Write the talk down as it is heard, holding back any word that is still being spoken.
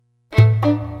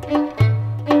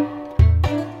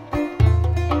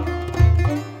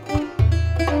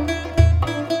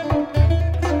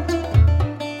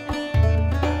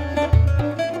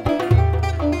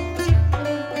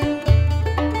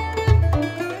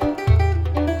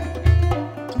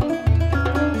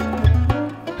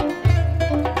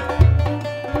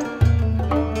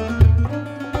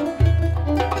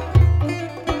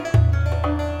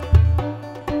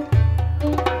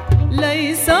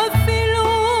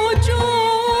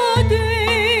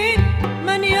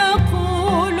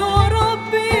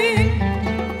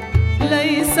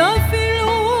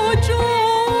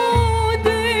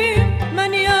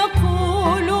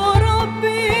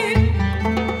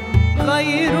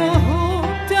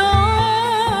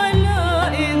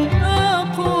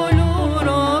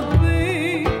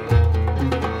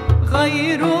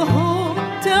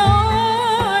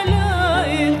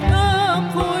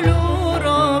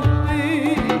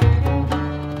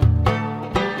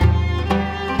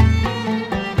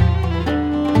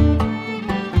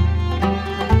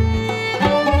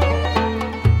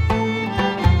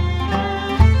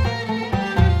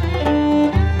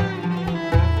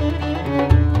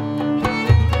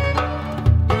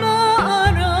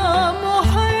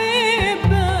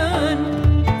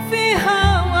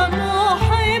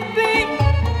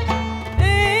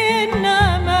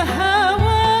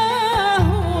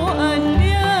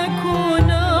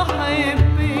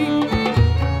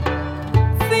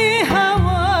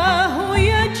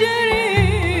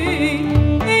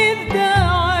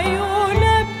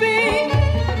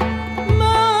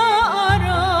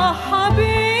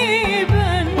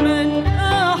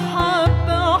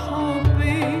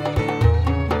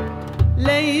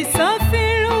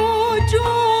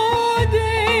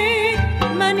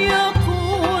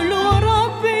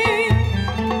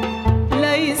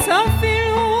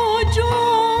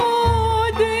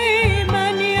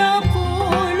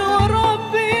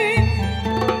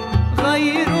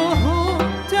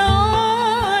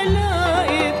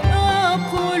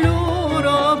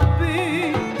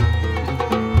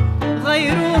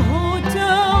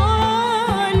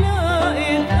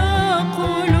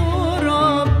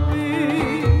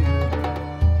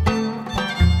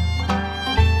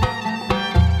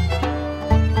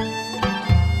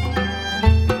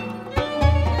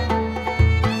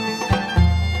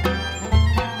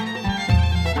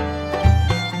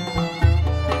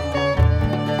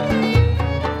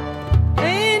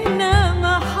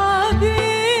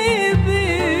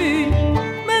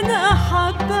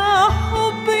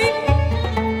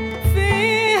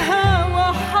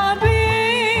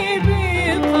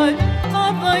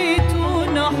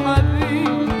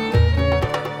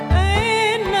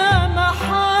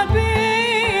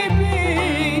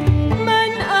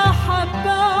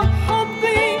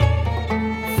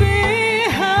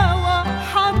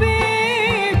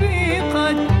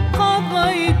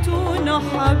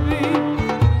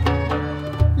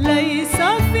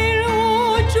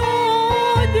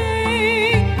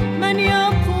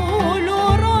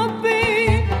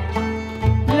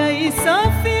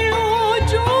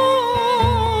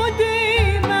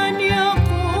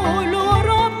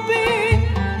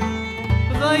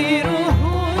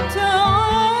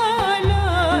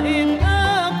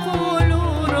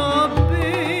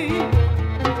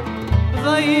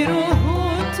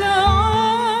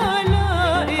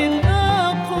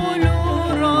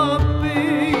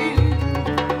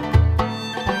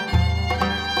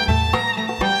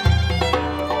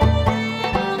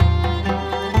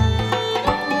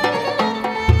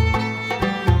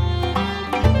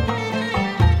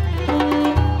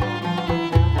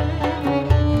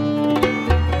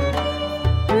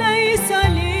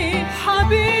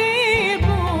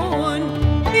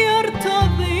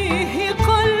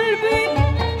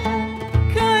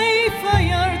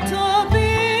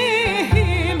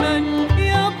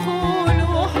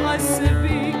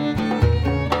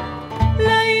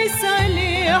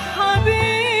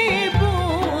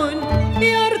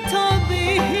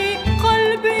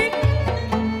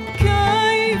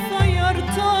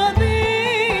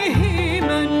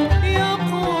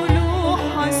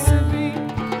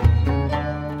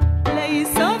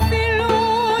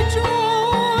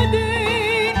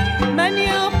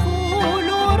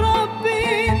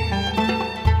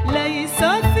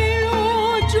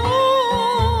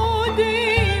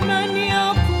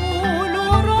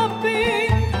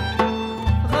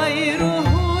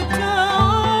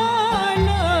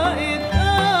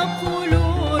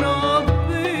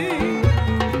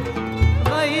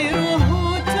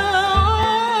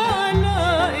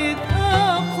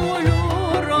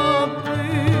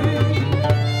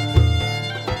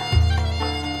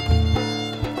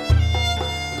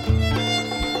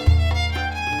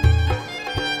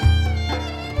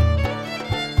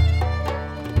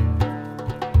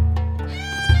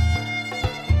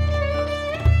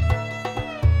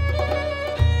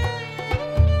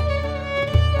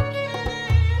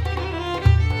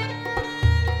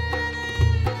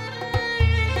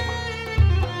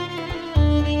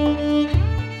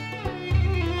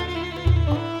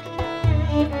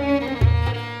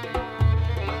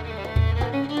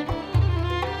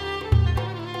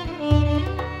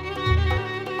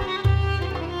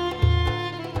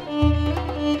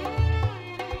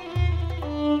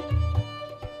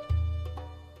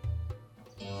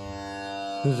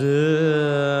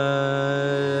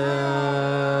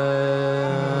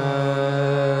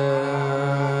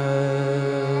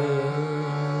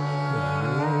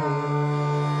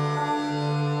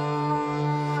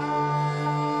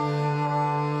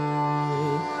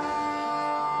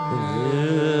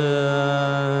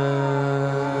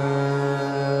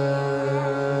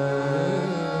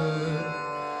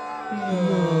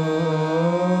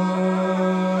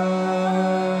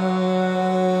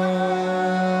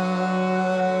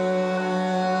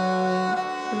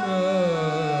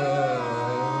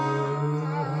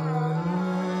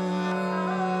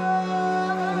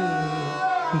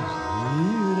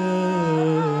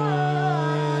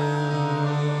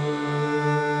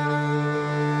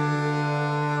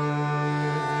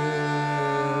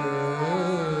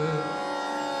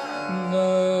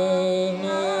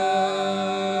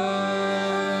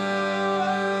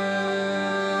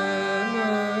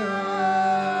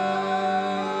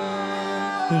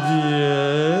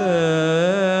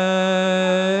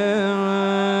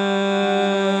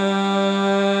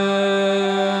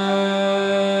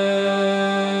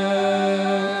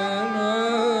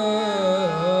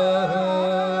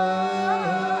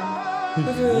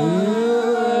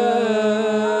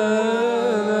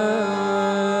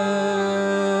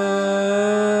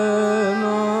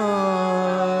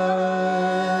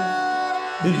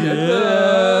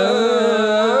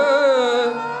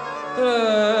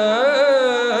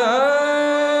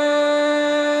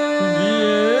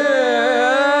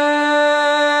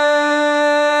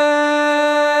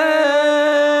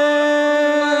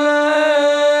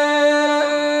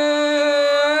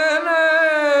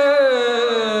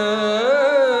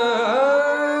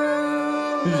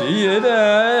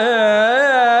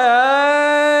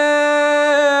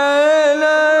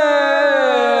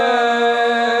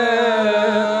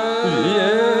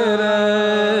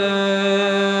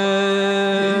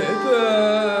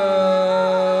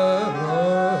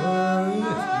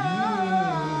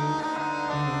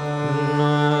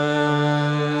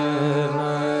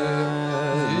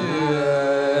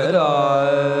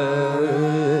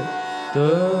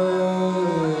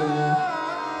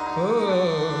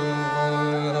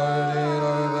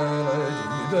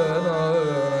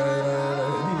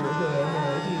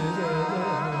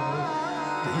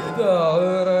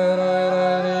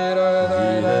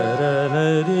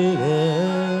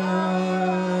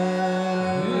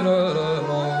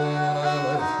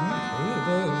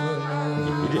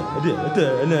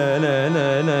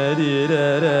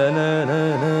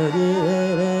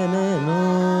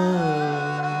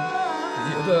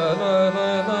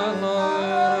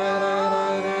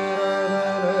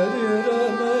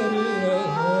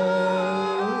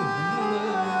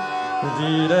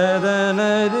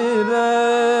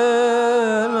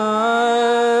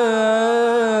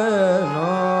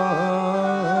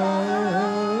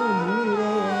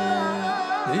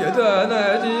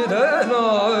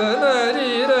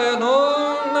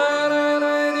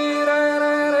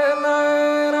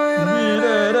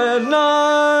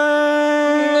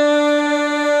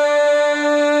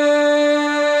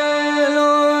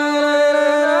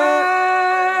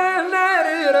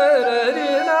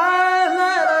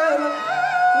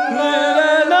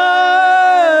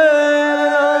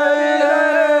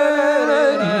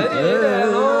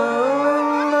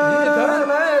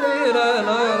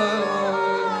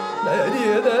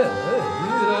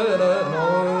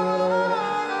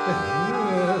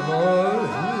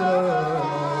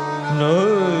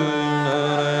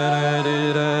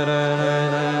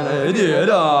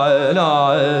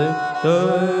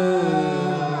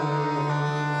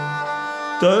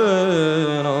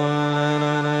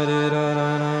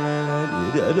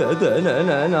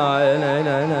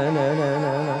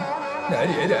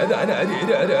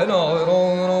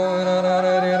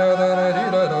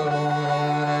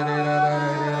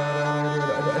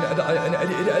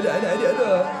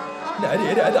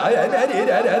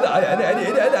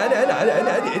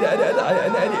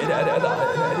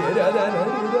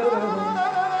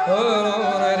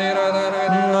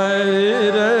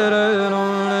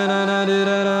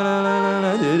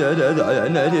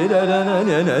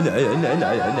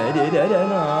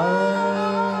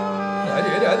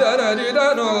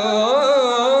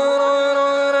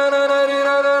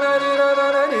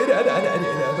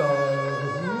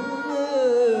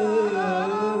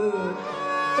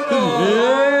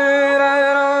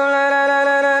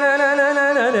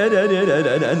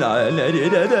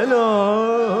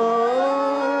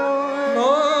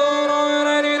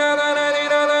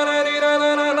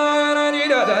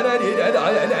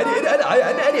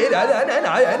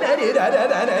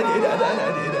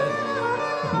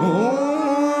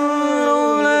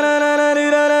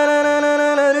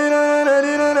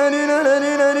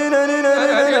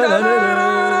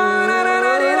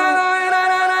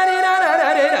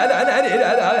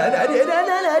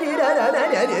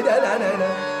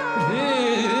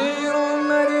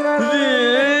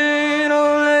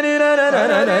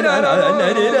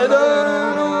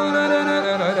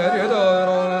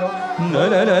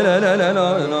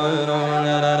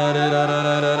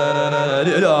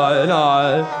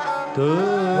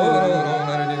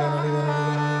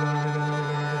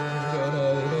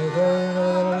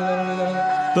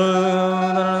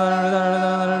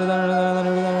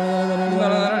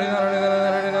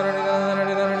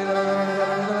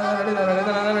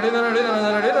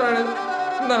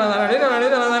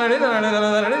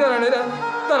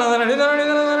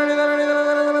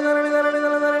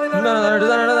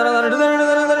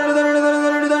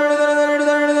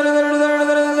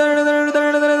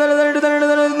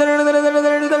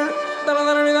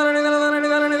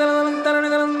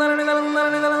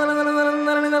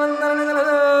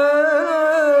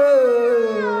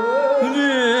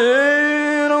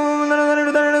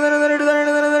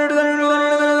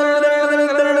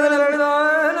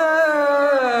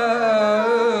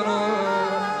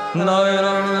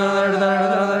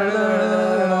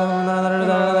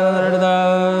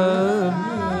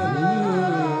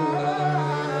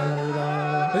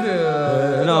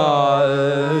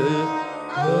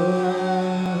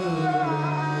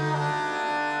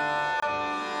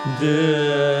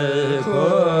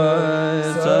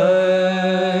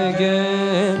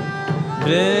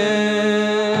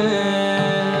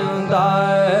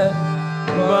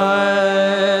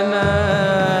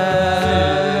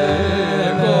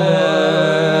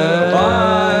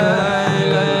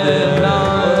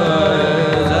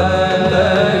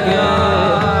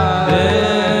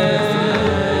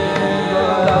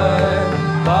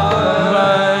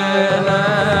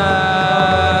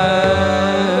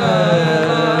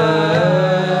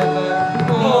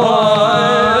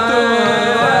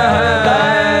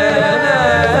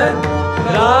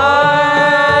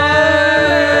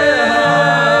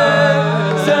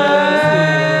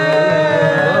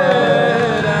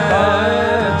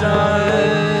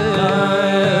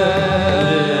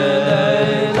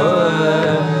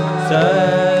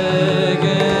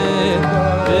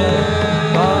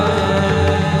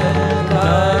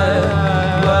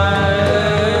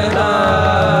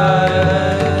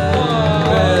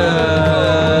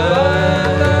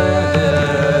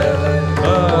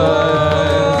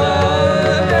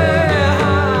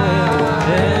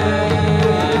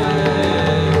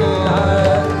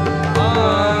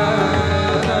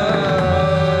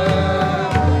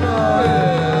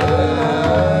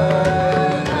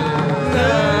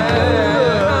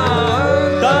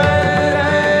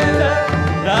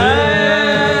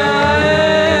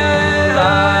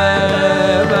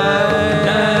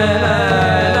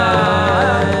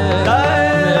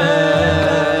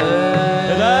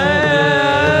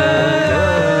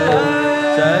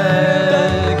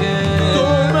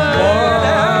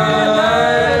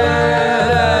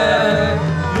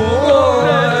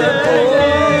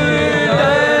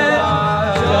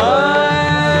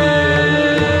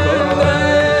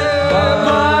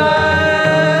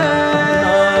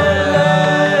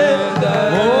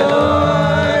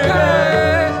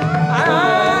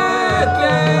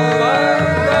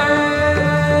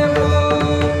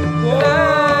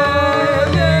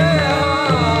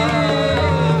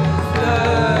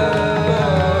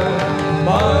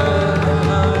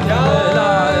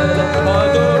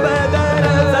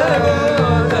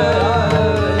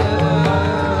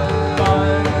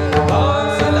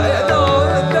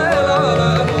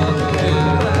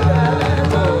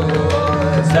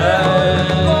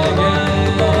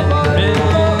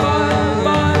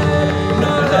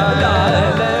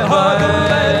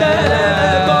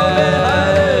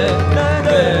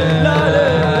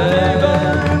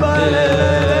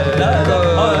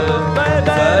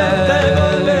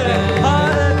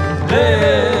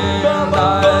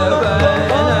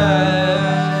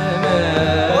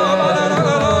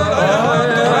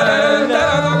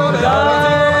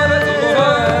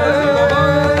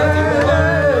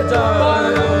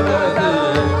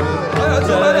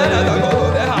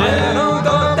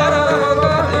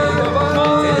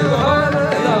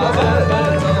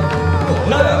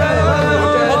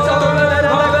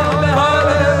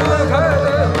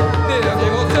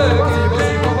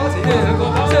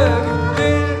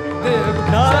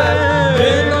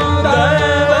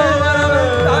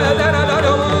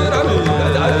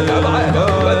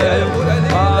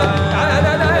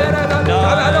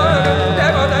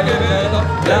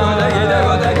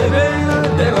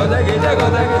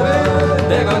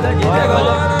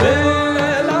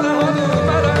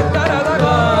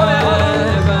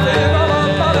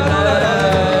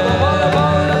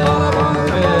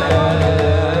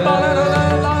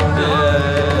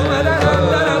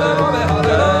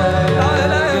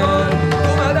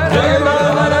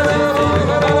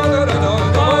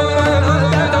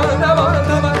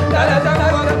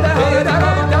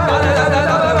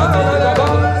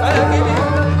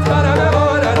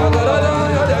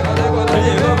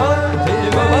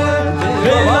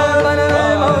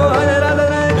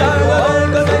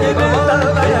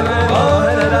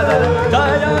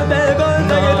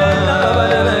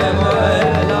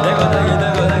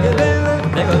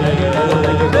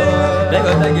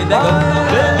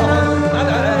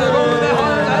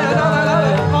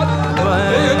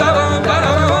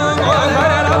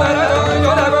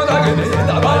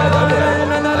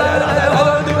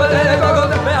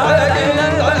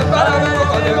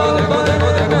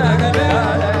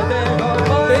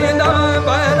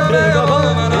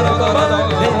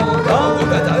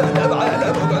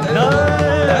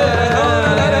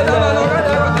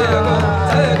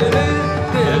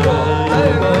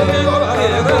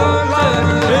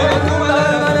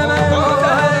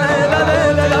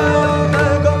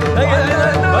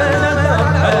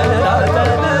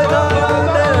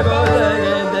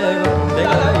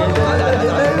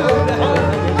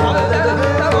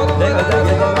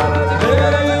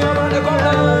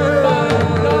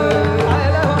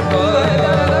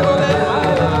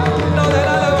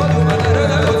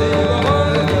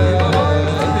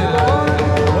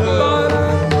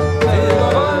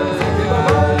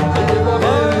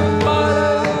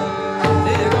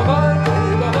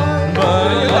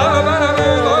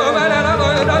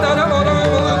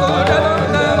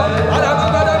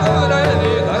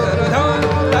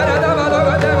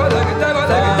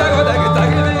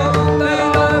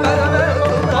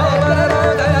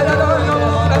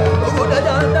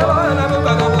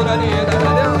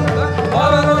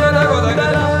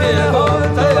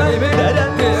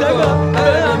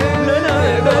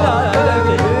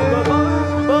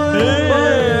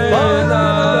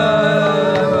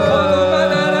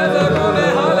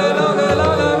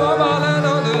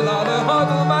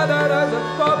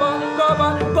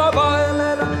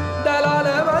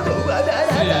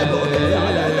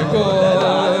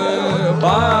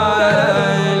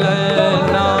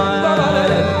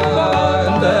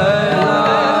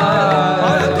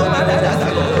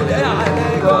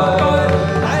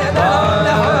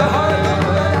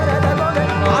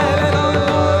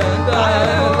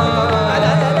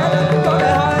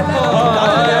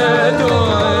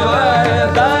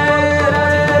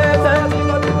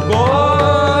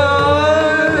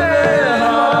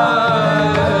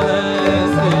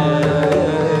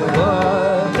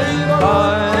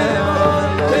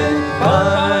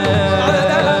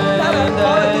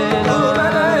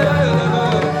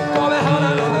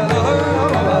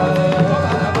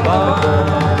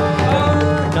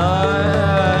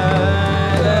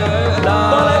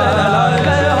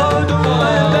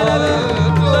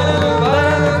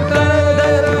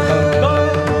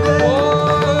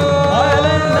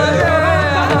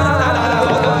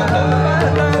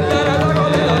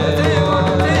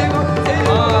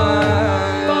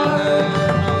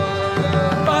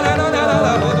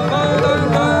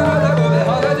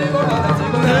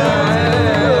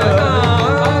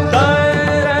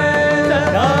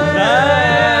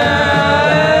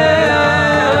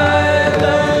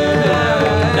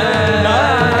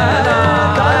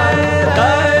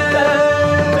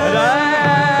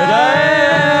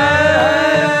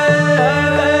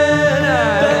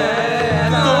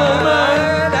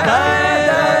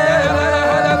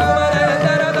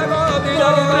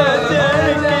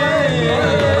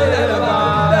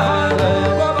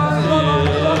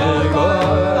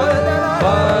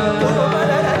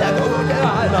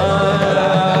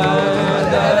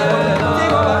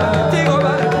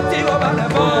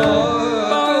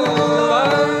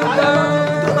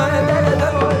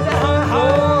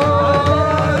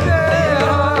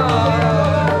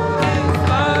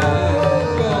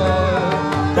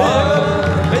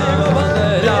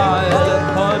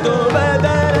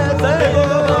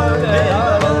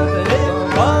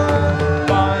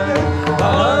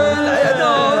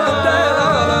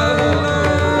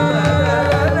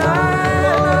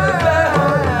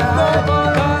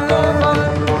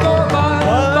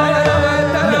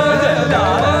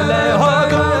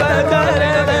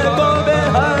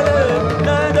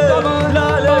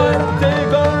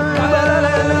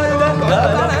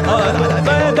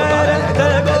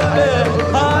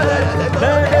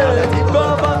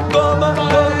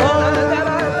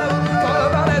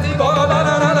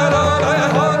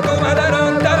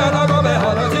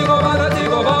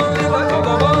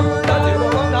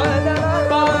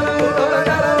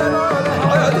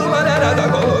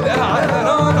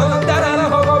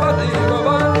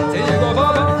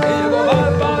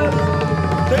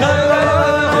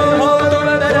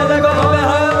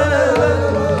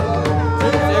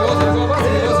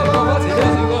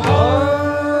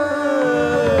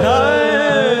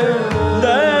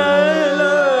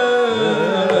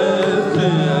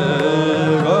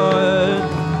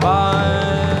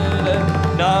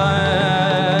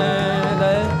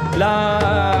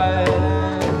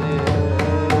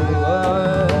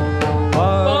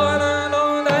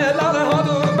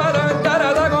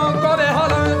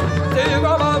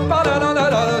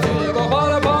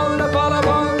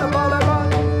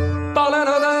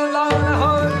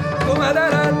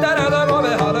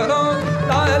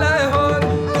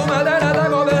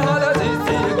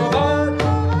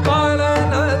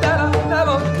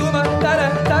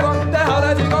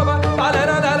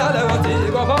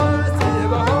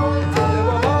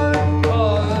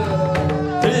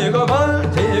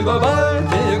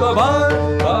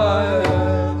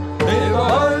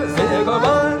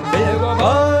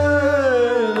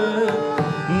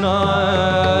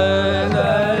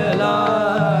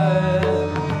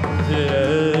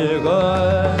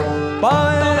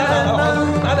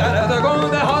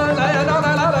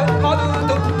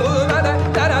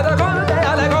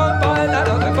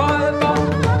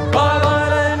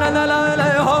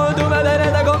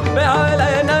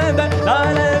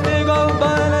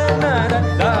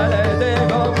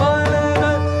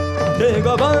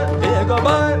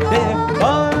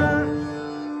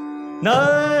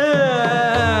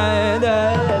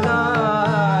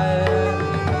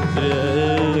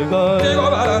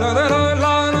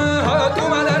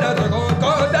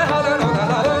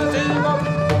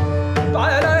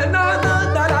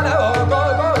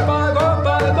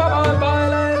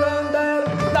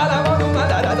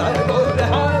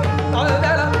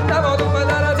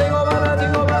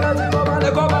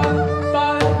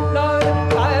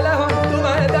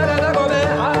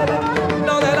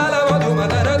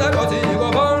Go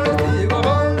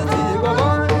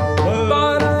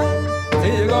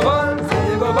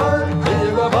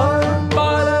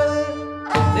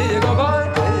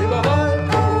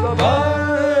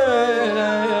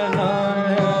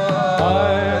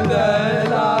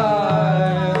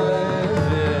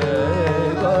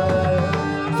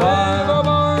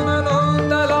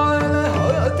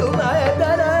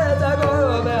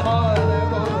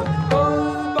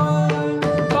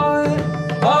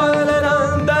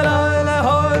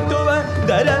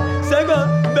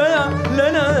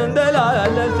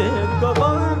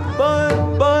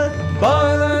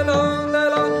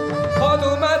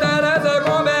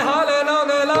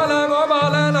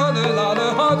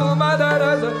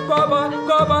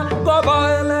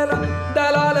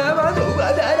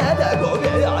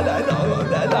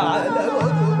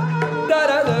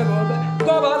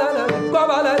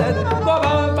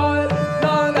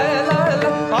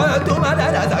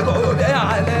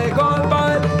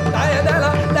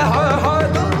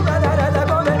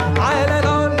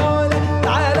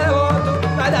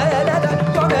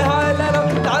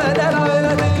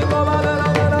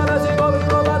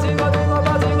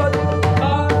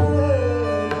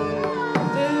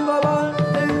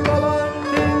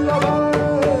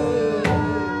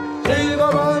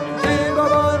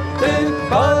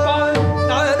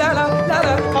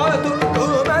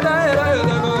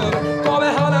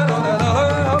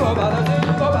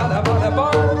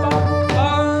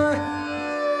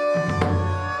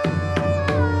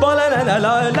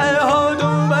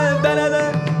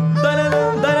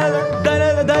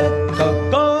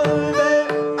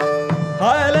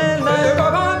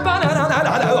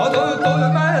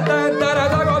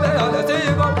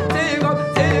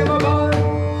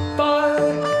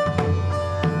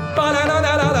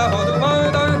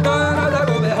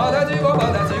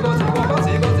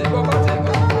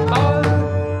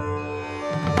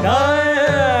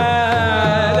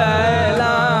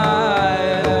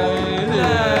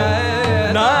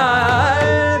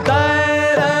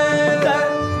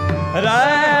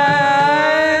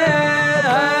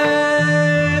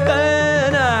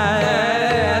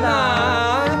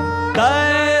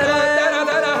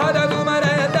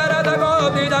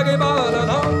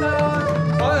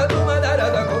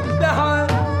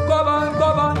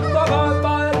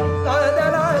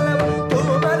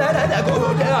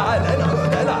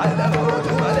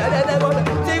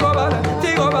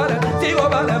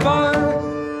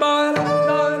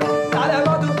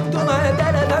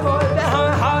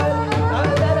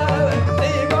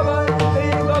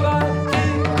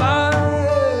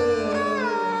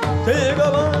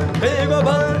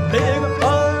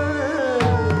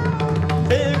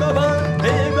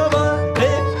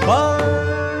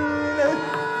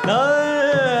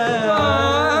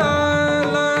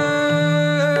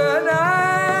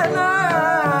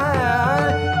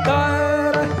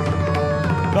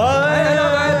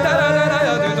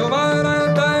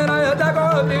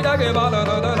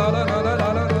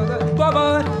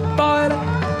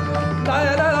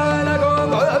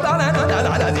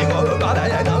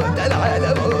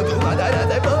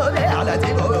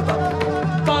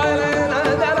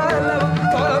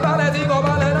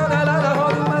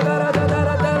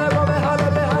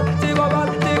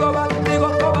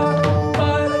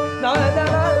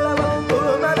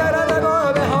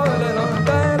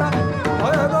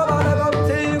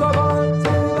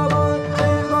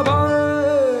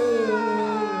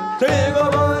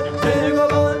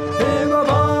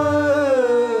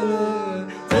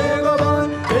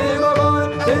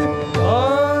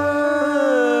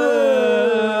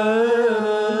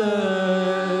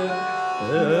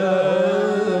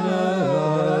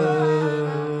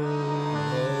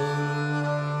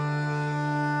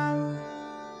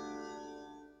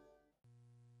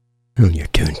And you're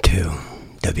tuned to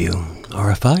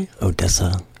WRFI,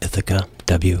 Odessa, Ithaca,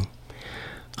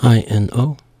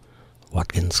 WINO,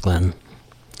 Watkins Glen.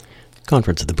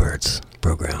 Conference of the Birds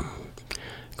program.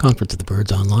 Conference of the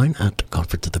Birds online at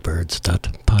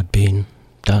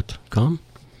conferenceofthebirds.podbean.com.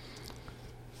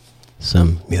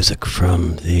 Some music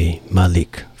from the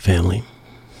Malik family.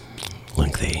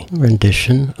 Lengthy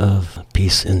rendition of a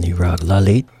piece in the Rag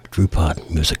Lalit, Drupad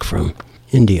music from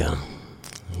India.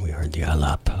 We heard the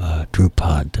Alap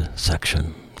Drupad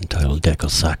section entitled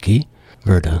Dekosaki,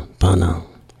 Verda Bana,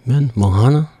 Men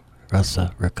Mohana,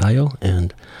 Rasa Rakayo,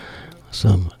 and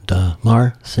some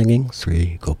Damar singing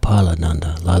Sri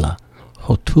Gopalananda Lala,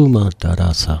 Hotuma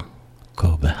Darasa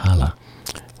Kobehala.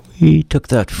 We took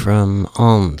that from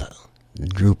And,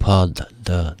 Drupad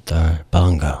da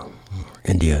Darbanga,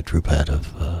 India Drupad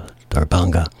of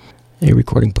Darbanga, a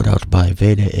recording put out by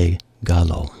Veda A.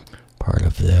 Gallo, part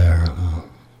of their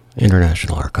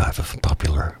International Archive of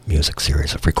Popular Music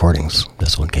series of recordings.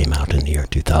 This one came out in the year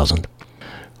 2000.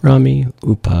 Rami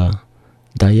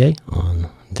Upadhyay on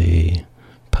the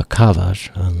Pakavaj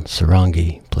and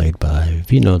Sarangi, played by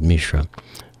Vinod Mishra,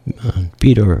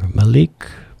 Peter Malik,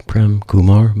 Prem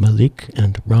Kumar Malik,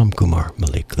 and Ram Kumar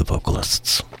Malik, the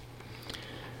vocalists.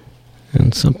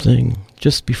 And something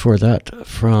just before that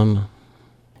from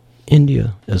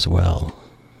India as well,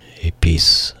 a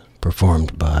piece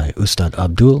performed by Ustad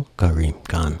Abdul Karim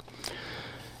Khan,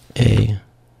 a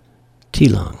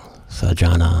Tilang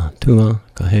Sajana Tuma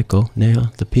Kaheko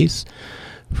Neha, the piece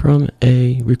from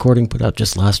a recording put out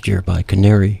just last year by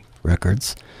Canary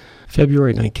Records,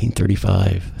 February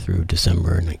 1935 through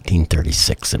December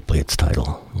 1936, simply its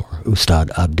title, or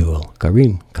Ustad Abdul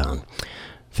Karim Khan,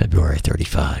 February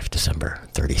 35, December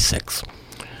 36.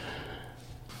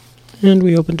 And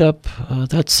we opened up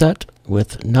that set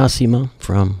with Nassima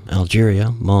from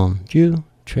Algeria, Mon Dieu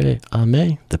Très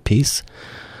Aimé, the piece,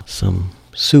 some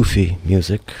Sufi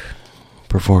music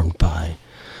performed by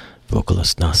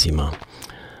vocalist Nassima.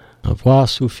 Voix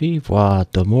Sufi, Voix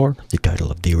d'Amour, the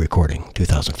title of the recording,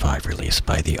 2005 release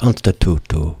by the Institut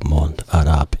du Monde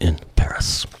Arabe in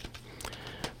Paris.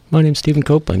 My name's Stephen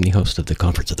Cope. I'm the host of the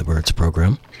Conference of the Birds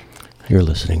program. You're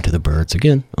listening to the Birds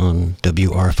again on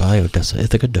WRFI, Odessa,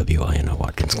 Ithaca, WINO,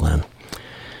 Watkins Glen,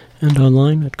 and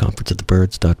online at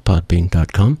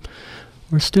conferenceofthebirds.podbean.com.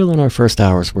 We're still in our first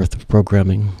hour's worth of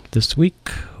programming this week.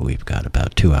 We've got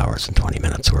about 2 hours and 20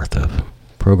 minutes worth of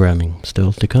programming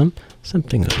still to come.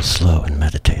 Something of a slow and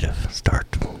meditative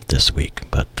start this week,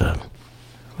 but,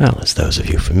 well, as those of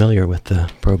you familiar with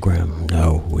the program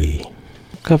know, we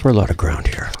cover a lot of ground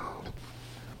here.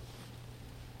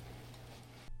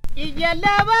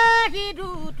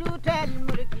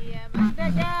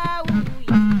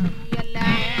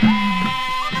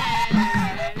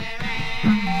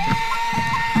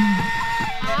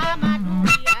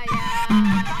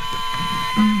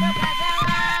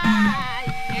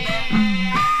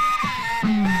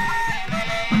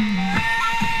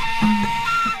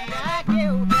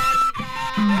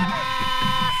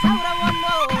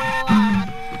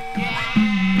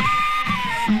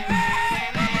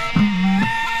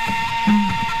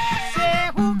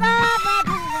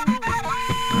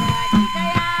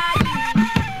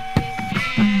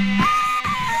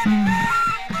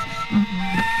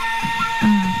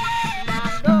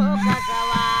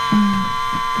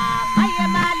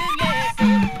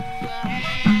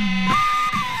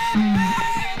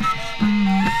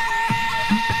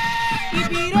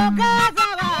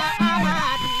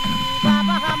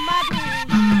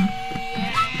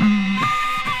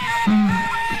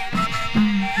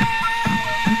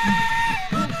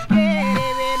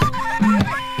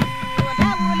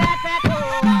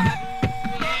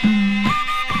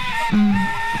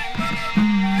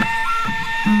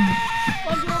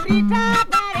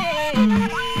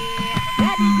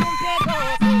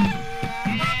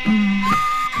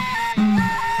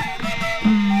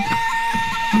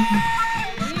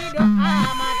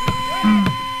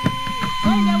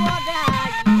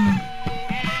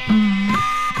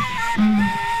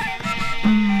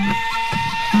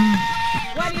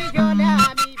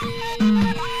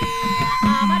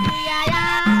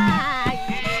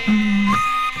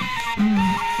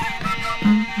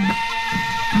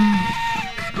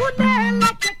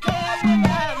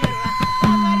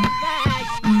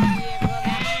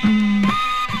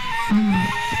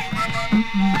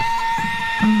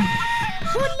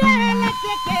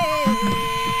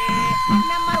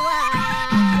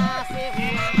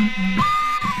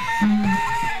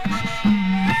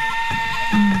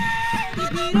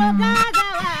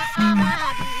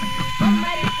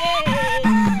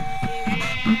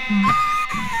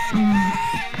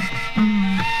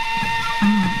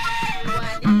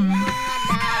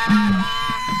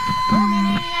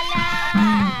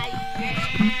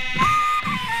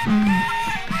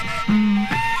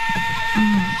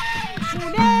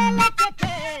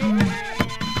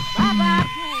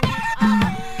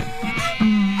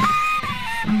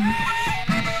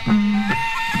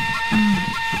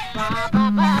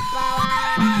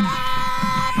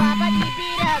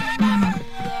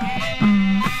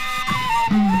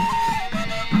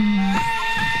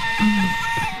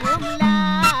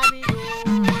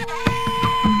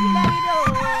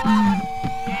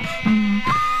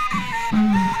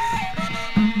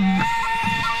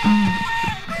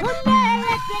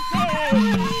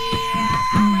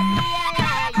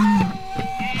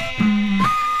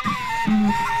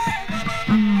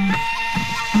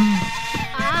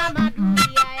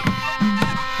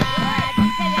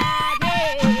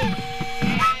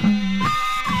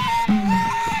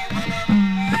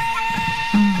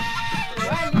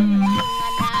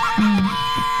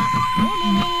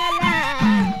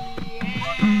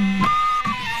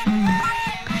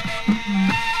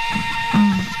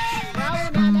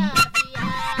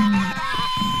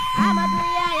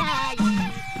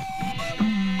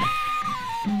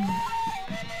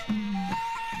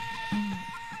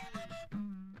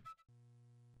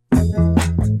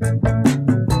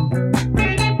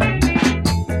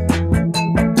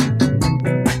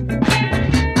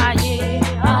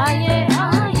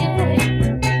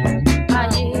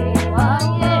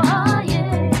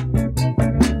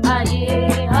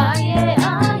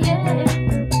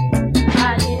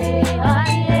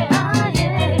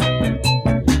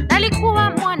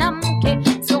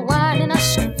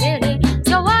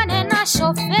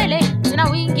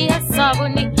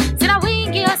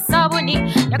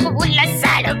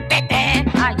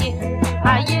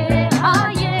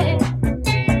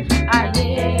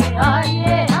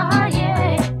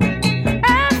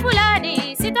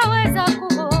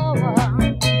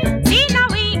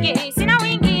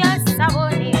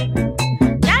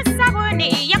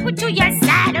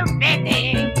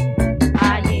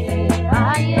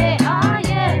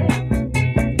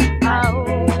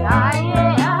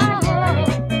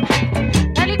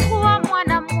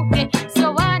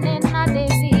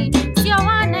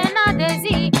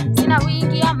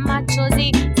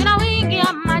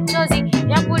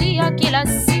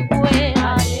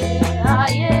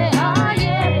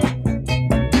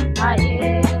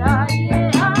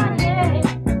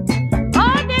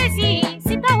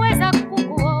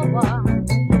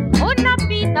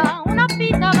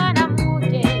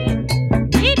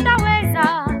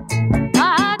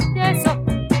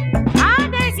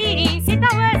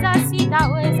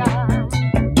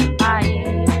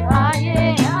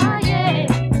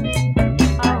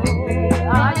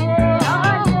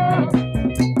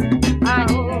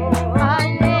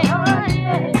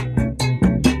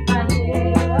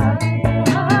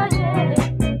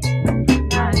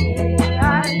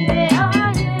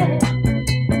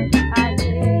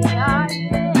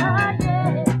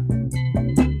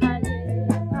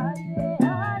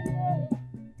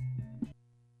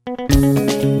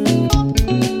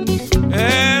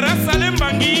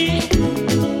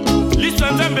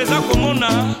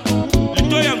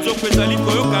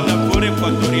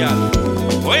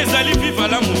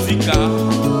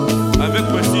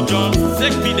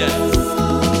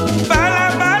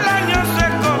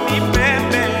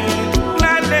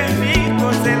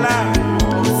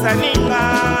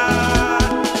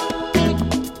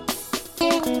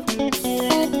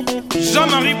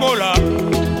 Jean-Marie Bola,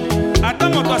 attends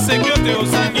mon sécurité au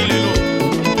Sangilelo,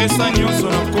 et Sagnon sur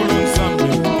la colonne Sambe.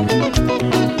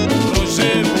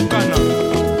 Roger Moukana,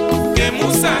 que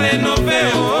Moussa rénové,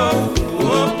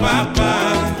 oh papa,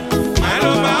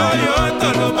 Maloba oyo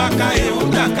tolobaka e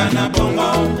utaka na bongo,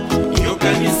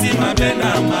 yokanisi mabena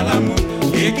malamu,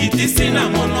 ekitisi na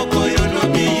monoko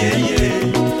yolobi yeye,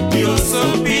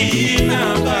 yosobi na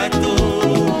bato.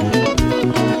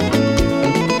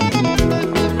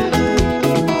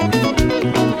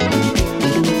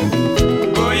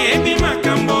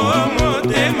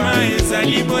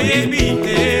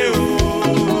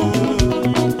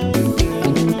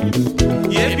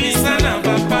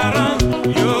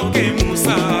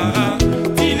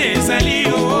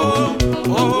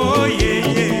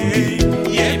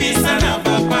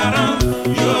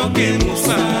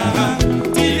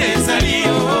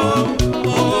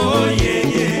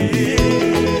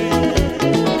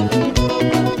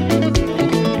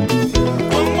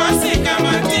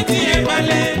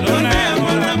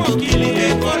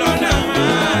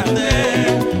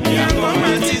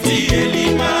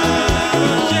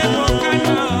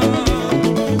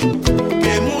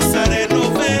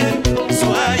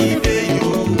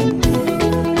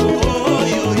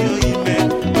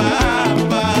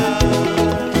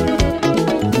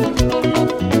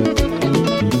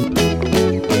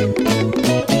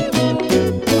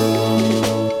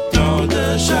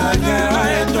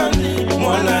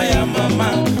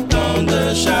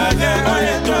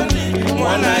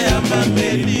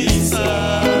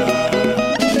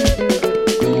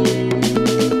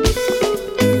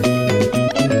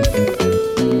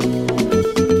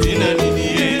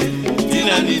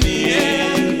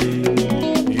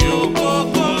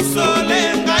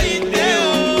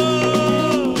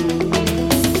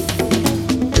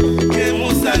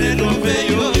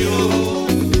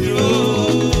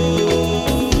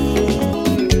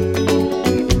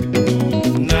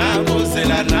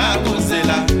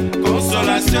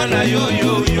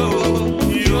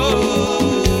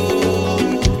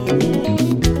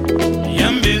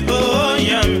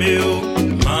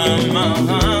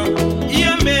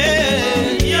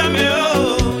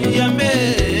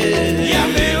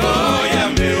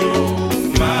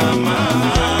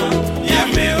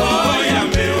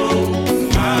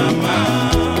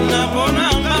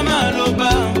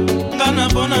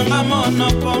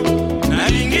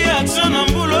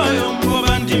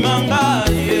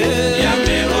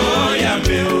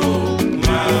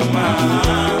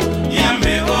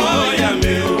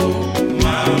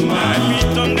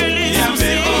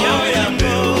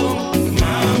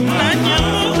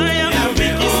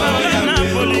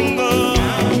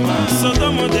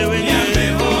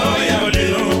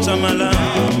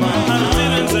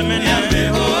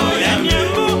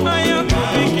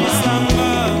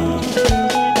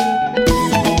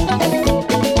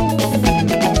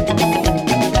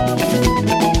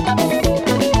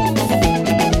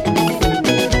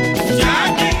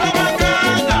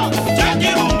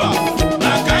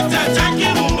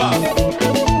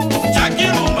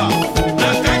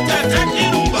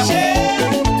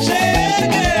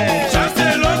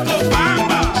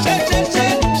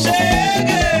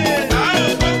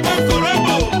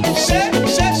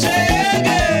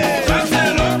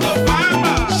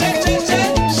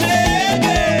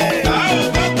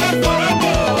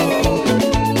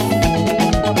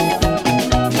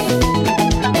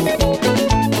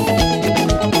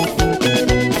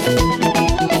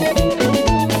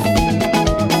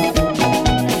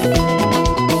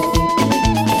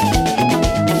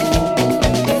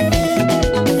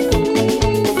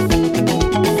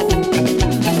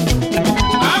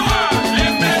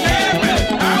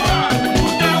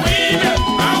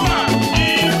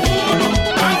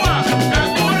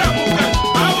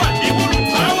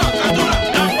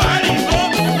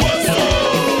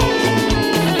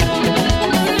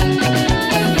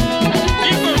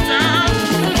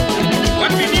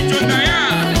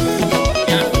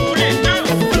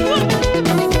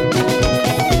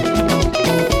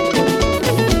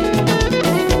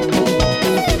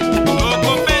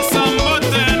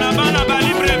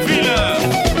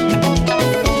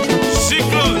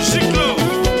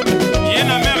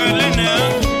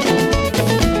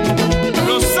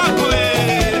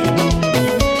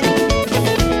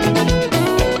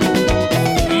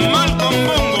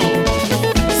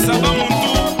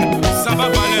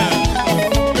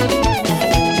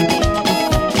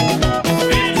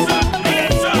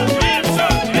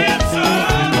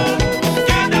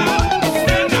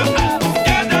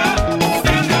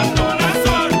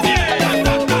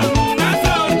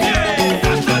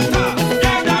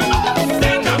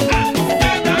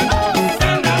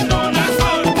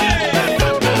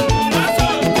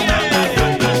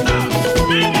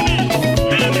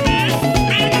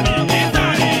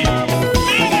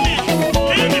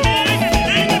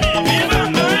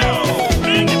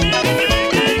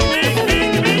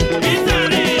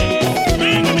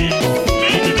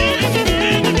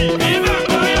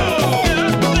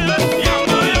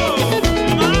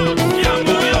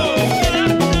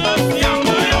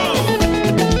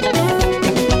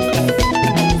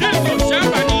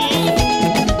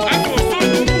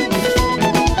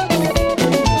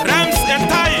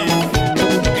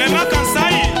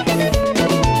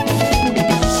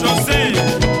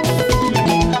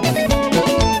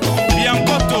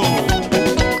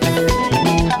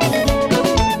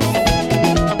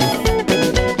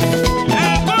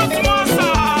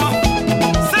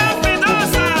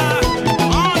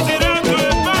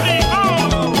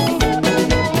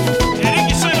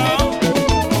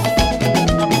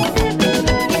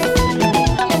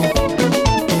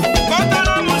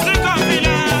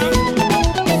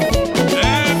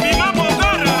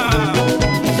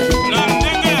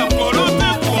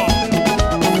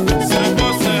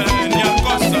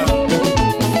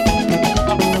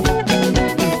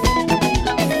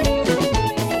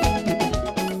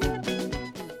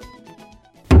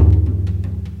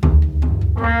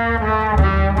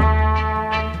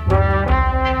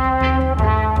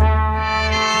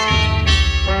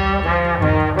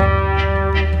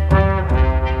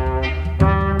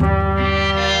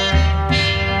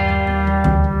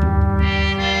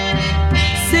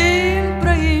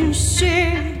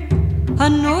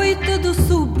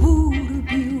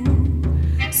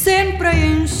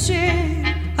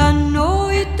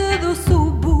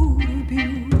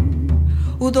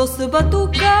 o doce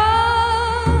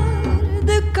batucar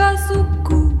de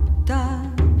casucuta,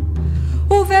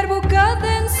 o verbo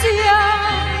cadenciado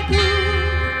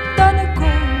da na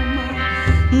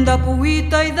coma da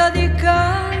poeta e da de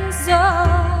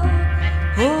cansa.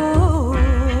 Oh,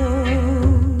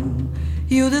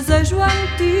 e o desejo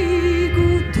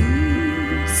antigo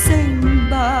de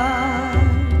sembar,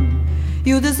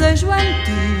 e o desejo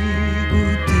antigo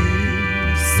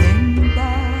de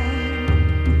sembar,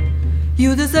 e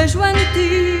o desejo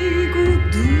antigo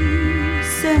de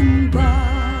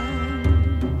sembar,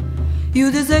 e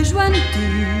o desejo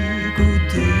antigo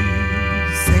de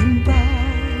sembar.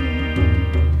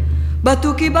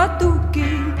 Batuque,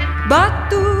 batuque,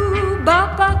 batu,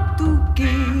 batuque,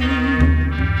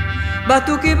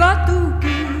 batuque,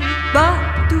 batuque,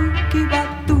 batuque,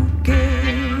 batuque,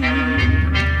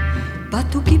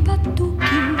 batuque,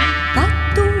 batuque,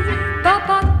 batu,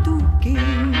 batuque,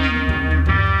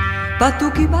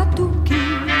 batuque, batuque,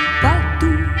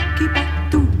 batuque,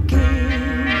 batuque.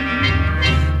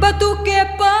 Batuque é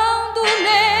pão do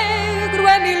negro,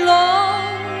 é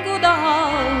milongo da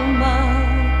alma.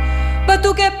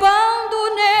 Batuque é pão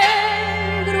do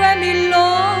negro, é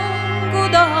milongo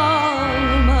da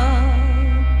alma.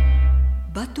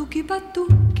 Batuque,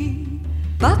 batuque,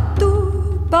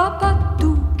 batu,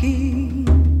 batuque,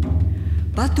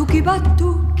 batuque,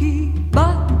 batuque,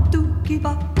 batuque,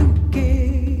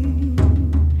 batuque,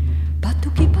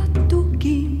 batuque,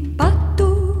 batuque, batu,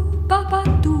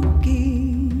 batuque,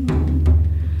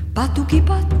 batuque,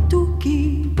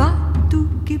 batuque,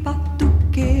 batuque,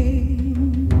 batuque.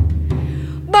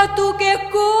 Batuque é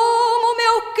como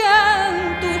meu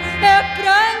canto, é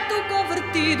pranto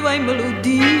convertido em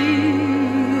melodia.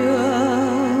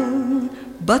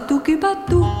 Batuque,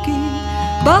 batuque,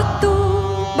 batu,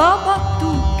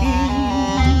 batuque,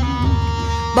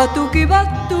 batuque,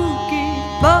 batuque,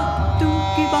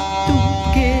 batuque,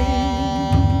 batuque.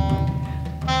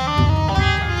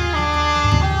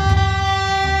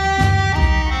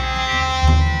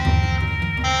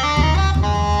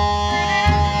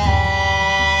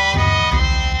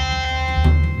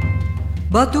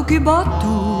 Batuque,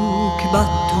 batuque,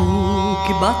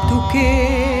 batuque, batuque,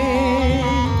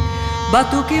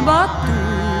 batuque,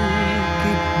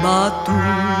 batuque,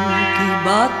 batuque,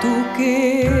 batuque.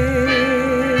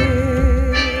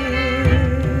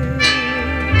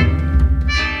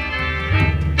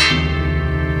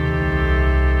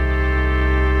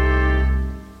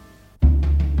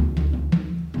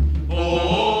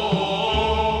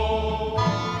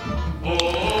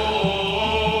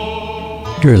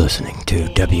 You're listening to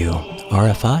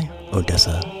WRFI,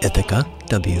 Odessa, Ithaca,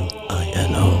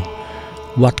 WINO,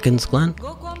 Watkins Glen,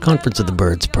 Conference of the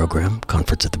Birds program,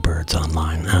 Conference of the Birds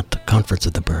online at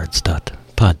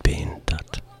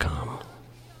conferenceofthebirds.podbean.com.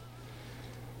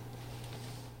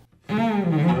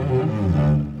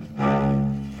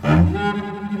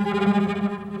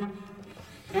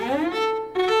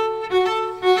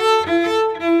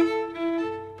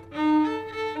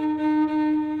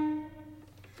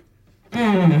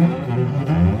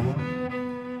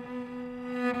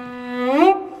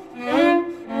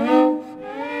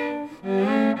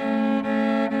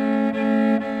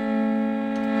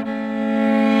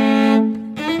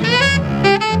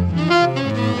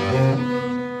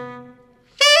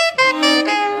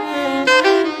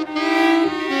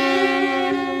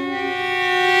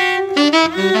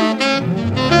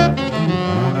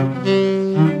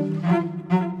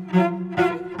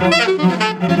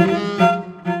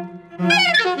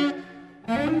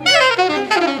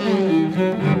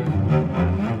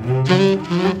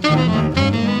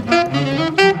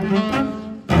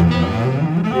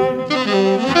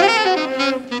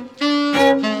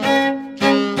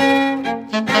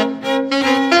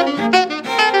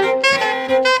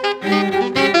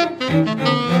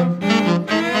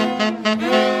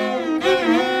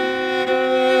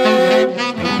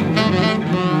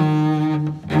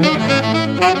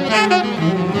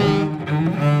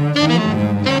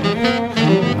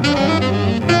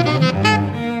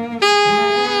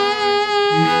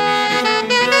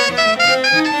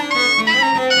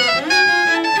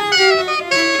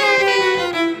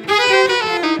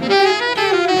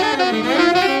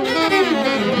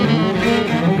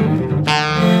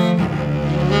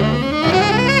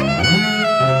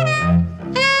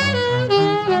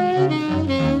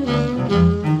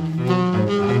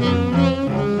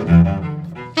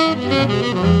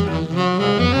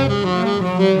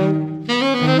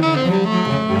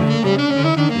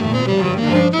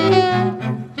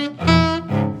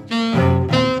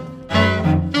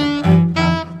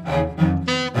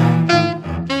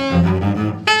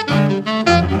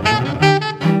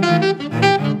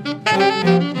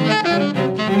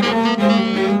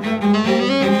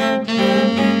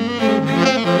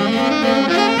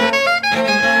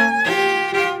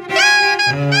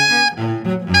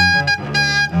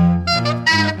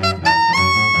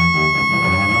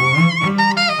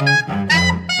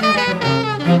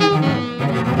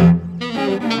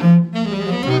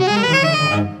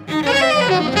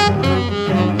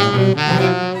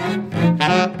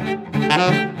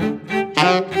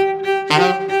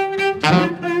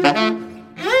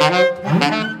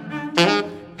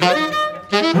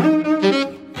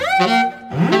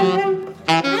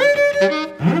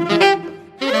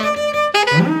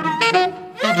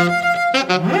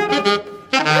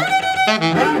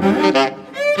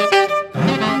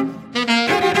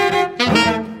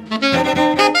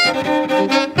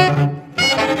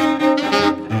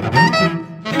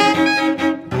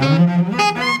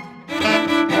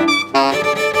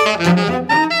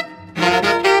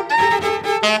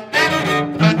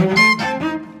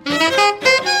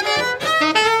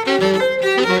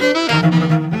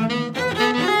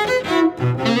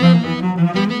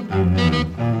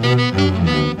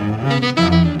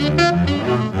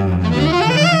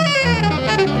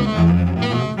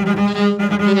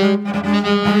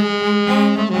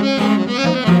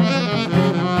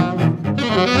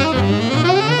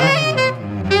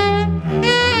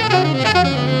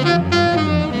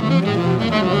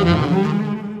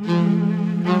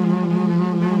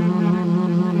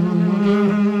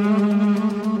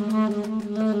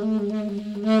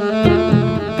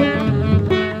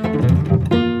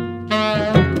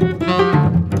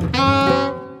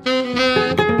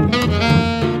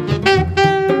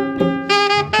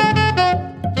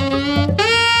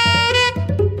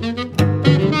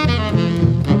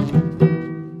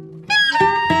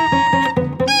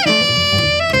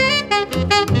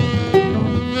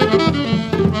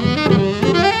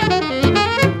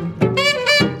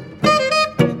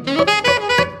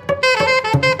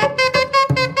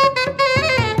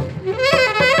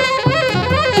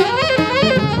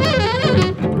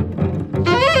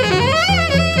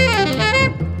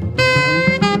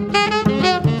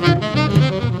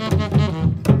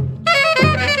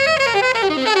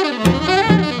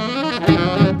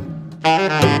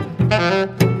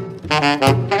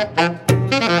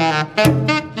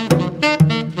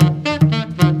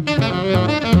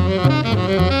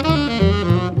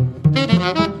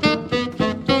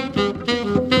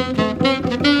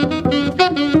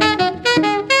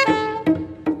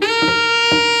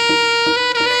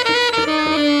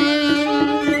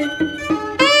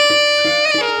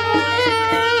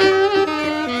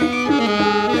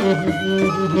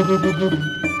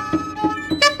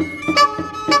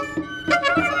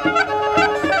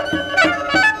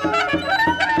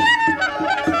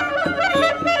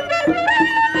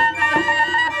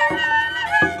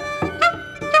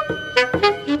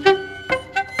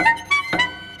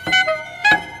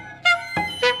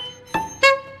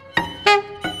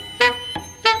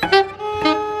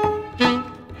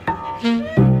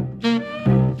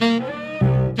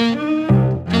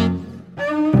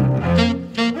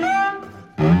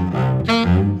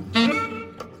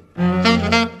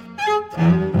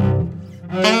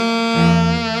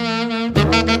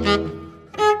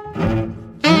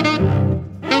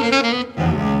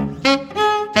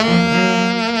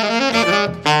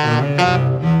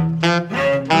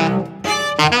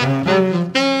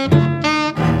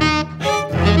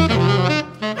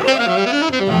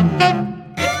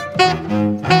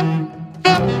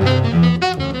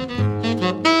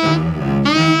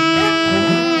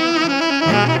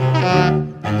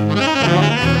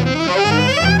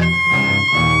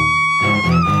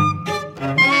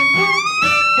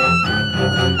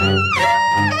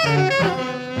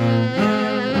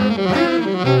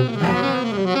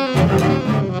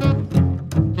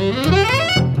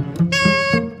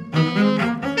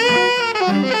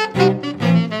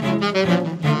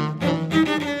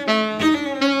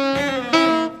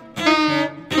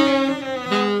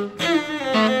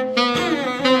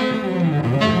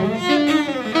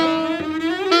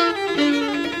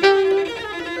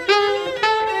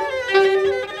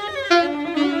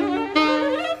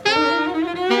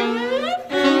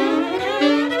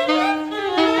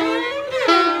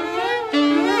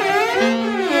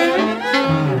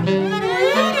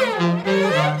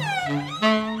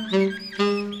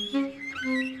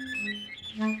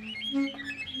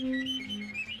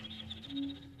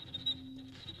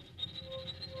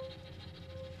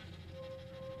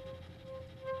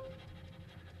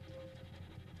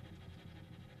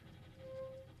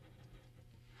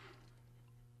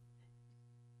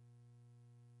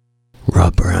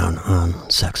 Rob Brown on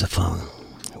saxophone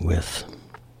with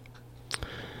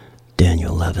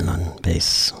Daniel Levin on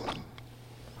bass.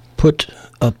 Put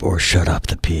Up or Shut Up,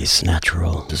 the piece,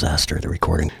 Natural Disaster, the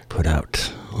recording put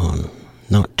out on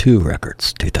Not 2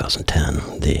 Records,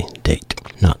 2010, the date,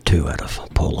 Not 2 out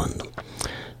of Poland.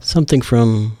 Something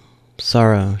from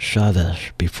Sara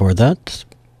Chavez before that,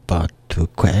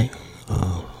 Batuque,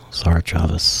 Sara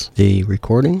Chavez. The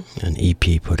recording, an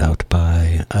EP put out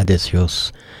by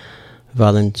Adesios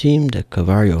Valentim de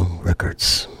Carvalho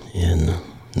Records in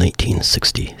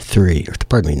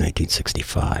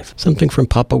 1965. Something from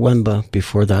Papa Wemba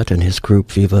before that and his group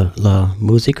Viva la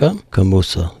Música.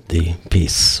 Camusa, the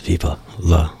piece Viva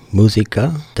la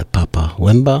Música de Papa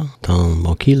Wemba, Don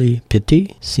Mokili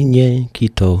Piti, Signé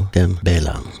Quito Dem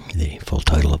Bela, the full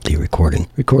title of the recording.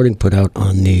 Recording put out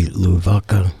on the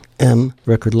Luvaca M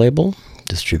record label,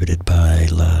 distributed by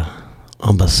La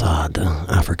Ambassade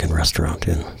African restaurant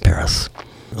in Paris.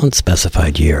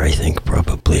 Unspecified year, I think,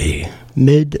 probably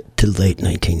mid to late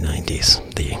 1990s,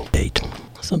 the date.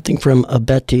 Something from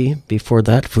Abeti before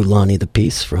that, Fulani the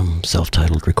Piece from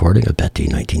self-titled recording,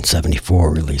 Abeti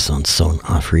 1974, release on Son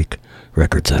Afrique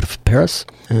Records out of Paris.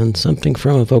 And something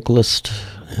from a vocalist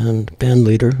and band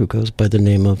leader who goes by the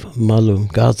name of Malum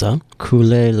Gaza,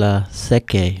 Kule La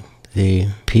Seke, the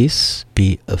piece,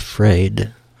 Be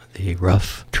Afraid. The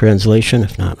rough translation,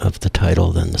 if not of the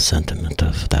title, then the sentiment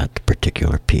of that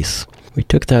particular piece. We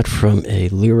took that from a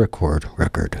Lyricord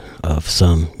record of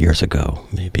some years ago,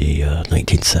 maybe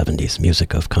 1970s,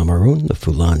 music of Cameroon, the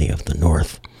Fulani of the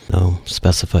North. No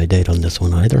specified date on this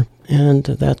one either. And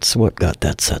that's what got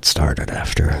that set started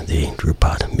after the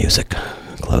Drupad music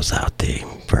closed out the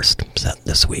first set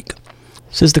this week.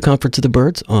 This is the Conference of the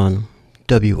Birds on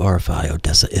WRFI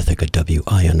Odessa Ithaca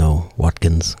WINO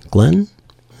Watkins Glen.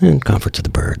 And Conference of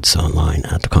the Birds online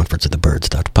at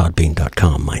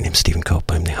theconferenceofthebirds.podbean.com. My name's Stephen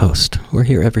Cope. I'm the host. We're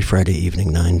here every Friday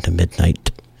evening, 9 to midnight,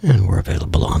 and we're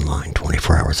available online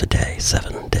 24 hours a day,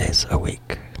 7 days a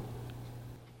week.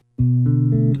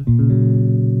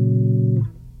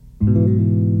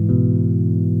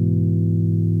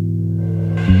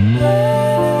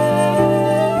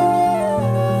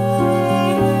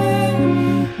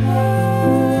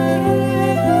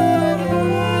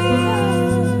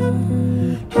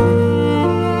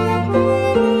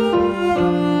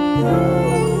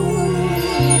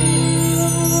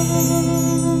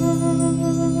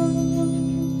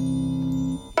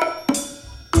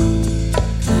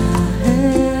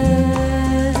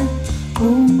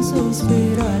 Oh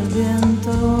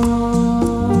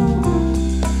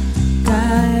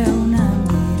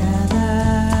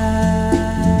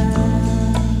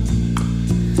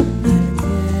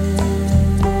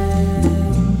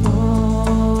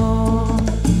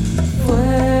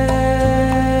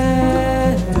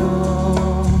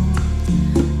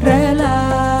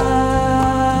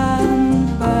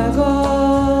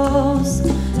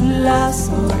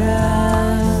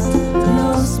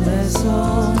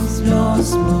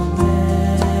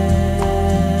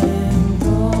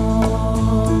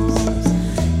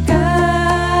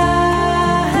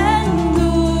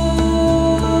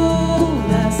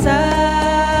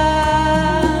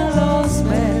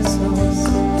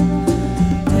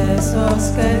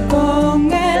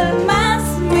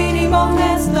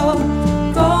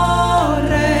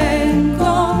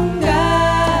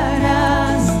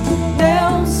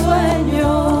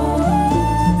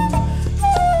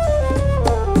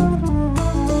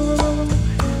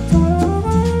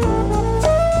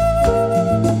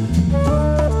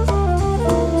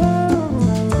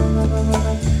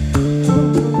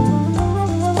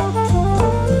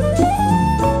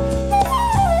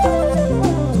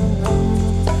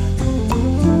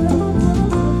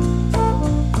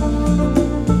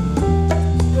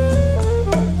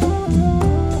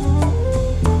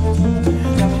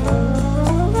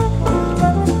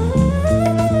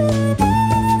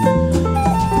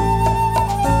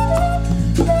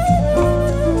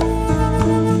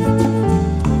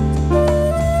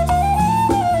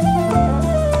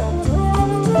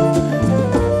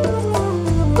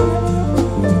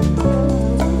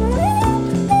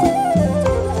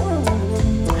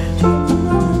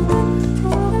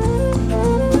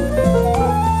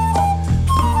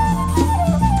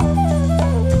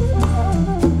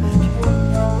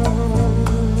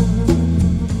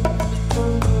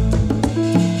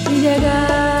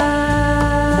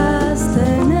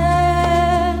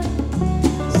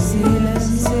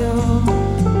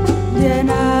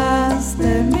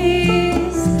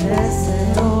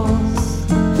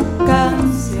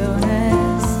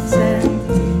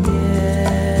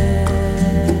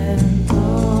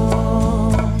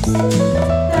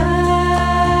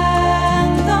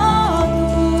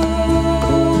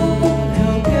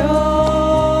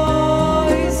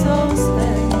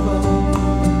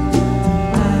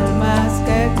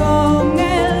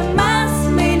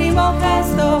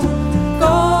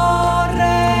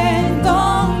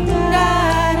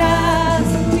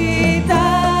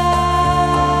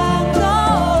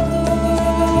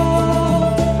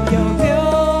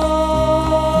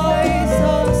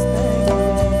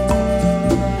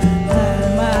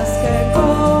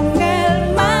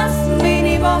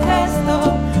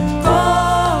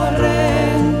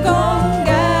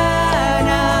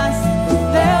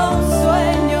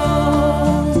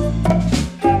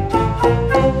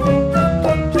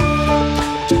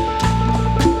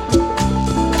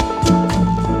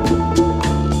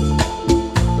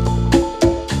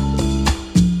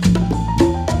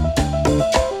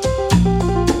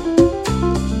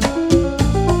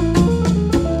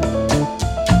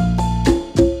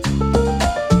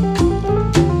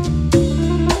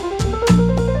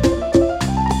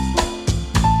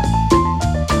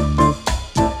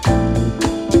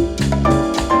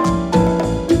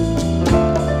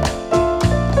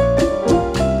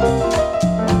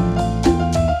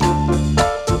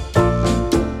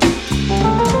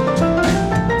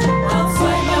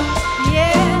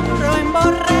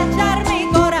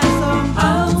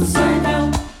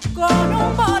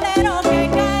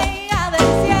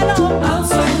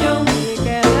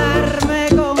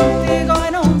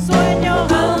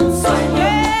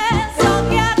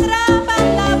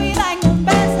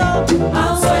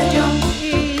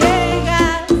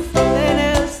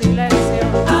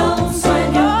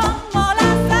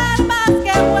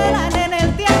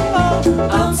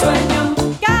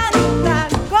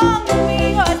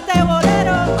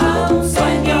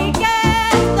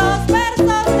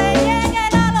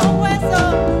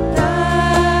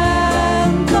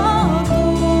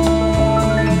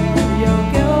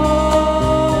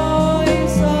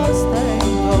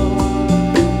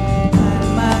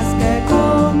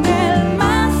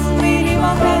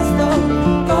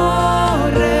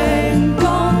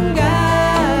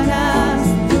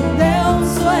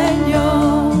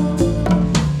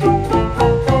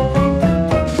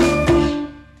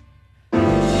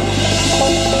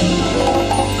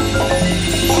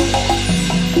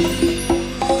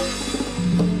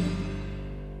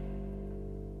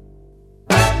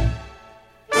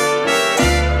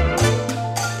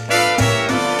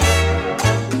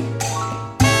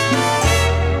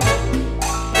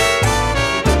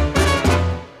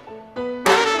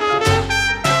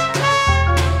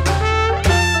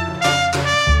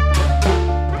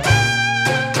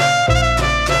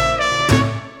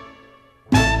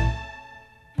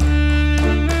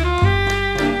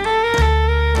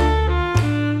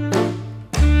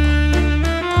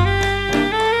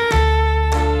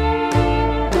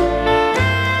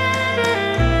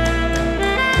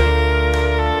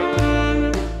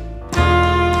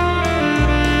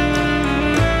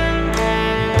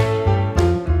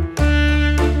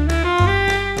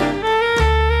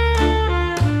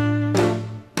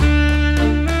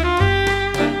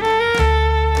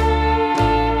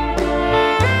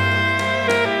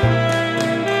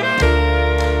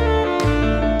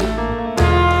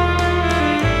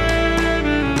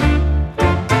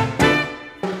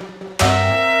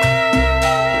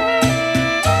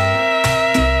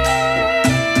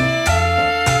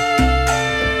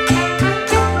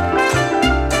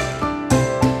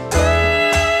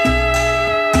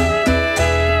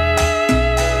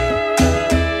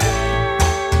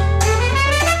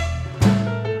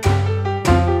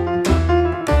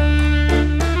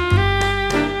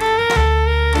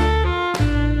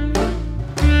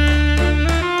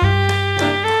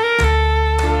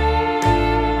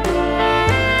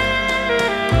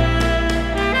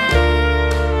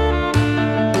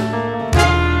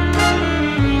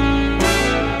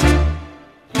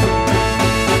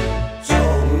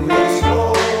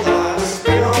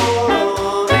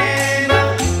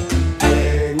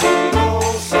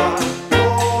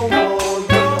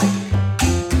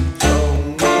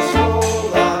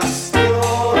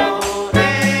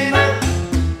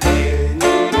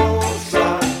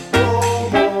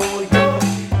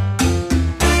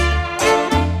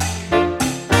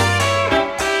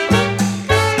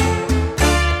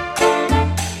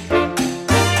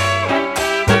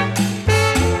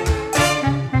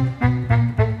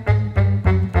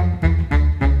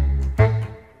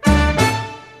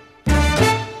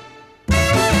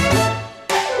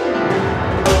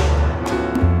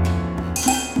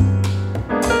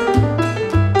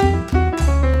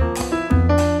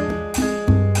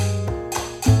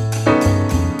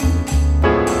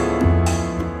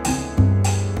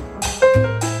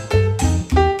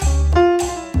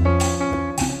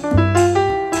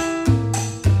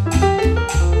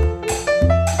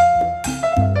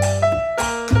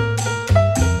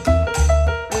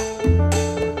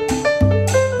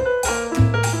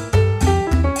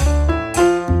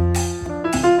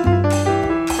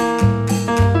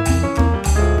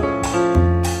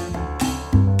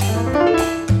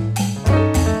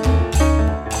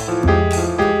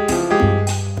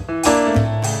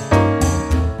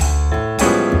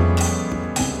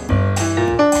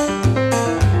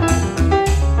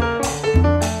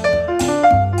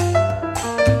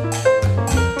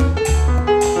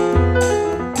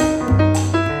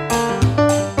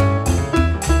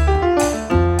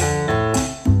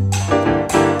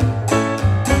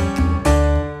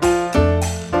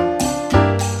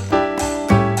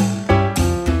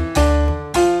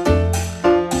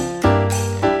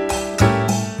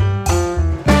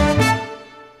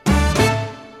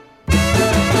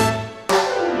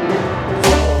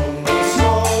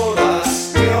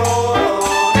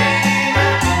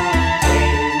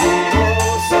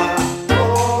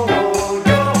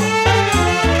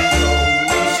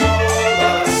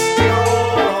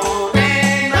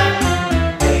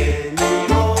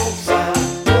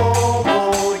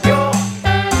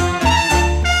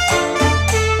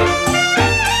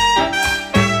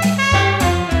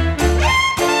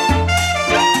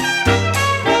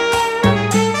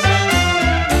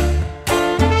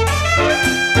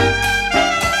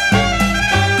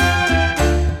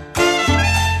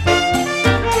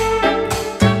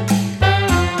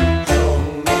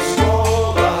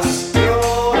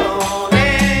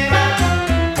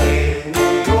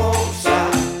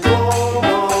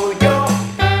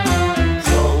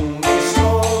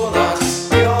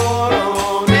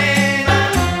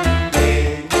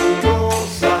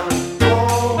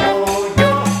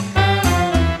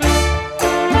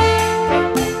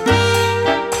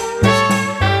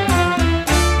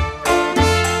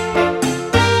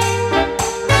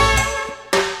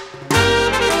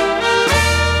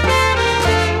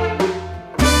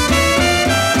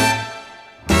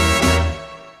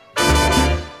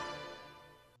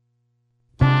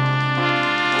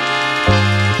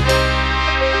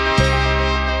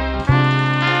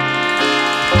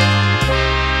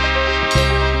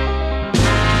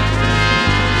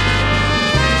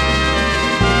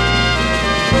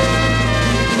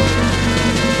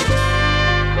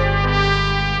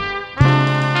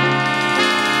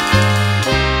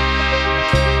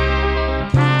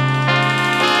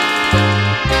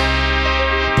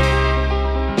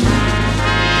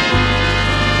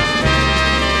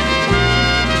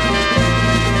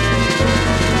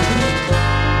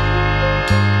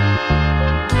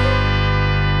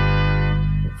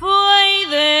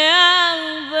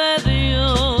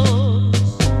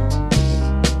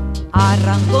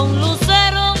Arrancó un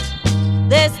lucero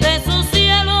desde su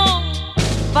cielo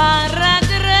para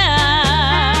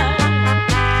crear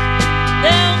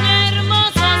de un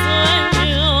hermoso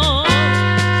sueño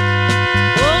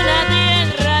una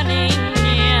tierra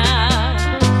niña.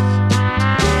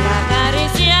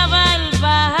 Acariciaba el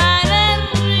pájaro el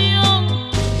río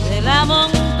de la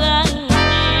montaña.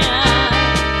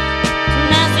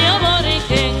 Nació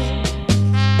Boriquén,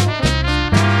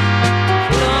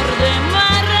 flor de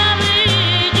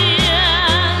maravilla.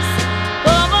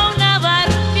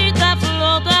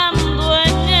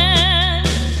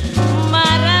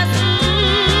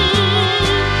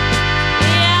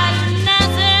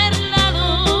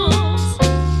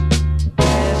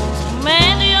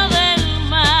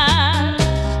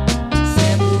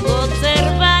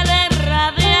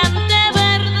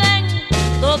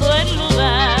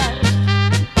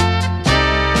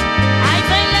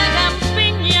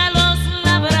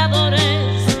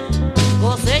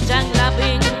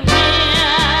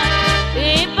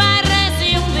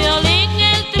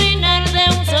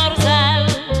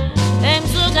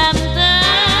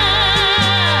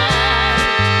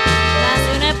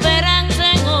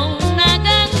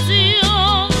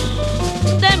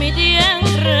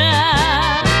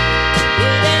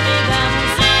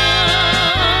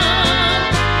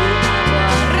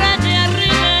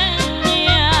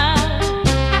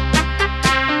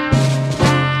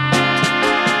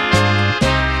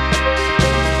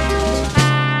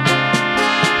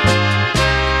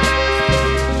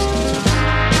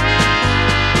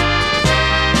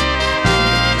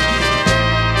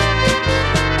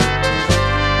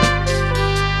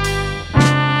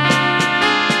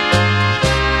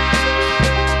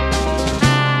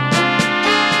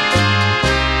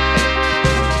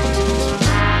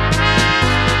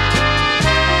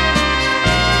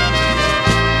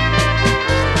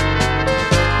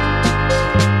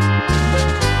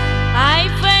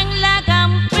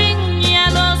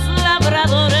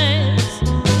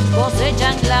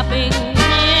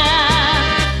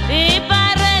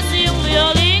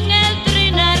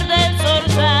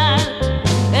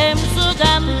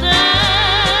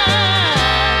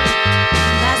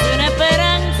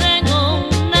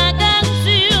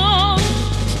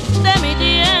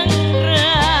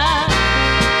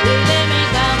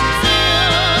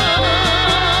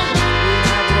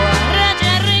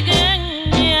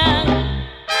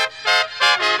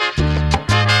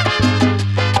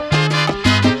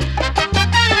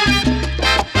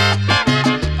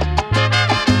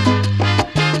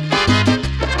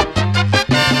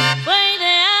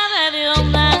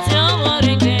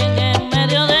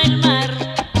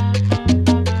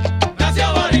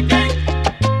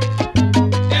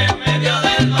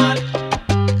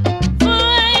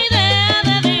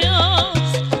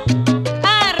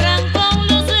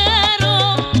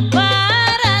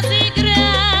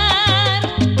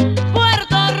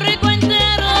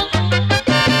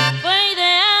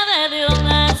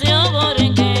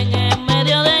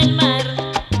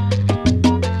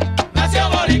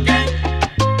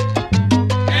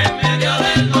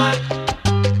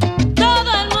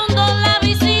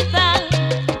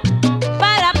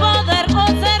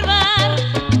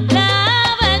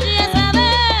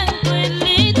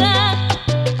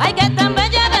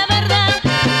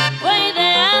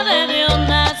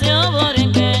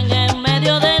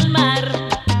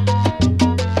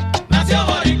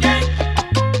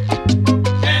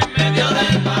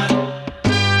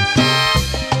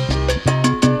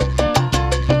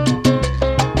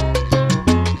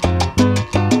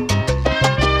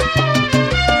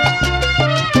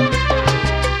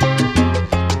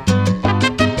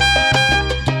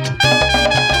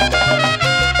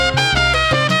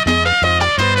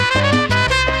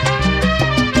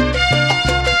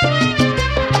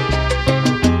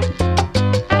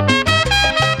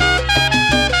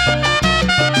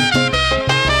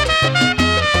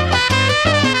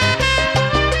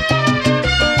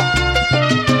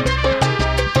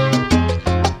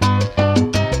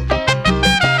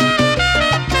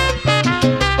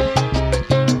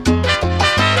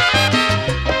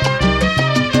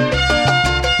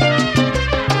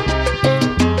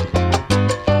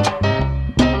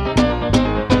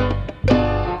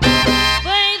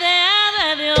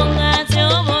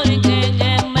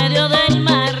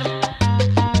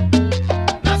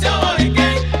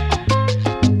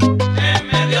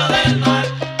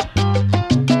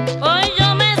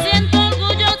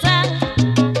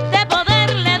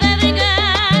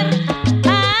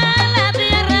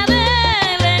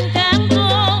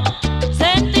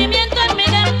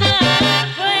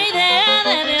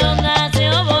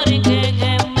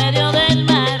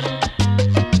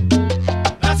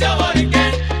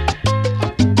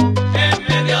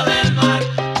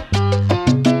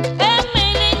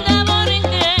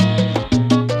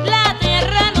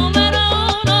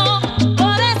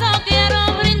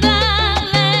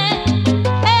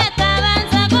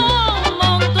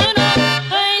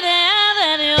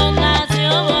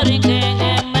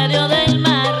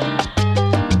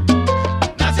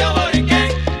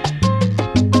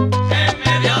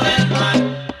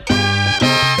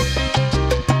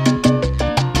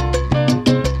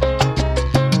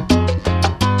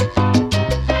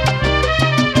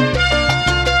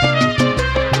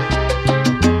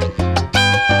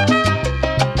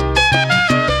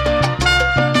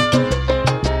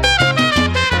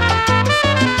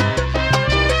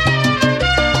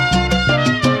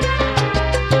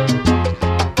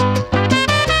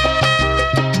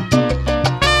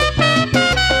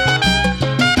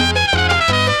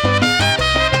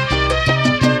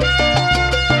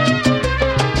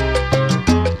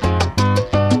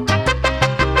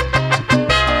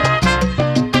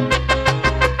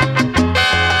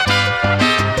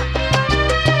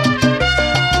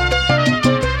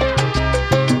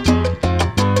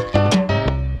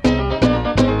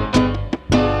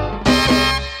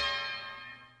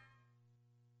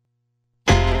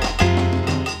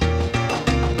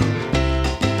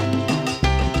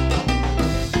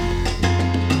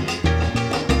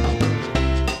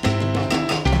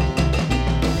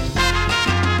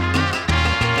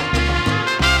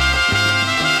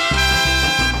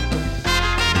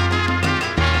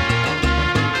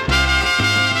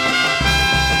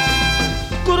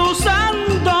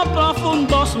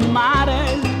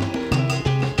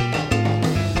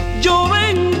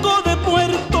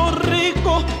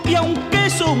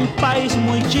 país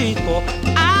muy chico,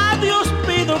 a Dios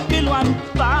pido que lo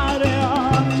ampare.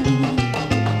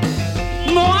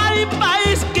 No hay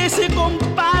país que se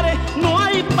compare, no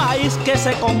hay país que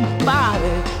se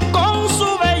compare con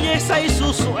su belleza y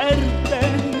su suerte.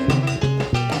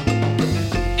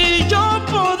 Y yo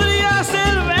podría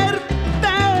hacer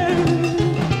verte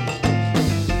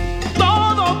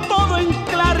todo en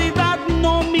claridad,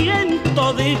 no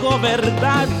miento, digo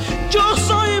verdad. Yo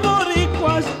soy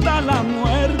boricua hasta la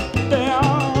muerte.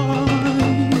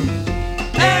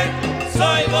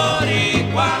 Soy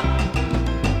boricua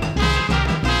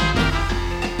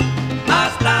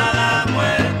hasta la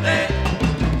muerte.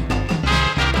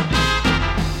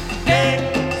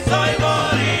 Soy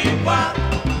boricua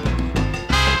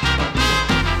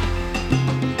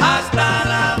hasta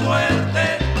la muerte.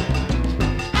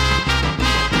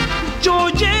 Yo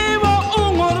llevo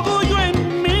un orgullo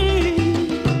en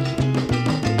mí,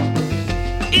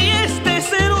 y este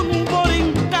ser un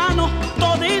borincano,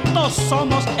 toditos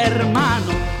somos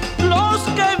hermanos, los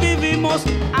que vivimos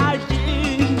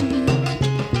allí.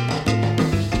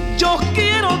 Yo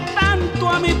quiero tanto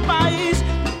a mi país,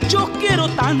 yo quiero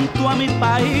tanto a mi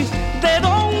país, de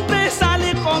donde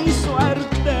salí con suerte.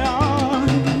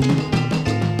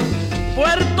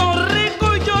 Puerto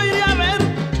Rico, yo iré a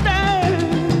verte,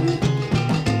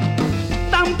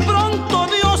 tan pronto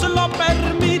Dios lo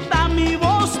permita, mi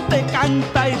voz te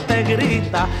canta y te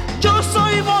grita, yo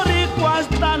soy boricua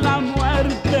hasta la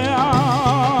muerte.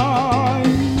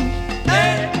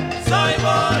 Soy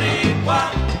boricua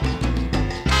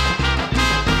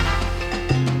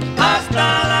hasta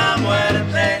la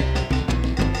muerte.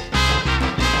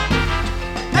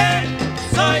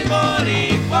 Soy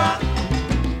boricua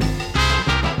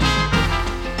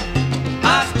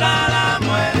hasta la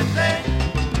muerte.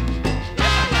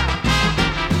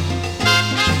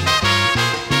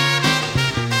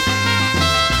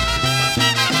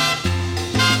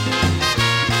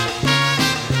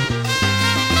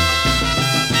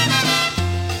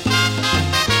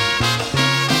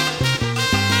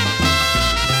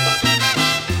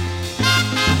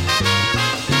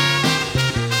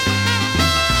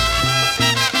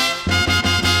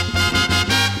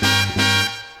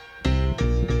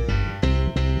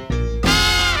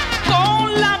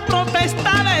 Con la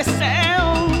protesta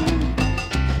deseo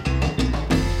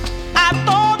a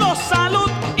todos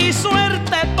salud y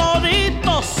suerte,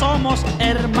 toditos somos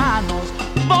hermanos,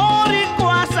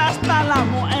 boricuas hasta la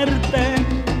muerte,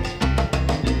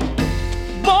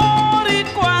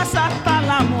 boricuas hasta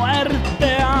la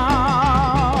muerte.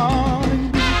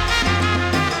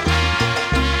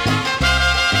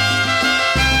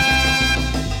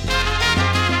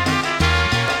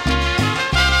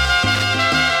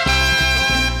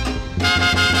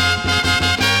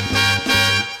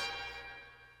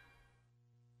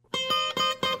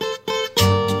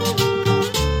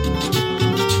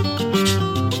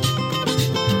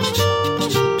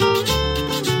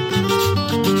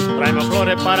 Traemos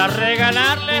flores para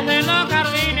regalarles de los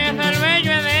jardines del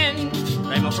bello Edén.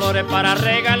 Traemos flores para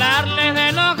regalarles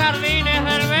de los jardines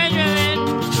del bello Edén.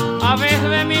 Aves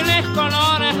de miles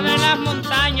colores de las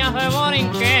montañas de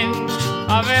Borinquén.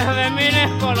 Aves de miles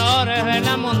colores de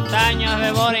las montañas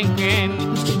de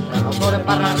Borinquén. Traemos flores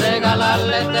para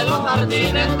regalarles de los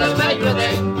jardines del bello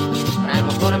Edén.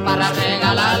 Traemos flores para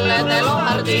regalarles de los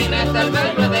jardines del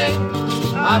bello Edén.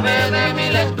 Ave de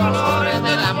miles colores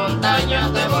de las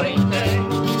montañas de Borinquén.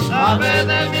 Ave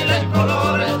de miles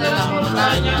colores de las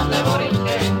montañas de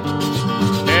Borinquén.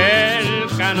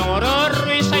 El canoro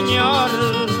ruiseñor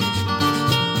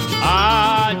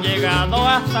ha llegado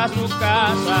hasta su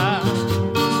casa,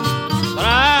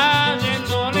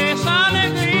 trayéndoles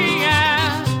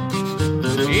alegría,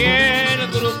 y el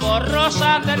grupo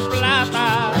Rosa del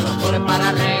Plata. Traemos flores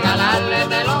para regalarles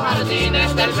de los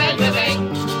jardines del bello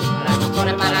Edén. Traemos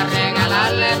flores para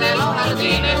regalarles de los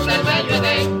jardines del bello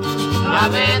Edén.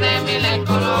 Ave de miles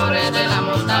colores de las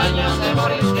montañas de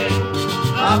Borinquén.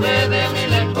 Ave de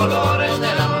miles colores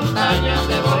de las montañas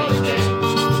de Borinquén.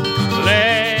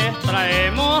 Les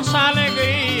traemos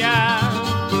alegría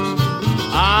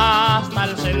hasta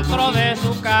el centro de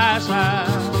su casa,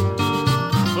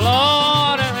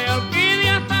 flores de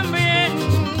orquídeas también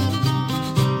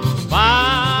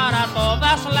para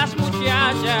todas las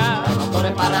muchachas. Traemos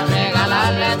flores para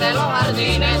regalarles de los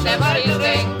jardines de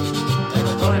Borinquén.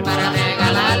 Traemos flores para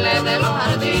regalarles de los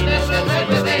jardines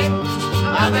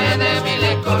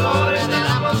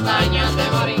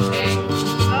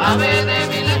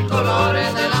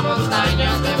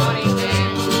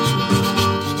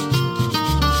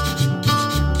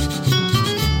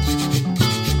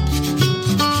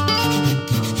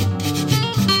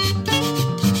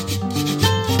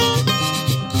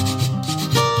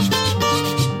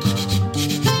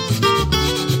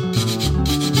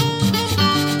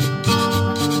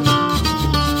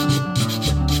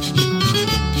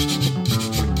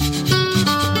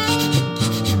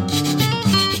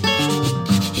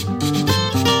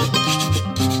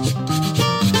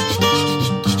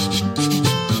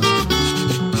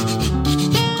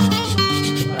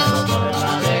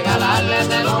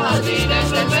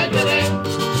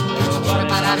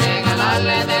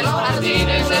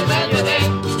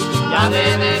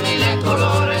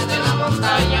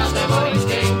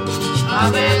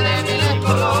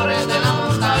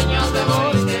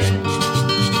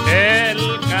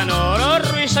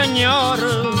señor,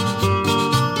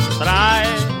 trae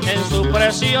en su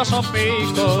precioso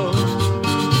pico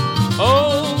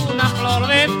una flor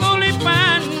de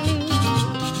tulipán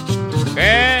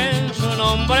que en su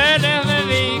nombre les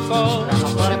dedico.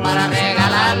 Traemos flores para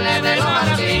regalarle de los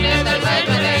jardines del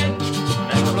bello Edén.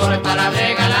 Traemos flores para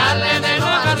regalarle de los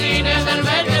jardines del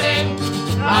bello Edén.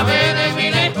 Ave de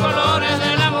miles colores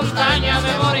de la montaña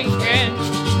de Borinquén.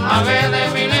 Ave de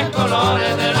miles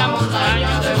colores de la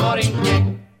montaña de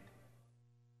Borinquén.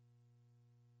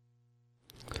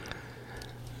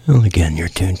 Well, again, you're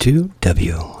tuned to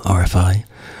WRFI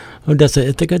Odessa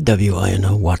Ithaca,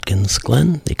 WINO Watkins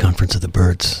Glen, the Conference of the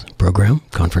Birds program,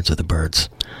 Conference of the Birds,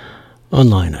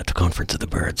 online at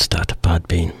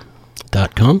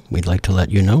conferenceofthebirds.podbean.com. We'd like to let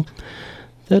you know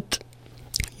that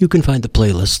you can find the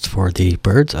playlists for the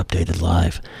Birds updated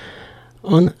live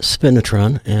on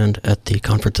Spinitron and at the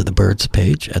Conference of the Birds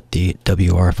page at the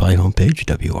WRFI homepage,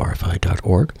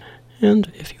 wrfi.org.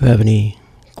 And if you have any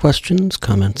questions,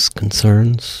 comments,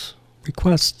 concerns,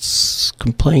 requests,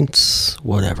 complaints,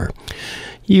 whatever,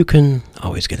 you can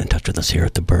always get in touch with us here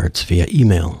at the Birds via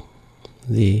email.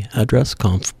 The address,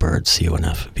 confbirds,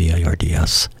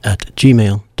 CONFBIRDS, at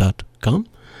gmail.com,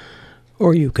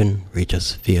 or you can reach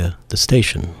us via the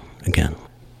station. Again,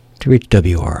 to reach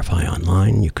WRFI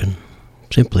online, you can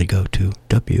simply go to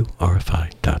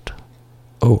wrfi.org.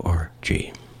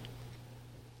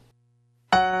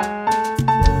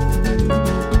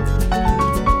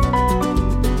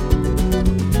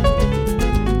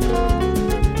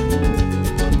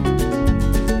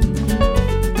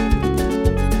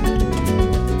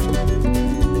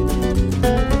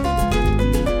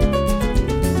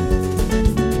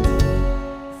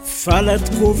 Fala de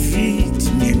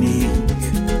Covid, minha amiga,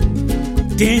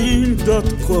 tem dó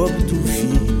de cor do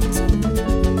vidro.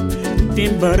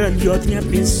 Tem baralhado minha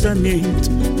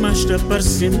pensamento, mas está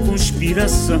parecendo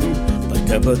conspiração, para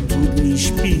acabar tudo em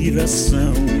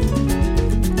inspiração.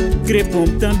 Crepom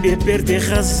também perder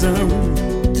razão,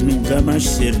 de nunca mais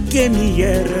ser quem me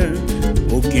era,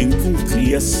 ou quem como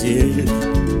queria ser.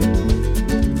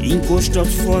 Encostou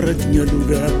fora de meu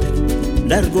lugar,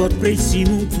 largou para em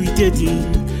cima um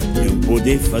cuidadinho, não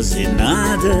poder fazer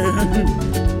nada.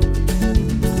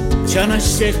 Já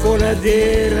nasce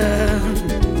coladeira,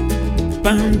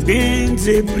 também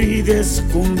desabrir dessa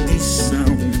condição.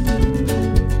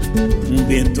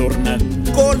 Bem torna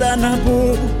cola na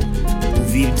boca,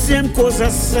 ouvir dizer coisa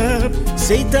sabe,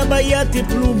 sei trabalhar até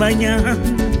pelo manhã.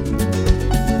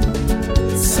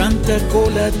 Santa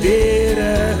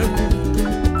coladeira,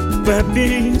 para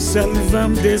bem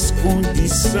salvar-me dessa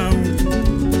condição.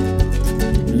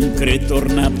 Querer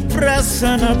tornar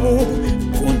praça na boca,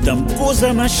 conta-me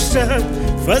coisa mais sabe,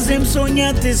 fazem-me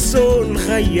sonhar até sol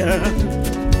raiar.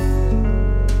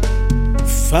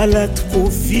 Fala de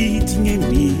Covid, minha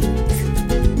amiga,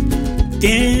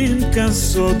 tem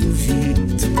cansou do ouvido.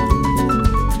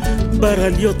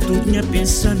 Baralhou tudo meu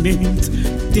pensamento,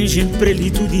 tem gente para ali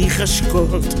tudo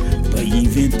enrascote, para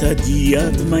inventar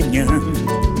dia de manhã.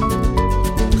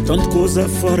 Tanta coisa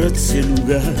fora de seu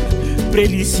lugar, para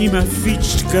ele em cima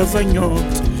fitos de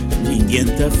cavanhote, ninguém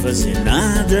tá a fazer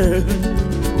nada.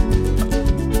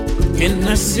 Quem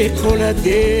nasce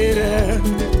coladeira,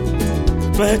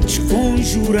 para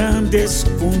desconjurar dessa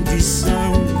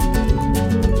condição,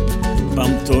 para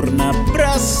me tornar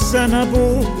praça na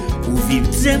boca, ouvir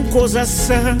dizer coisa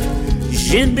sã,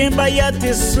 gente bem vai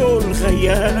até sol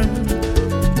raiar.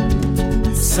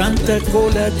 Santa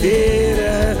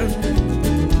coladeira,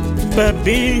 para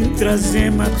bem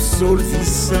trazer-me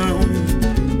absolvição,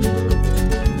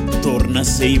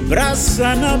 torna-se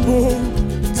braça na boca,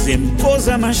 dizer-me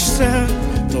coisa mais sã,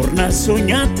 torna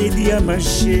sonhar até dia mais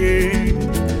cheio.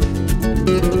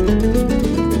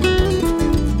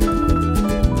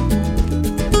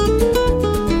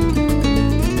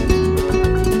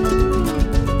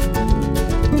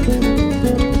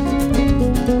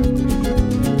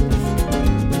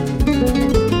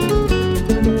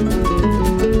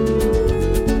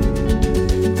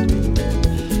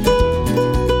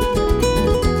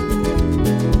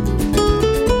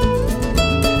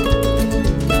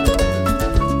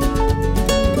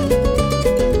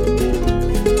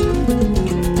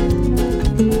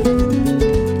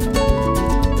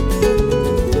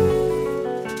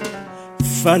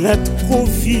 Fala de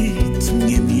Covid,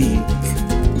 minha amiga,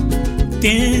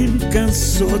 tem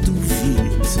cansou do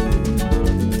ouvido.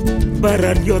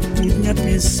 Baralhou tudo meu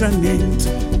pensamento,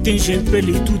 tem gente para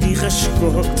ali tudo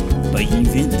enrascote, para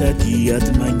inventar dia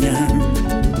de manhã.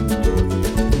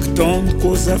 Que tão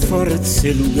coisa fora de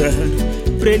seu lugar,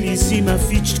 para ali em cima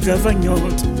fitos de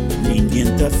cavanhote, ninguém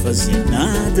tá a fazer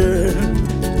nada.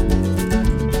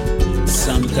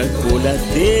 Santa Santa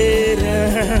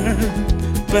coladeira,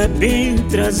 para bem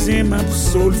trazer uma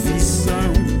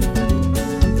absolvição.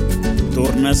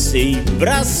 Torna-se e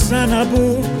braça na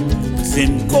boca,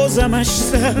 sem coisa mais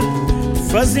sã,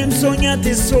 fazendo sonhar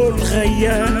de sol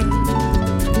raiar.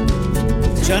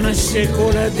 Já nasce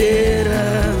coladeira,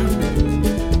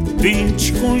 bem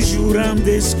te conjurando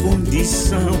essa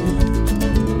condição.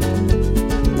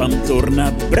 Para me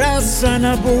tornar braça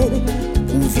na boca,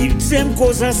 filho sem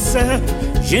coisa sã,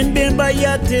 gente bem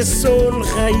baia de sol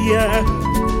raiar.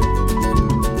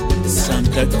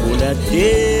 Santa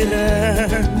coladeira,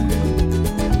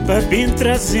 para bem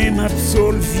trazer uma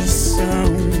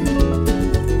absolvição.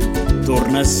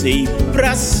 Torna-se e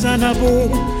braça na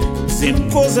boca, sem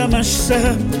coisa mais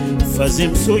sã,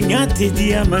 fazem sonhar de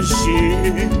dia mais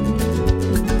cheio.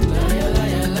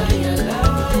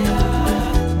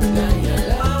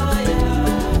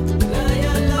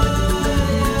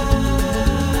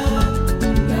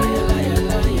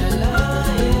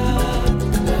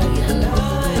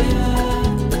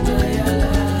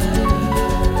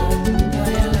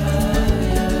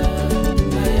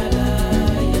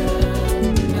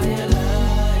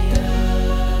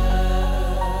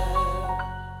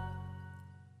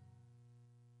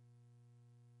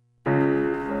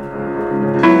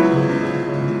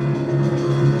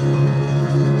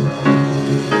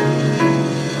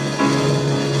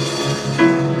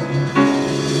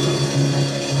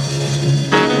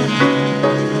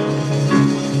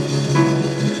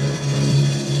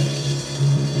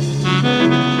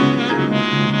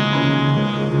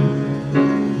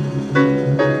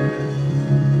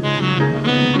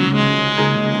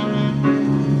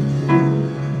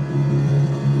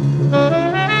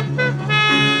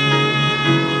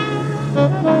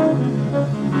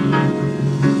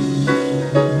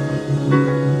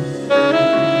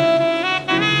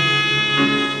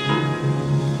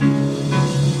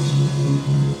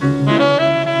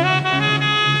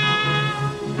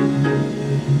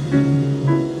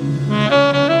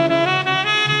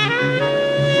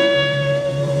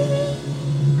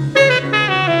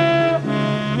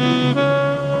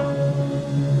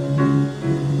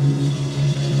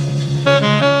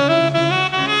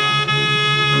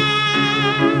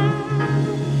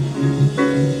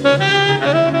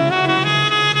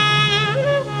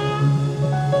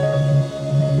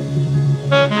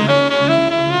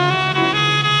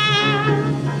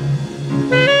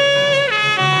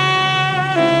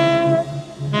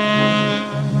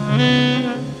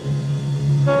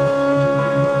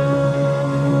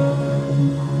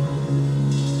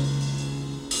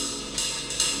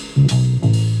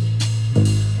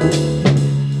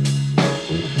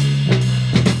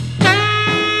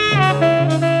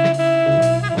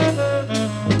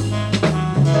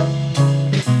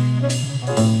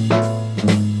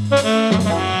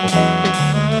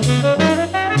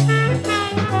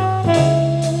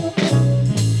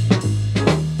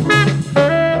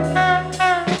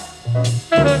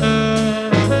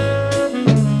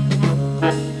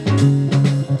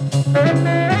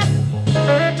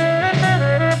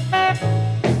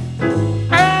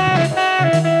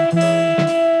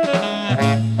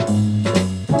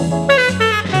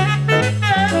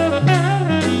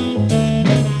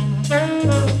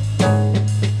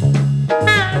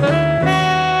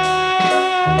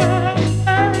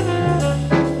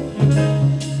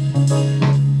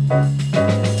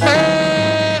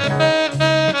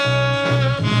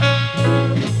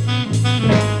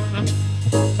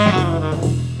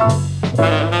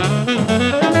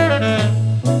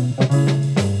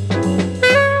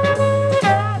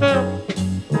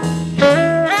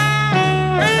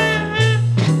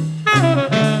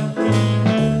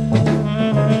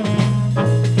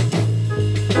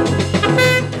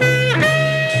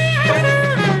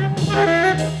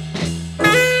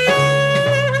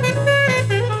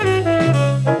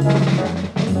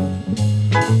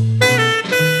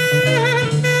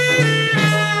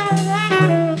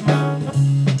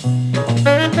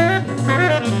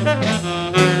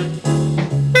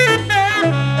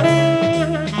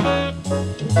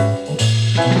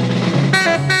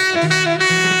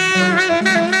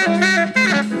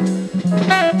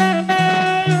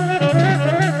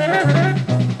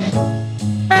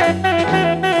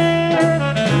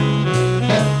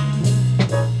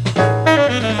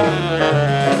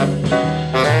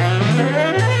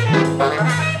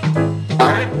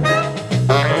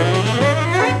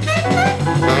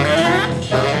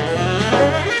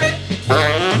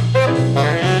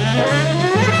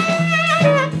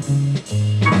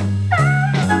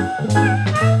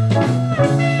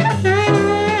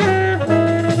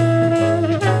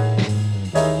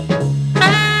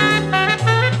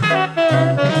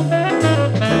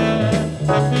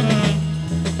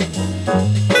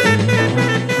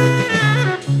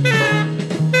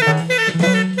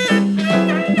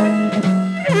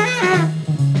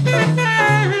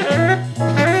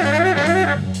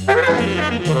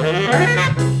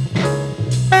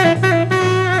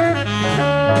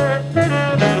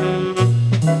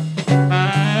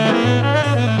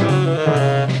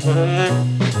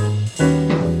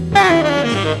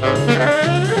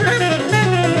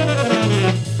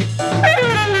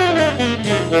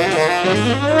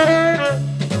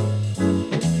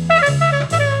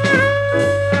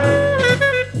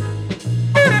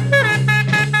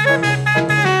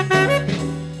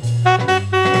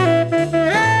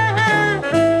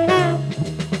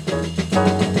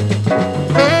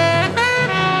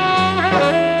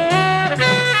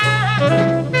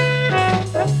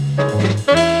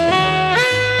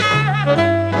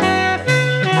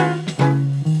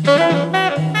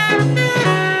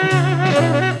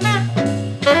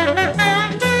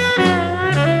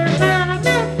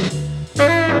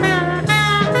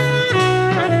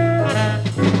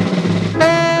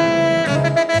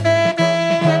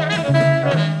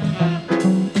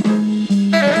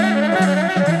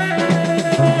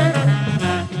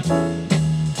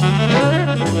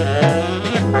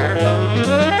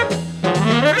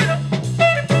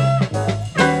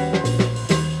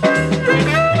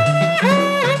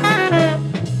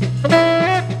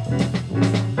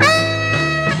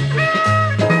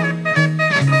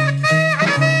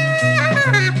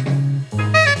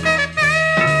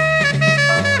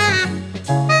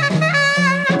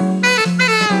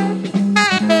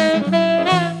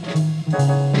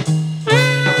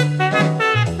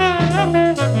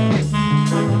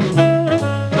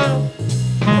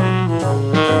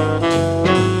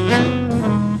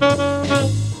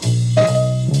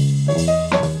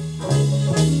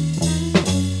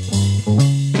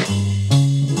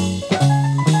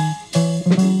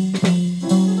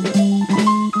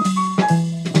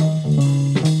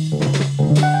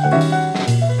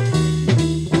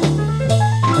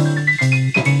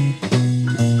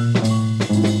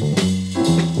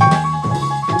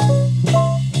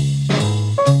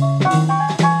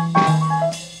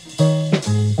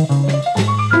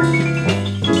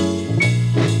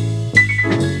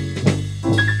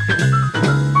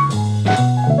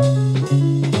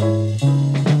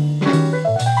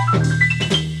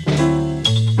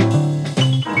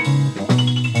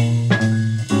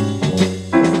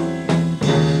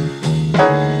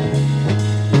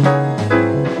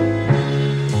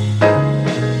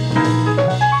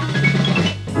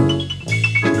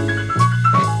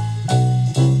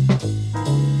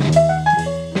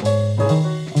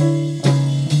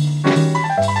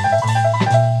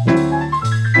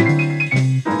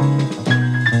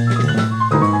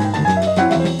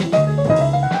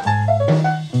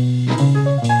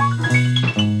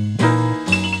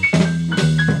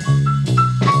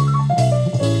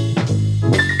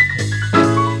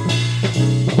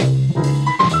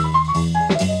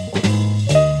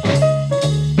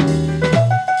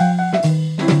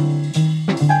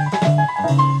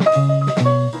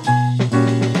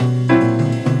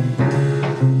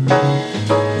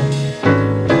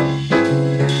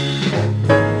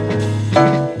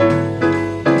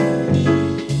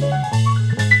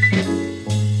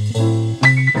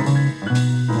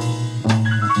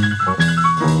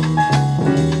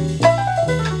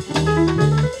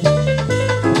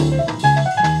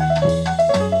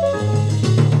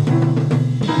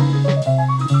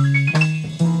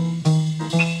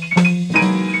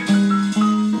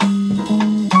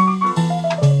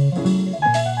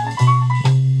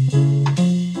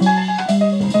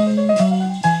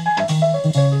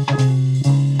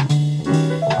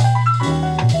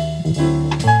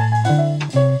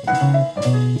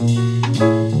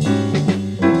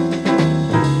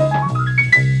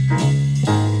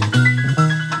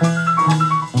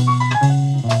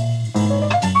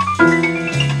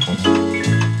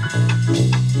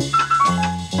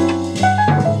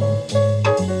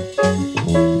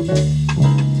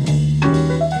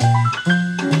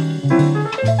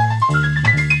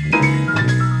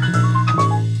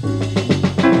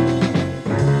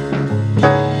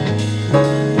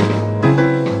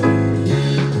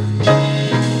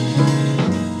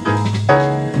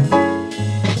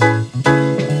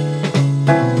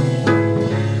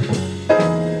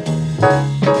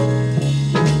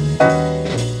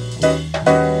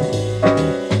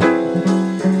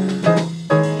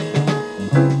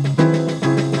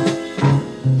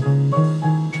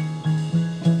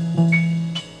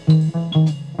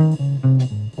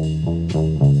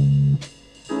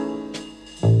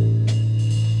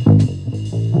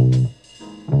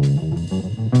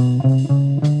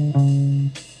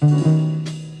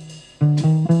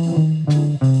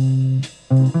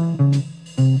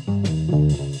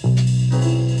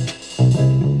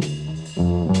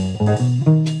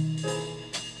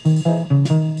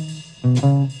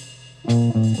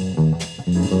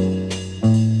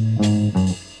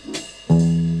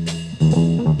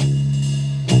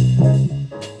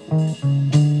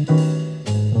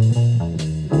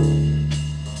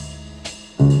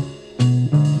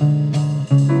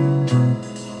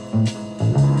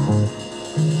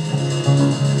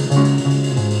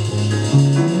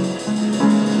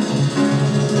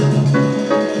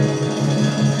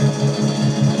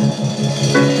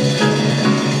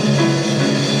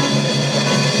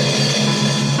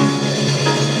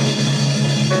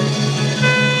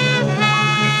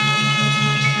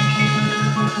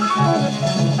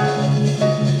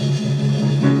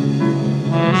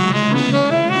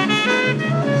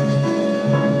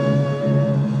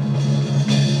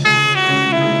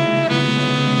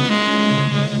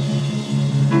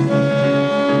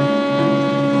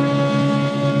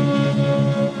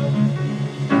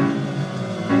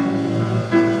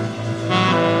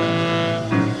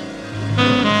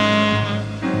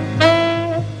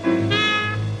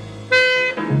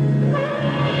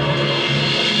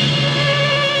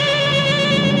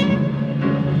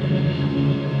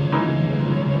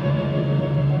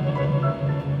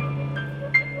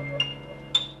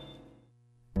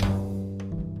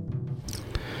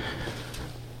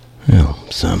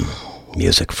 Some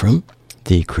music from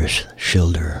the Chris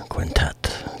Schilder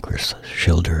Quintet. Chris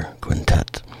Schilder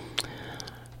Quintet,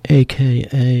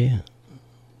 a.k.a.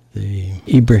 the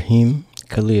Ibrahim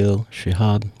Khalil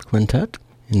Shihab Quintet,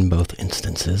 in both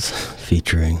instances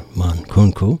featuring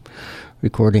Mankunku.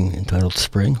 Recording entitled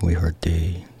Spring. We heard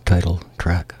the title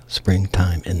track,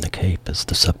 Springtime in the Cape, as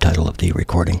the subtitle of the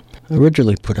recording.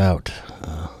 Originally put out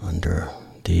under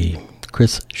the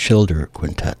Chris Schilder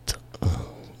Quintet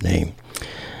name,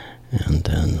 and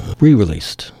then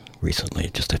re-released recently,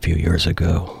 just a few years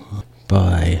ago,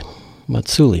 by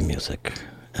Matsuli Music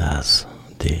as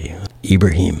the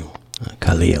Ibrahim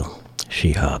Khalil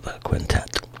Shihab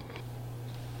Quintet.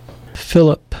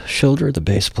 Philip Schilder, the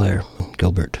bass player,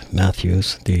 Gilbert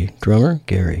Matthews, the drummer,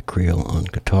 Gary Creel on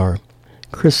guitar,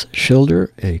 Chris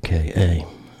Schilder, a.k.a.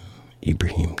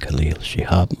 Ibrahim Khalil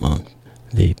Shihab, on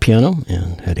the piano,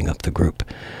 and heading up the group,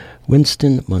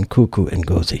 Winston Mankunku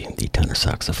Ngozi, the tenor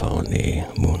saxophone, the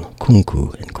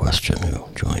Mankunku in question, who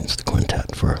joins the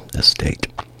quintet for this date.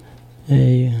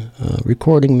 A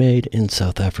recording made in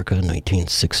South Africa in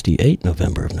 1968,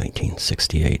 November of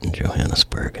 1968 in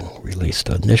Johannesburg, and released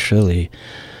initially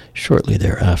shortly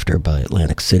thereafter by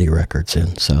Atlantic City Records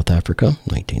in South Africa,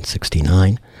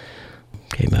 1969.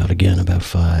 Came out again about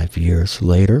 5 years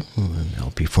later in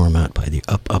LP format by the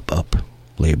Up Up Up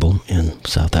label in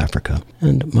South Africa.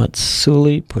 And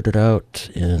Matsuli put it out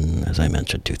in, as I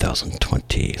mentioned,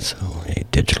 2020, so a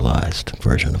digitalized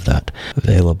version of that,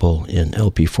 available in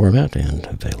LP format and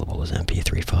available as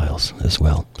MP3 files as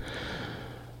well.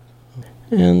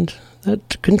 And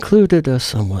that concluded a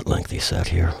somewhat lengthy set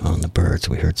here on the Birds.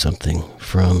 We heard something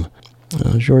from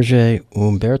Jorge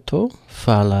Umberto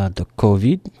Fala do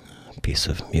Covid, a piece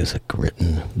of music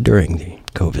written during the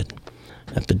COVID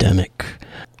epidemic.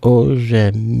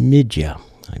 Hoje Mídia,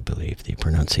 I believe the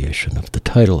pronunciation of the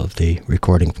title of the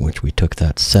recording from which we took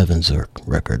that. Seven Zurich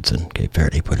Records in Cape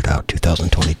Verde put it out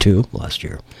 2022, last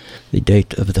year. The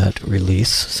date of that release,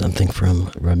 something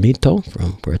from Ramito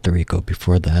from Puerto Rico.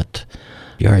 Before that,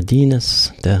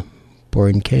 Jardines de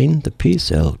Borinquen, the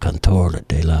piece El Cantor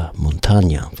de la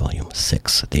Montaña, Volume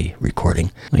 6, the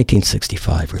recording,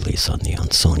 1965 release on the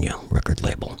Ansonia record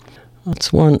label.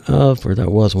 That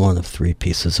was one of three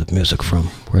pieces of music from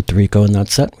Puerto Rico in that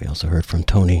set. We also heard from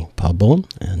Tony Pabon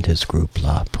and his group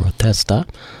La Protesta,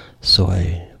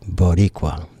 Soy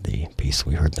Boricua, the piece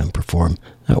we heard them perform.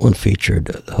 That one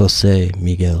featured Jose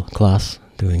Miguel Clas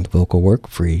doing the vocal work,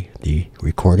 Free, the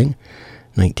recording,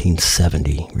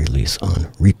 1970 release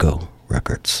on Rico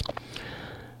Records.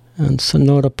 And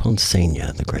Sonora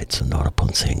Ponceña, the great Sonora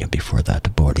Ponceña, before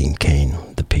that,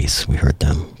 Borinquen, the piece we heard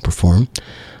them perform.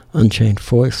 Unchained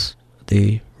Force,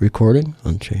 the recording,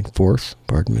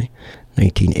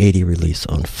 1980 release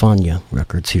on Fania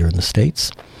Records here in the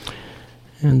States.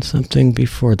 And something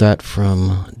before that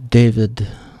from David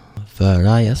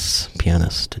Varias,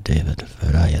 pianist David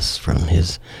Varias, from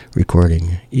his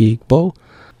recording Igbo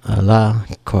a la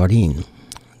Corinne,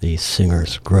 the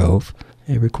Singer's Grove,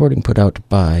 a recording put out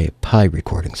by Pi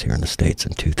Recordings here in the States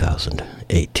in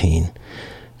 2018.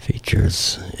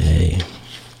 Features a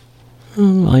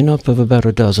lineup of about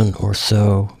a dozen or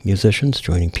so musicians,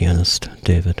 joining pianist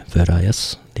David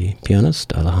Varias. The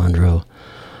pianist Alejandro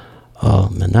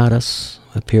Almenares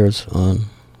appears on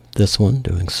this one,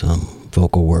 doing some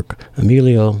vocal work.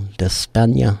 Emilio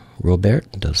Despagna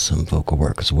Robert does some vocal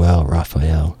work as well.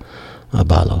 Rafael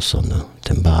Abalos on the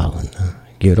timbal and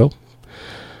gyro,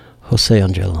 Jose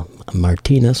Angel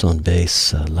Martinez on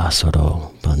bass,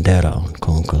 Lázaro Bandera on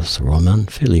congas, Roman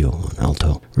Filio on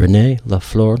alto, René La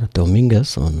Flor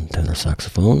Dominguez on tenor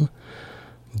saxophone,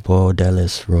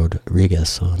 Bodelis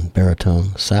Rodriguez on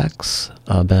baritone sax,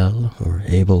 Abel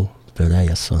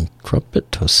Virayas on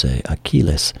trumpet, Jose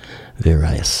Aquiles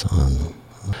Virayas on,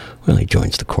 well, he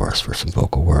joins the chorus for some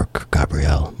vocal work.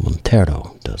 Gabriel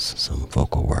Montero does some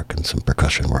vocal work and some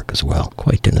percussion work as well.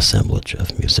 Quite an assemblage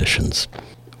of musicians.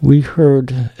 We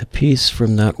heard a piece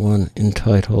from that one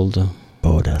entitled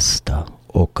Bodesta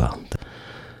Oka,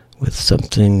 with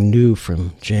something new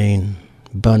from Jane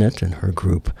Bunnett and her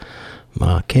group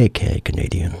Ma KK,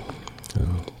 Canadian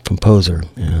composer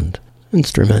and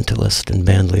instrumentalist and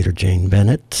bandleader Jane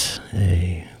Bennett,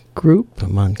 a group,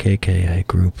 Man KK, a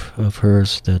group of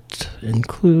hers that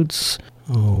includes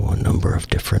a number of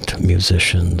different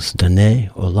musicians. Danae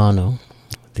Olano,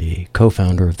 the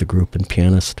co-founder of the group and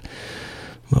pianist,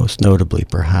 most notably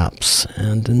perhaps.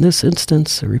 And in this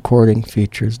instance, the recording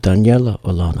features Daniela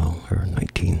Olano, her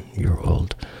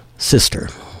 19-year-old sister,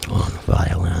 on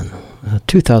violin. A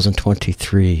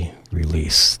 2023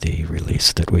 release, the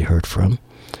release that we heard from.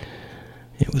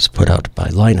 It was put out by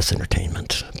Linus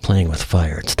Entertainment, Playing with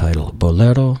Fire. It's titled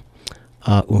Bolero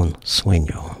a un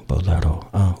Sueño. Bolero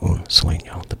a un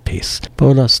Sueño, the piece.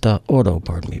 Bodesta Oro,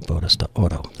 Bodesta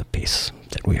Oro, the piece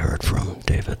that we heard from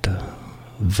David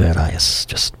Virayas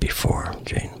just before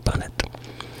Jane Bunnett.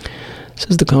 This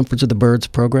is the Conference of the Birds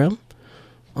program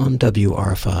on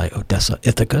WRFI Odessa,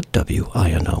 Ithaca,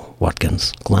 WINO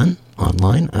Watkins Glen,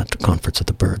 online at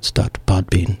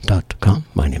conferenceofthebirds.podbean.com.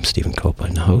 My name's Stephen Cope,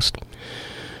 I'm the host.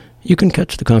 You can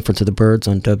catch the Conference of the Birds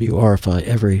on WRFI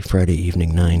every Friday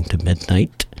evening, 9 to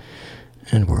midnight,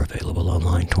 and we're available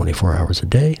online 24 hours a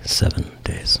day, 7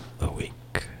 days a week.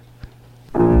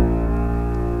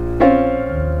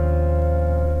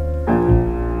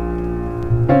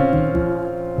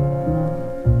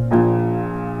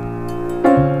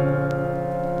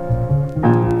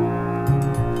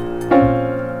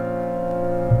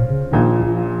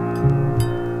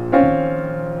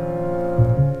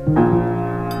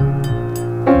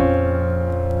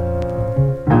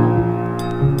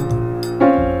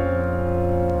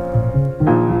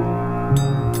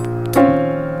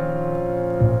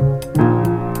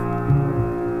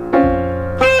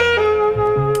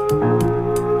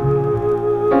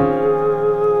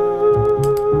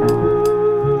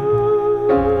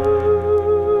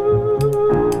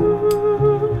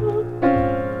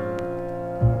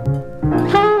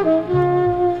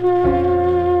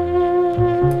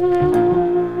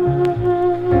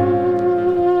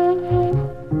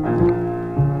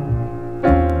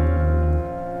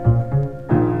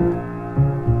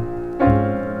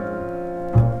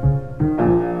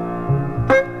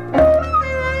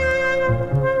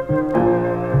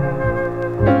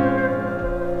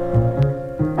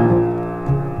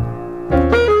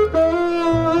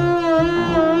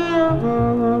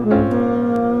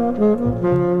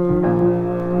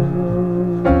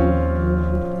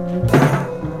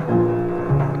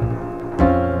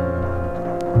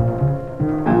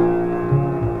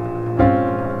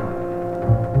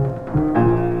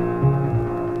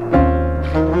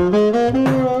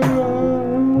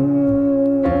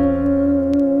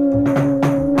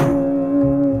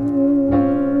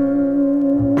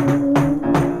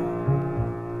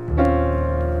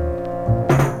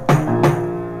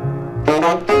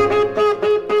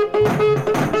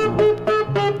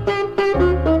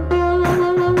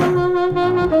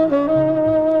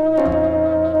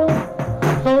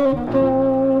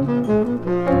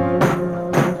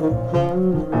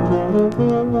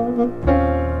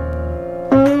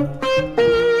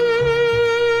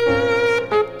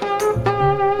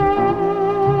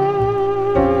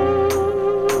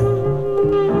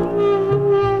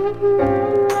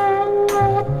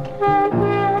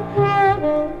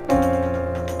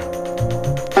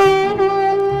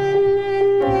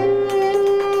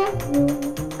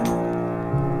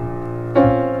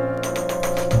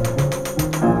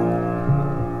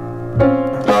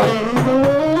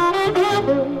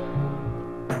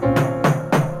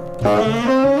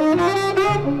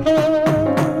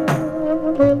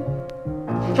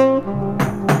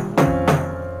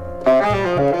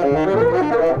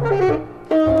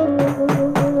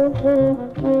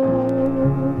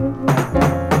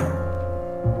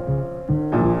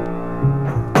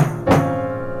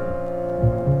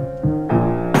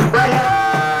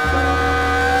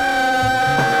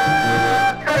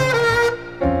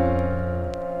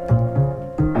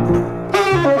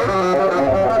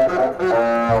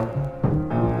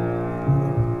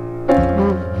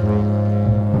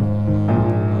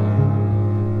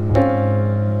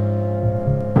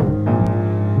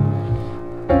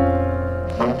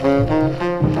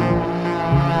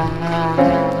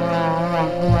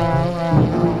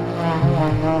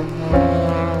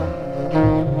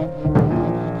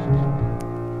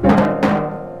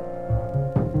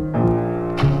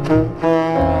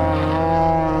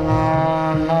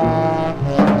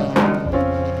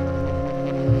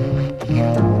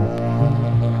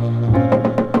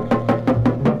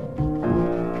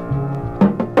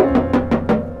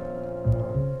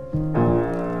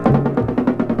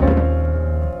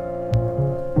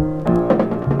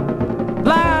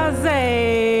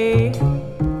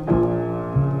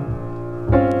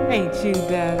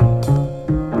 that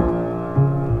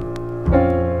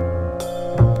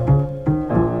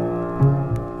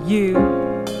you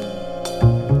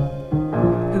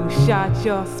who shot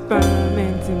your sperm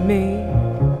into me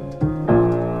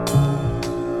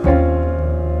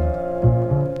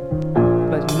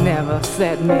but never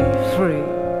set me free.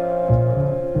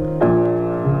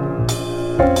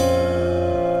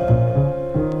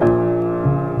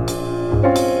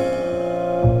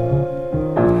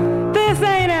 This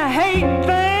ain't a hate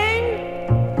thing.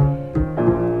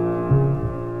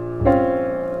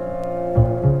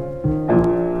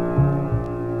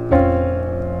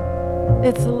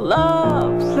 It's a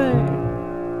love thing.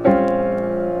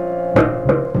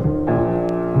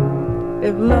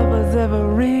 If lovers ever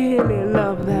really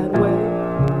love that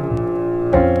way,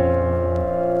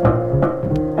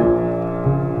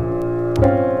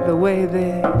 the way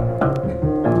they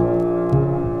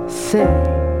say.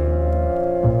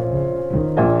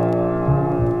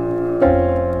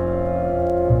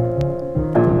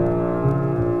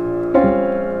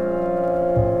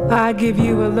 I give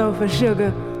you a loaf of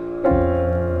sugar,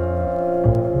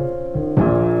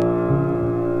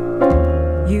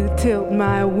 you tilt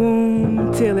my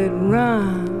womb till it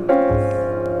runs.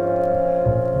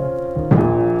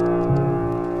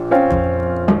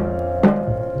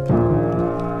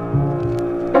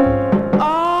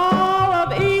 All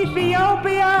of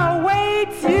Ethiopia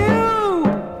awaits you,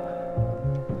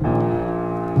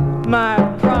 my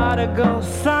prodigal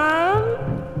son.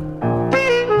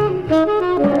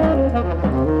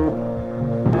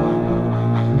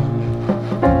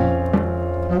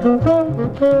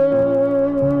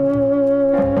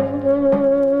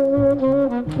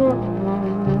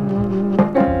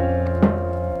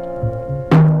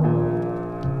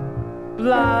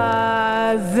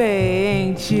 Blase,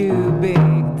 ain't you, Big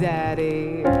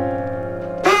Daddy?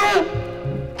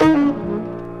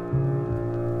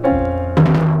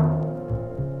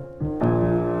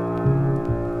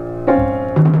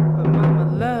 But Mama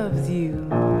loves you.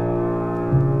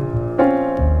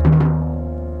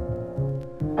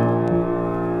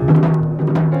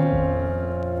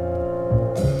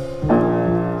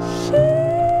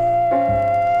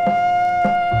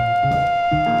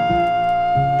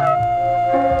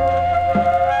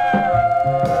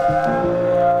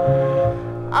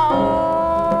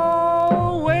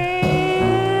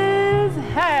 Always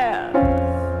has.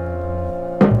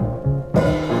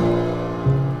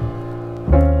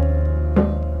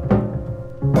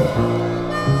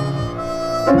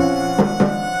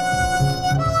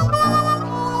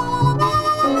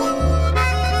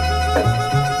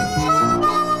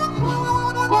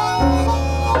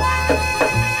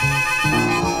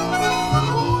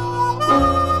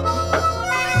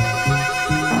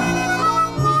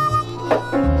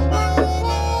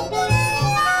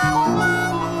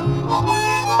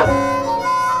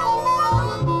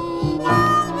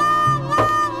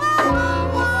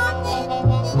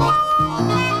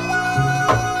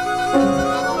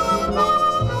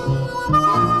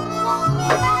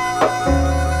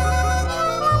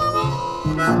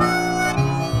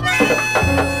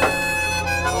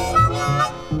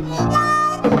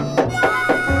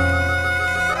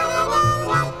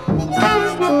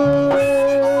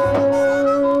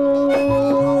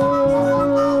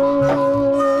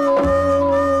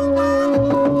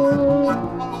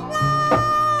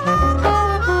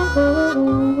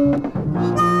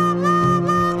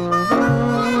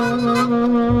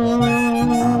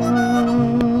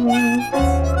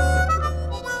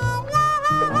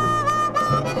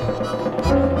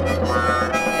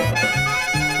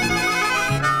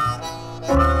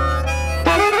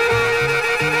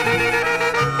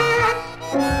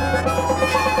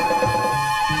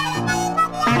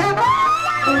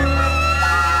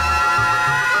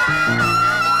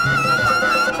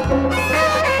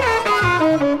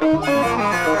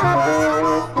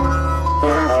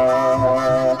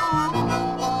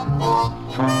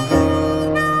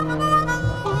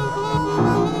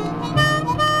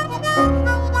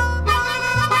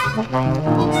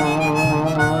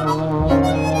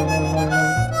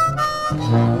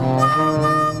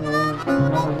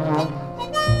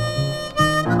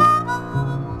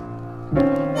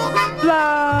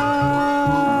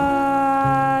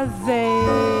 Blase, ain't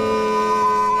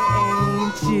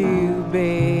you,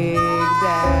 Big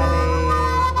Daddy?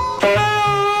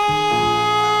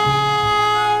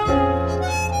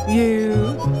 You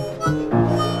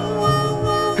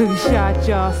who shot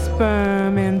your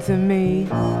sperm into me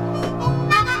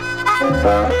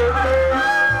but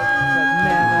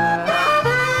never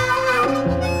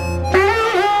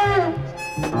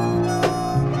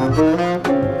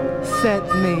set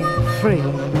me free.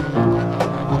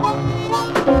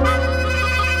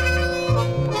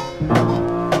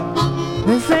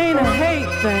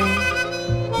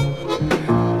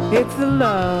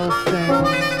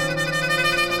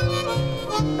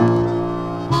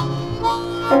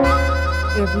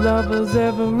 lovers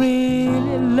ever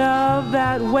really love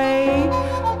that way.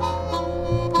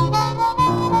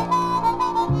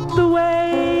 The way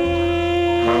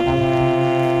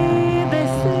they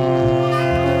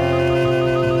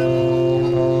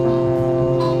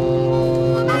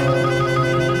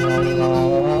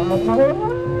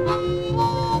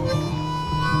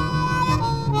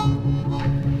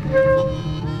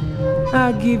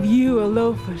I give you a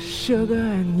loaf of sugar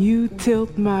and you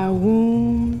tilt my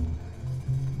wound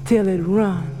till it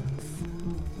runs.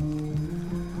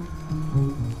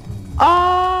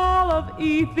 All of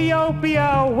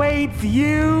Ethiopia waits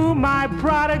you, my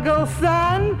prodigal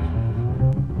son.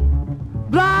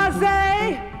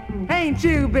 Blase, ain't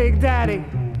you, Big Daddy?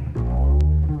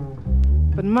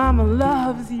 But Mama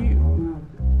loves you.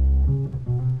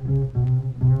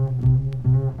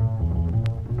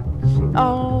 She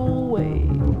always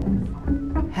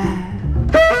has.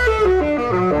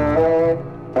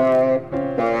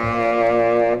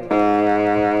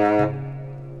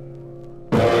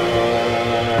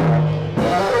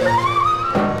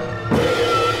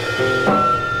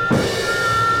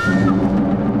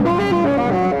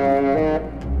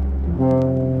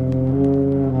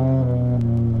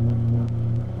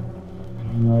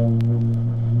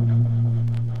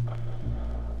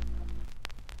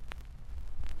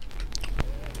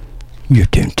 You're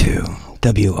tuned to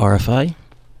WRFI,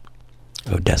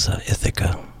 Odessa,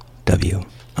 Ithaca,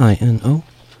 WINO,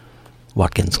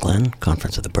 Watkins Glen,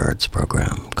 Conference of the Birds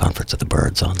program, Conference of the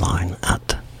Birds online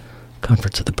at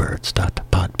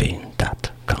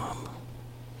conferenceofthebirds.podbean.com.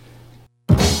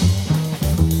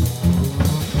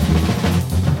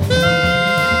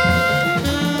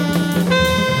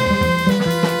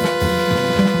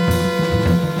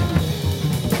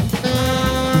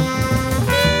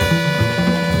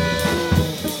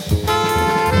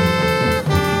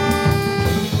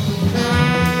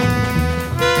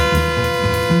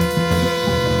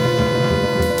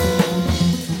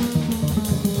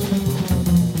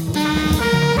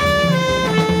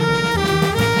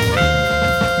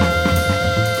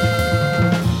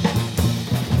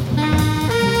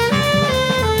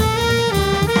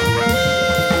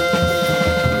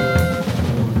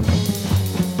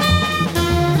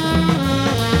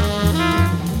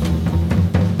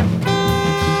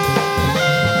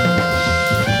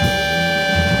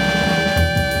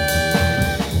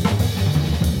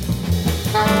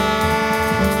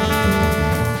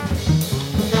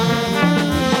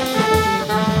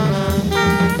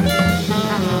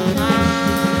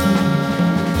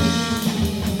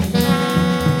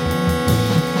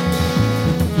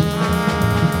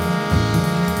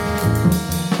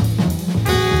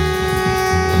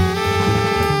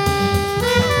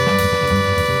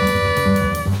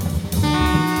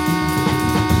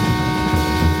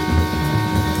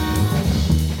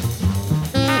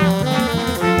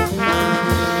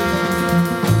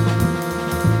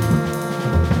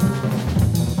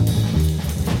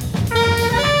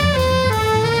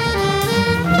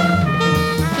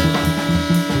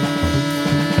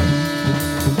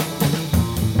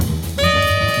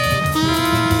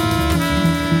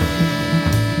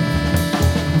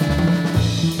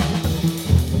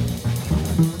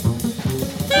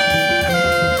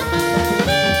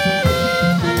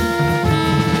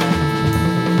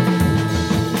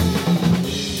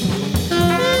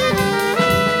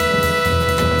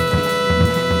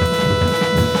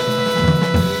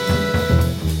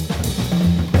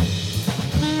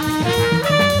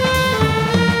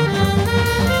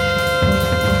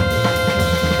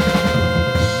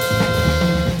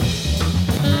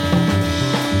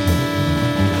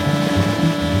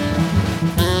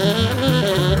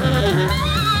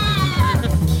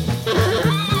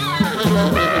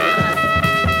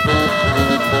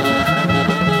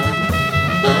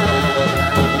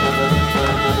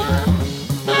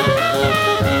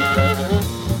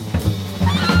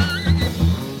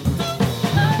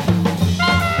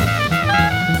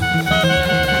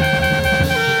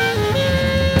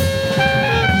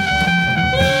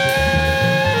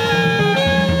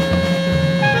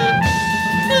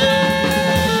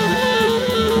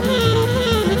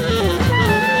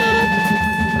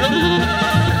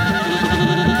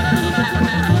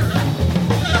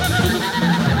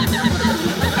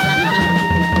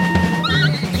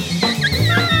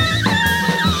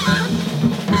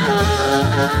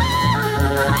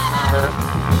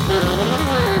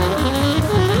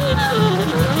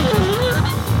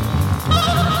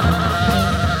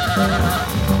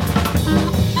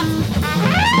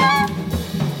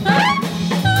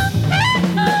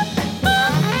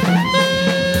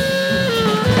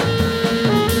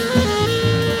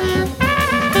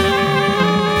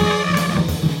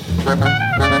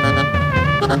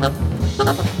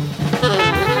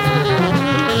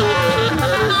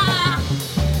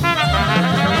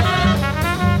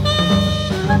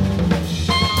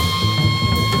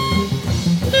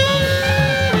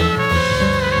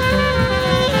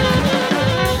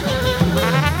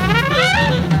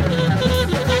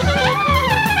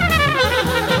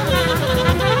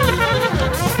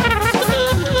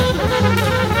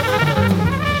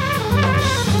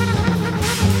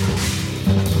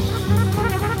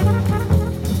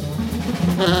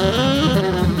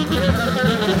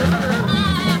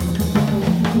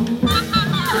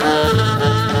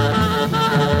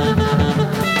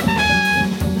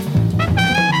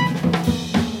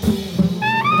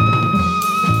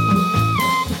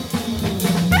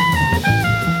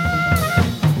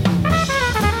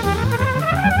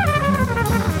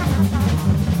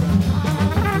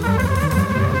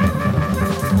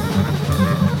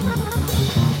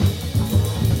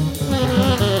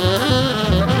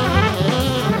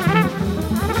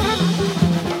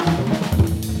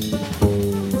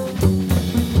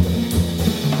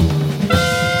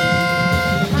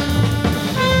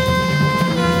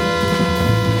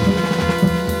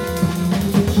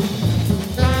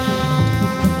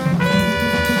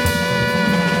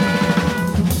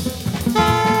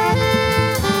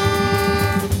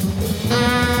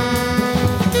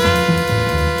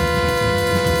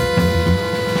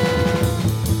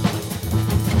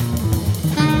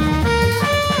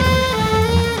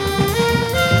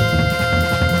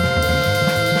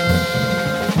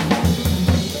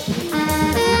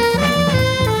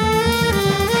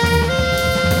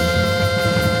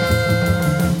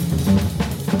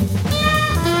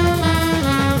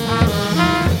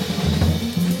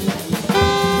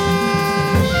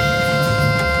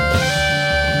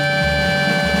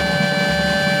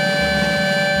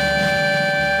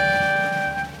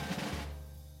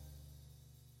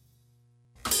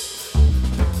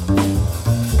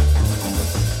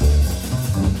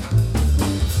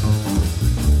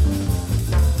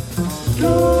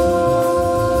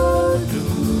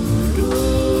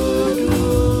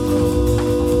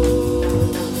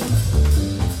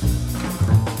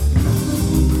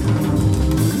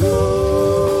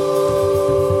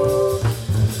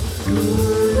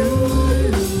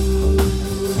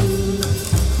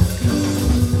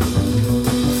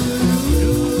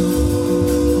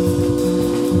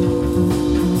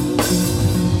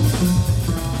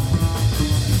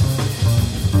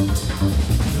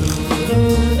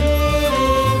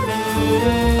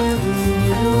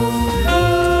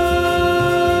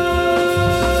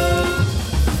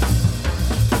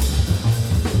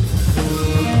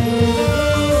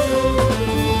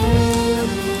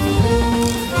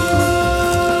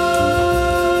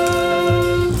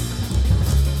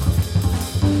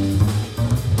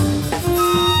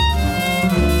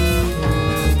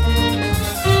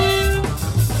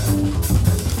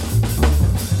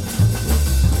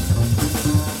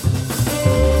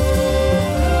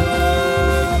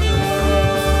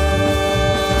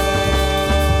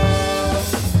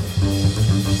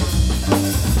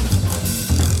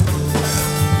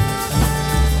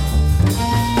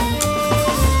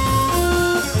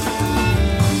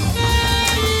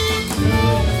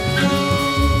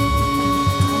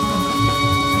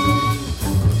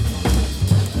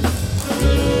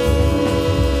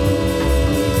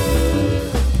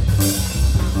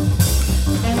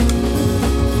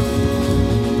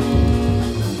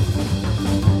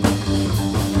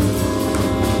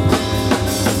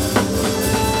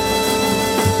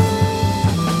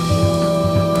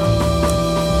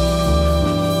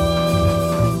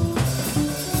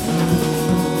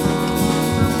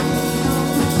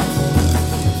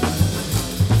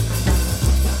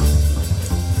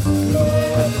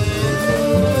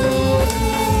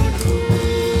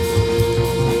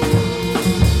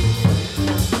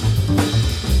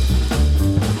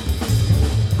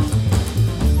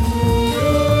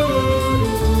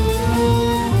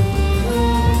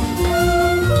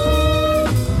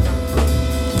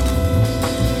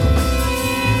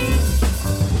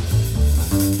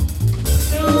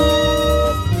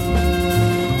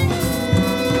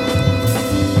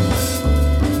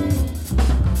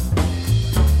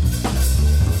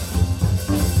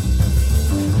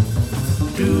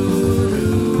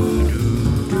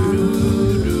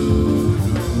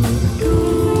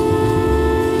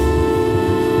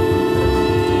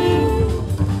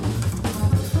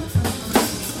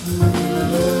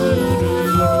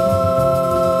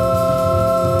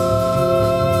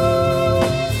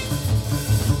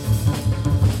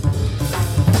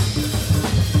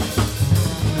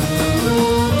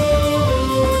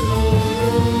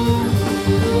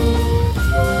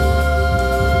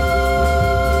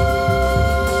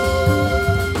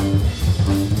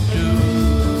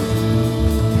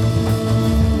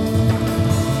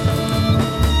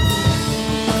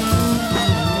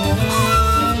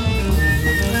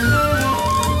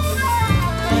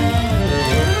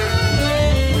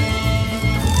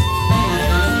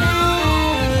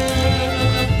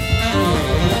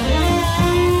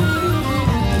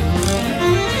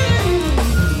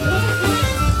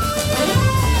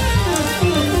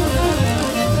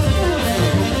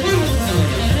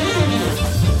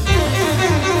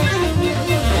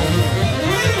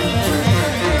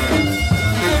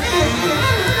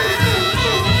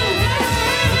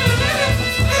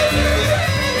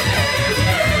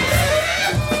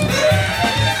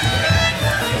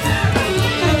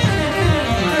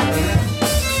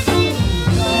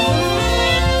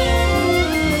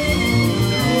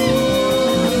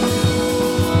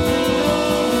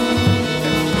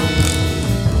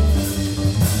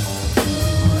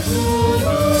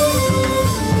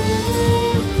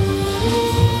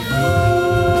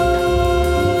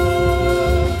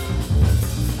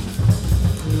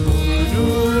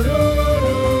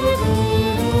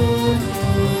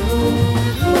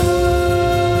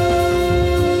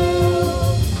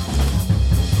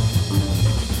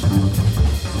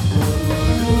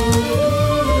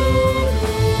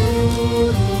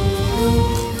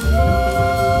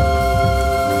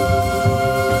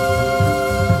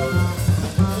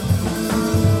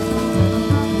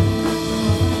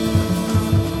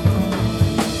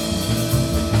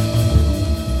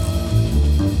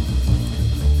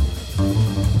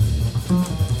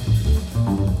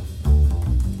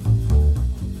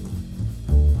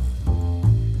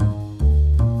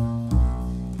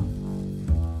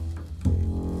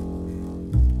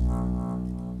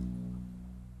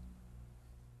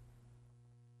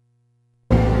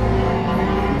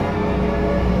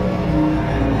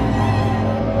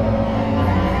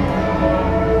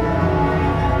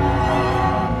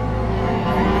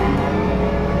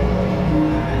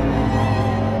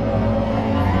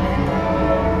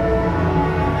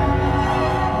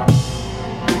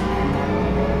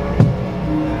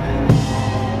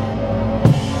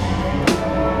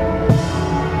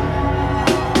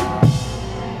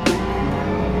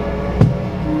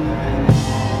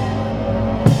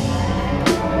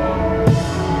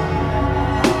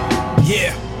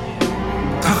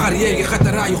 xaxar yeegi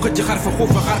xataraayu xëcc xar fa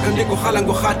xuufa xarka ndiku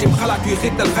xalangu xaatim xalaat yuy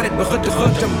xiital xarit ba xëtt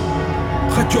xëttam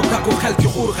xëccoo kàkku xel ci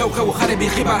xuur xew-xewu xare bi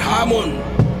xibaar xaamoon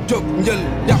jóg njël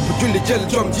jàpp julli jël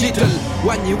jom jiital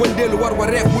wàññi wëndeelu war wa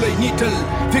reef mu lay niital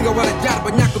fi nga war a jaar ba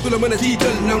ñàkk du la mën a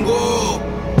jiital nangoo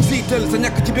siital sa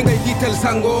ñàkk ci bi ngay jiital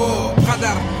sangoo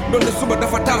xadar doon na suba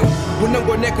dafa tar bu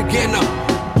nangoo nekk génn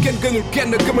kenn gënul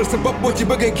kenn gëmal sa bopp boo ci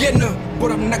bëggee génn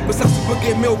borom nag bi sax su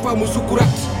bëggee meew faa mu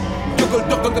sukuraat jógal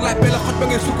doxal nga laaj bee la xoj ba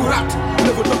ngay sukuraat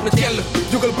nëfa dox na jell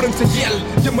jógal bërëng sa jell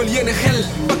jëmal yéene xel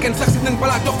ba kenn sax si nen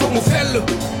balaa dox foog mu fell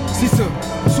si sa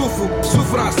suufu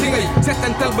souffrance si ngay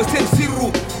seetantal ba seen sirru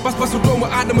pas-pasu doomu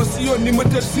aadama si yoon ni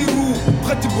mëtër sirru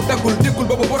xëcc bu daggul déggul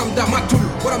boobu borom daa matul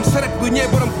borom saret bu ñee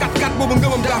borom kat-kat boobu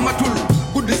ngëmam daa matul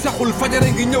guddi saxul fajare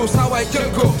ngi ñëw saawaay jël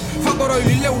ko fagoroy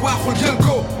li lew waaxul jël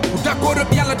ko bu d'accord rek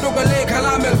yàlla dogalee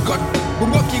kalaamel got bu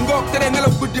mbokki ngoog tere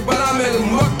nelaw guddi balaamel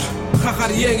mbot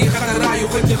xaxar yéegi xataraayu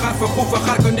xëcc xar fa xuufa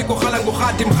xar ko ndiku xalangu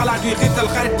xaatim xalaat yuy xiital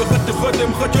xarit ba xëtt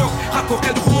xëtëm xëccoog xar ko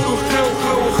xel xuuru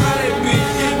xew-xew xare bi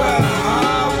xibaar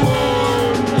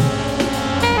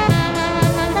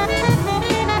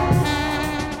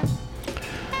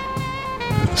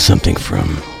Something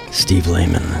from Steve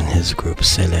Lehman and his group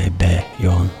Sele Be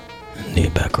Yon in the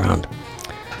background.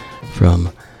 From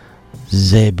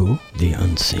Zebu the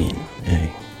Unseen,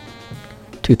 a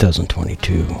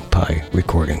 2022 Pi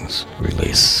Recordings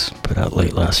release put out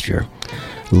late last year.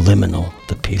 Liminal,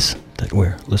 the piece that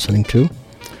we're listening to.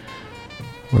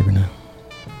 We're going to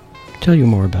tell you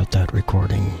more about that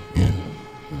recording in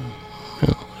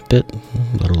a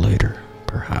little later,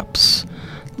 perhaps.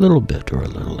 A little bit or a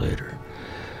little later.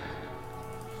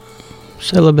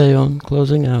 Celebeon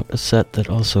closing out a set that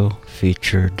also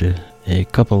featured a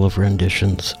couple of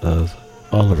renditions of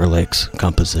Oliver Lake's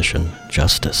composition,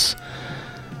 Justice.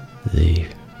 The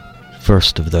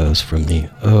first of those from the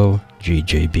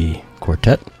OGJB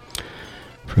Quartet,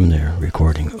 from their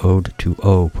recording Ode to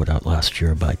O, put out last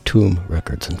year by Tomb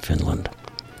Records in Finland.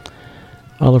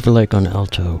 Oliver Lake on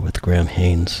alto with Graham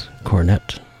Haynes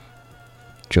cornet,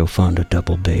 Joe Fonda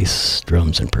double bass,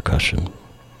 drums and percussion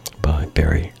by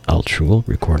Barry Altschul,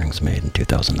 recordings made in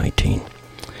 2019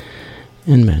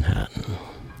 in Manhattan.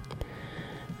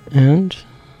 And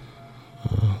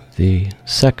the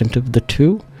second of the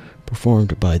two,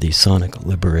 performed by the Sonic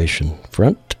Liberation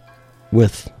Front,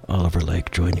 with Oliver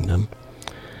Lake joining them.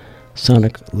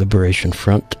 Sonic Liberation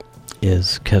Front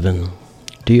is Kevin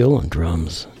Deal on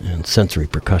drums and sensory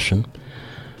percussion,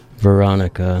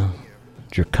 Veronica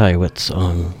Jerkiewicz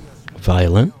on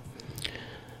violin,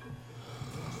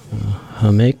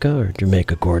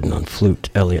 Jamaica Gordon on flute,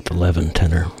 Elliot Levin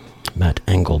tenor, Matt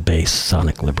Engel bass,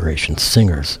 Sonic Liberation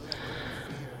singers,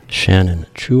 Shannon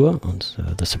Chua on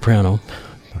the soprano,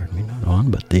 not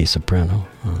on, but the soprano,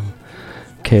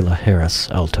 Kayla Harris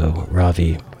alto,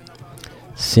 Ravi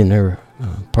Sina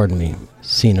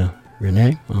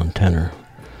Renee on tenor,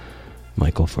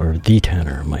 Michael Ford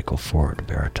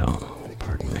baritone.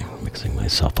 Pardon me, mixing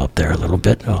myself up there a little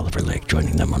bit. Oliver Lake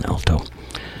joining them on alto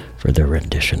for their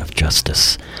rendition of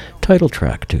Justice. Title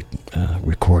track to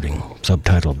recording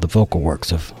subtitled The Vocal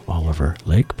Works of Oliver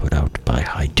Lake, put out by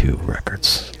Hi2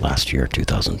 Records last year,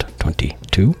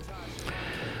 2022.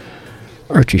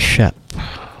 Archie Shepp,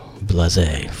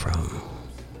 Blasé, from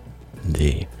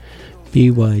the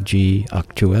BYG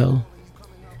Actuel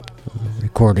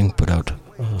recording put out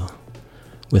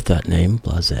with that name,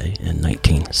 Blasé, in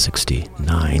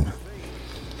 1969.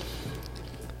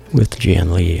 With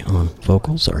Jan Lee on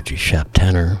vocals, Archie Shepp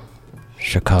tenor,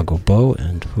 Chicago Beau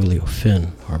and Julio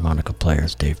Finn harmonica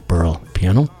players, Dave Burrell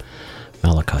piano,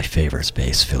 Malachi Favors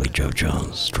bass, Philly Joe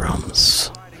Jones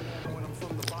drums.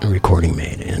 A recording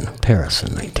made in Paris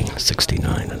in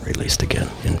 1969 and released again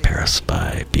in Paris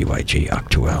by BYG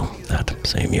Actuel that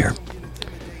same year.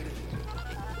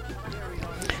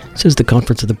 This is the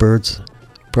Conference of the Birds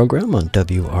program on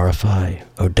WRFI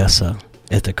Odessa,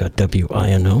 Ithaca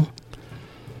WINO,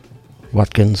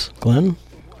 Watkins Glen.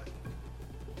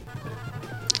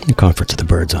 The Conference of the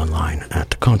Birds online at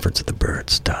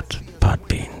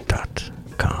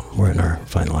conferenceofthebirds.podbean.com. We're in our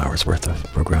final hour's worth of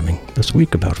programming this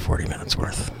week, about 40 minutes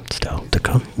worth still to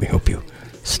come. We hope you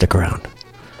stick around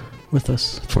with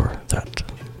us for that.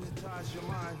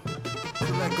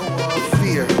 Let go of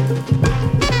fear.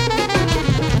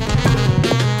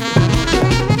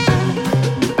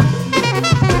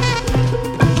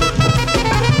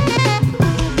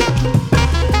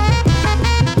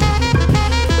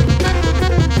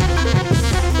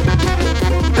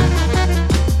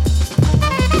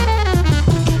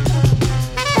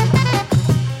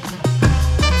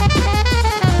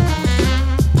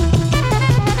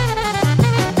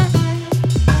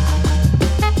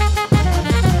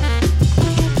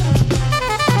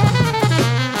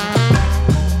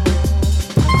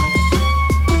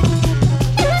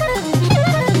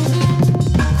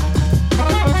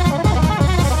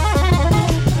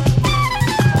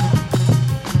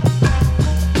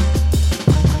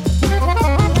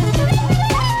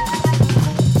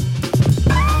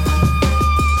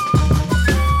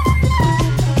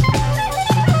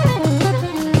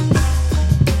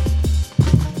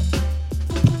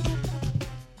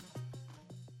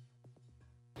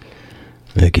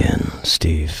 Again,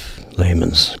 Steve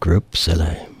Lehman's group,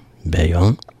 Soleil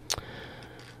Bayon.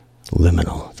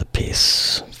 Liminal, the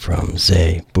piece from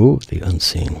Zé Bu, The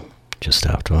Unseen, just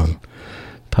out on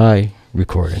Pi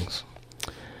Recordings.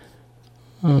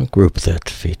 A group that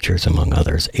features, among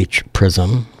others, H.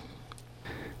 Prism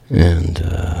and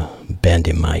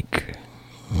Bandy Mike.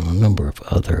 A number of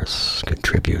others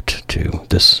contribute to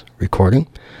this recording.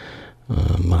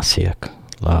 Masiek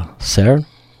La Serre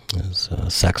is a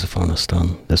saxophonist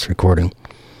on this recording.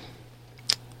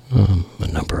 A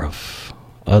number of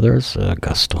others,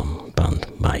 Gaston Band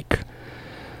Mike,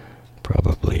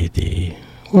 probably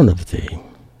one of the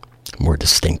more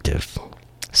distinctive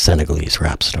Senegalese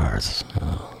rap stars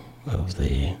of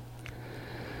the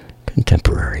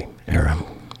contemporary era.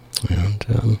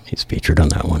 And he's featured on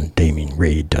that one. Damien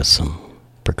Reed does some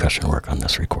percussion work on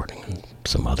this recording, and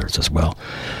some others as well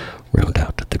round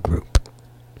out the group.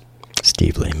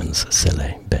 Steve Lehman's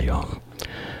Soleil Bayon.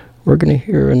 We're going to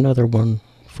hear another one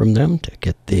from them to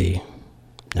get the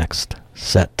next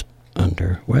set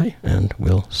underway, and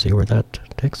we'll see where that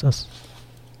takes us.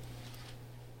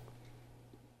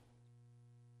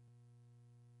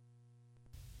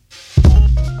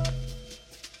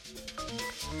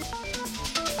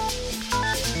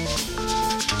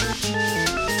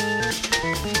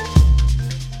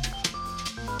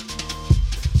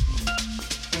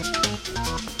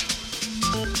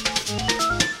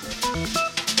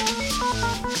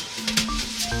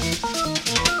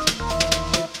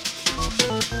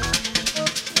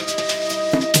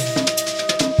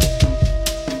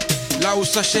 Là où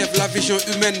s'achève la vision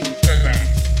humaine,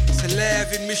 s'élève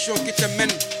une mission qui te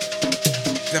mène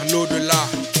vers l'au-delà.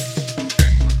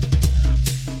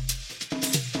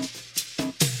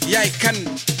 Yaay kan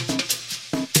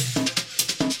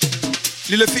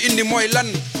li la fi indi mooy lan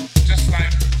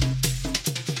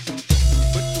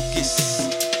bët du gis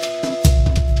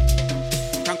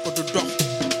tànk du dox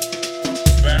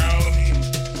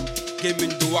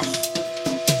gémmiñ du wax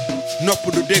nopp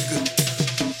du dégg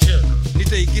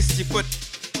tey gis ci bët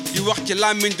di wax ci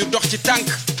làmmiñ du dox ci tànk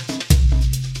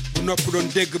bu nopp doon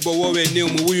dégg ba woowee néew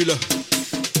mu wuyu la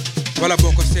wala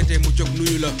boo ko seetee mu jóg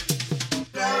nuyu la.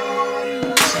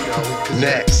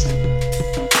 Next.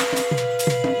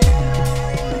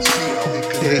 See how we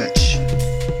connect.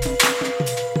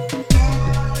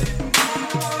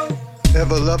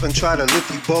 Ever love and try to lift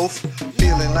you both,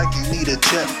 feeling like you need a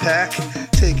jetpack,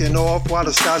 taking off while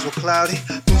the skies were cloudy.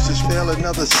 Boosters fail,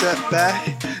 another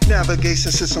setback.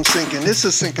 Navigation system sinking, it's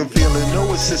a sinking feeling.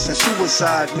 No assistance,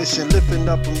 suicide mission, lifting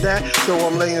up from that. So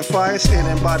I'm laying fire,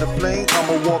 standing by the flame.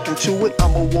 I'ma walk into it,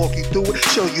 I'ma walk you through it.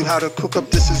 Show you how to cook up,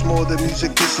 this is more than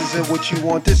music. This isn't what you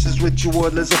want, this is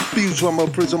ritualism. Views from a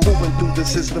prism, moving through the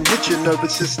system. Hit your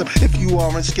nervous system, if you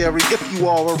aren't scary. If you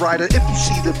are a writer, if you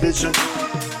see the vision.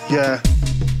 Yeah.